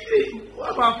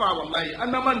wa fa wallahi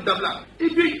ana man dabla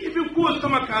ibi ko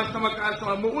sama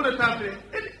mo wole ta fe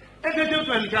e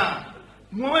to nka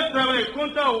Mohamed Traoré,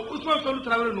 Konta ou Ousmane Solou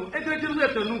Traoré, nous, intellectuels vous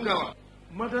êtes nous, Kawa.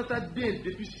 Madrasa D,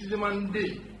 depuis 6 mois,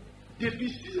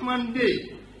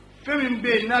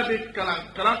 Femimbe, Nabe,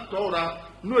 Kalan, Tora,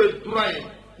 nous, droit,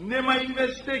 Nema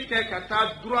Université,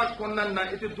 Kata, droit, qu'on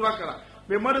a été droit, Kala.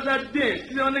 Mais Madrasa D,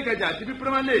 6 ans, depuis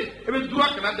premier année, et bien droit,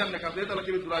 Kala, Dame, Kala, et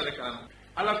droit, Kala.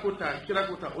 À la Kota, Kila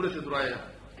Kota, où est ce droit?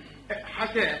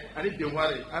 Hake, ani devoir,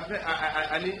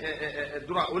 ani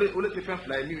droit, où est ce fait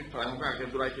fly, mi,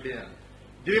 droit, qui est.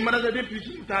 Diri mana da de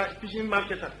pishin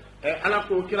market ala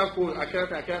ko kira ko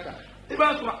akata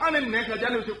iba so anen ne ka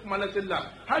jale se kuma la sella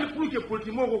hal pour que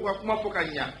politimo ko kuma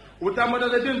fokanya uta mada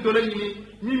da den dole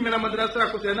ni mena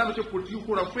madrasa ko se na be politiko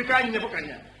ko ra fika nya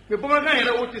fokanya me bo ga yere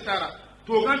o tisara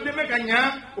to gan te me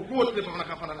kanya o ko te fa na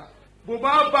ka fana bo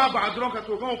ba dron ka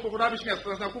to gan fo ko da bi shi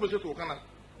sa ko be se to kana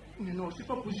non c'est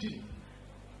pas possible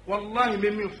wallahi me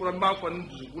min fura ma fa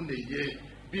ndugu ne ye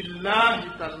billahi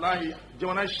tallahi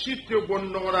jamana shite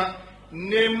bonnora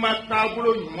nema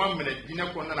tabulo nyuma mele dina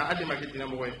ko nana adema ke dina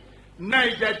moy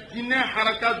naija dina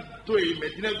haraka doy me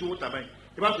dina do tabay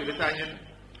e ba so le tanya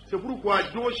c'est pourquoi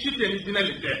do shite ni dina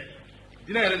le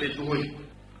dina yere le doy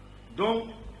donc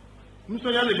nous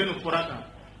sommes allés ben forata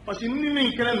parce que ni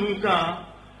min kala nuka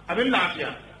abe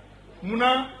lafia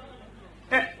muna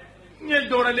nye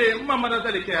dorale mama da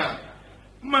le kya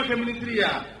mama ke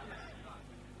ministriya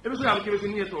ebe so am kebe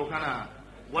ni to kana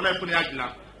wala ko ni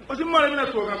agla o si mara mina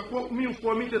to ka ko mi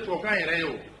fo mi te to kan yere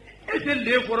yo e te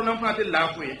le foro na fa te la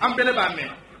fo e am bele ba me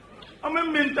am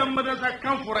men tam ma da sa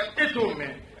kan foro e to me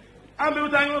am be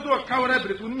uta nyo to ka wala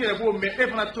bre tu ni e bo me e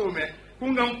fa to me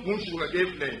kungam kun shu ga ge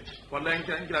fle wala en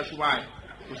kan gira shubai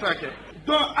o sa ke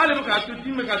do ale mo ka to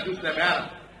di me ka do sa ba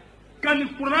kan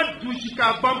kurna du shi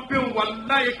ka bampe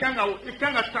wallahi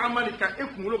kanga tamani ka e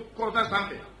kumulo korda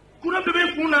sambe kuna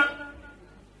bebe kuna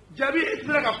jabi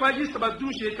isra ka faji sabatu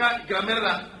sheka grammaire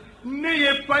la ne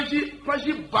ye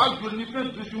faji bagul ni fe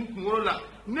dusun kungoro la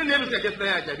ne be se ke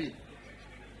ya jabi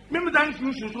même dans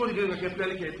une chose on dit que c'est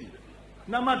qualité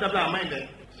na ma dabla mainde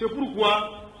c'est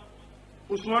pourquoi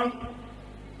Ousmane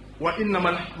wa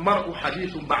innamal mar'u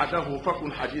hadithun ba'dahu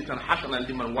fakun hadithan hasanan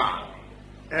liman wa'a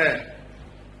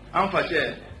en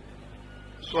fait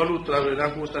solu travail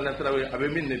dans ko sana travail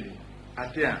avec min nabi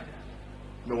atia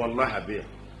mais wallahi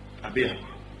abiya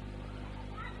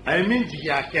ay min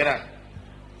jiya kera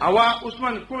awa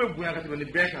Usman ko be buya ka tibani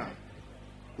beka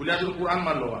ulatul Qur'an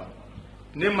malwa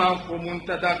ne ma fo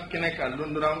muntada kene ka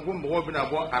londra ngum bo bina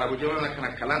bo arabu jawna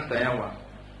kana kalanta yawa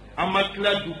amma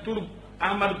kila docteur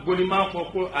Ahmad Golima fo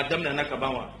ko adam na ka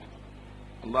bawa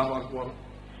Allahu akbar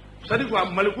sadi ko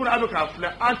malikun ado ka fle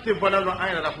ante valalo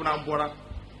ayna da funa mbora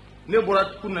ne bora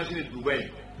kunna sini Dubai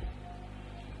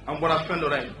ambora fendo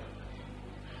ray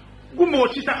gumbo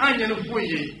tita anya no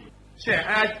foye se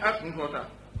a kun kota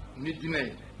ni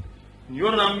dinai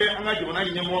yorna mbe anga jona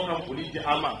nyemo kam fuli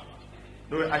jama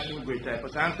do ashim goita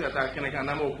parce que ante ta kene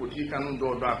kana mo ko ti kanun do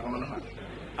akono na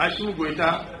ashim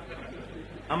goita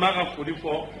ama ka fuli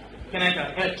fo kene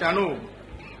ka chano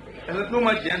ela no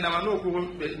ma jenda ma no ko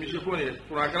mi se ko ne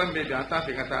pour akala mbe ga ta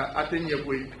fe kata atenye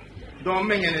koy donc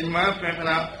mengene nyima fe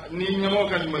fana ni nyemo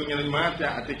ka nyima nyima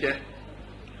ta ateke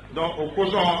donc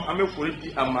opposant ame fuli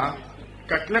di ama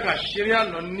ka tila ka sharia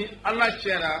non ni ala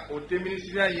chera o te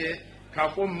ministria ye ka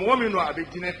fo mu'minu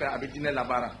abidine fa abidine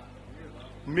labara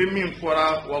min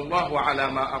fora wallahu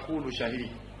ala ma aqulu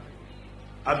shahid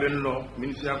abello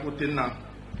ministria ko tenna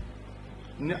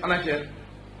ni ala che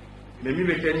me mi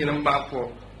be kenyi namba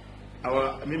fo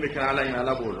awa mi be kana ala ina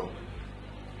labolo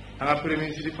anga premier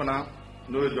ministre fana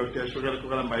no docteur Sogal ko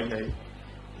kala mbay kay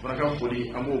fana ka fodi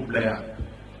ambo blaya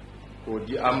ko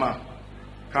di ama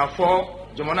ka fo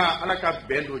jamana ala ka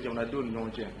bendo jamana do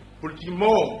nyonche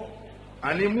politiquement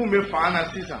ani mu me faana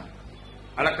sisa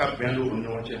ala ka bendo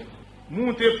nyonche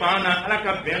mu te faana ala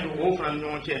ka bendo o fran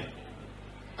nyonche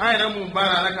ayra mu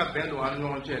bara ala ka bendo an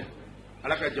nyonche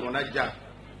ala ka jamana ja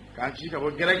kan ci ka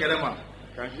bo gere gere ma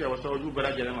kan ci ka bo sawju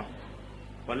bara gere ma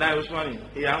wallahi Usmani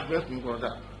e ya fes mu ko da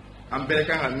am bere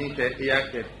kan ami ke e ya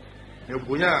ke e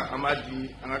bunya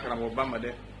amadi anga kana mo bamba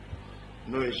de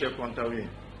no e chef kontawi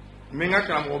mi nga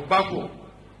kana mo bako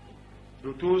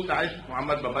Dr. Saïd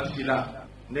Mohamed Babasila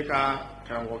ne ka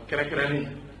karamɔgɔ kɛrɛnkɛrɛnni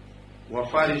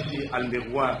وفارسي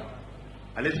المغوار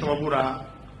عليه سببورا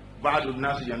بعض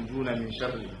الناس ينجون من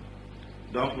شره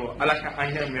donc alaka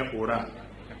anya me ora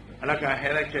alaka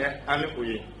hereke ame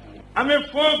oye ame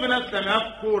fo bena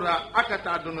sama kora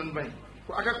akata donon ban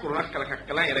ko aka kora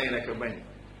kala yere ka ban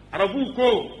arabu ko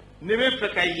ne me fe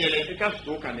ka yele ka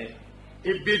so kane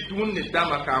e be dun ne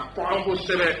dama ka ko ango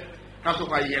sebe ka so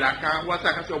ka yela ka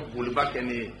wasa ka so bulba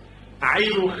kene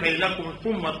airu khaylakum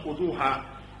thumma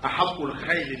quduha أحب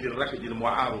الخيل بالركض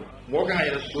المعار موقع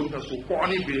يرسول كسو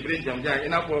قاني بلبل جمجان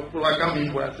إنا فلوكام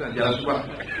بيبواسان جلسوا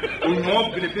ونوب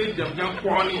بلبل جمجان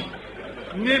قاني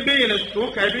نبي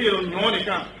يرسول كايبي يرنوني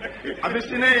كام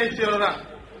أبسنا يسيرنا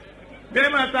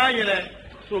بما تايله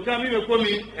سو كامي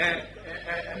بكومي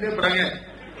نبرعه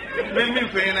من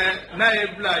فينا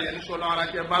نايبلا يعني سولو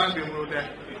على كبارن بيمروده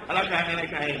على كهنة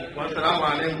كهين والسلام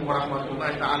عليكم ورحمة الله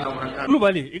تعالى وبركاته.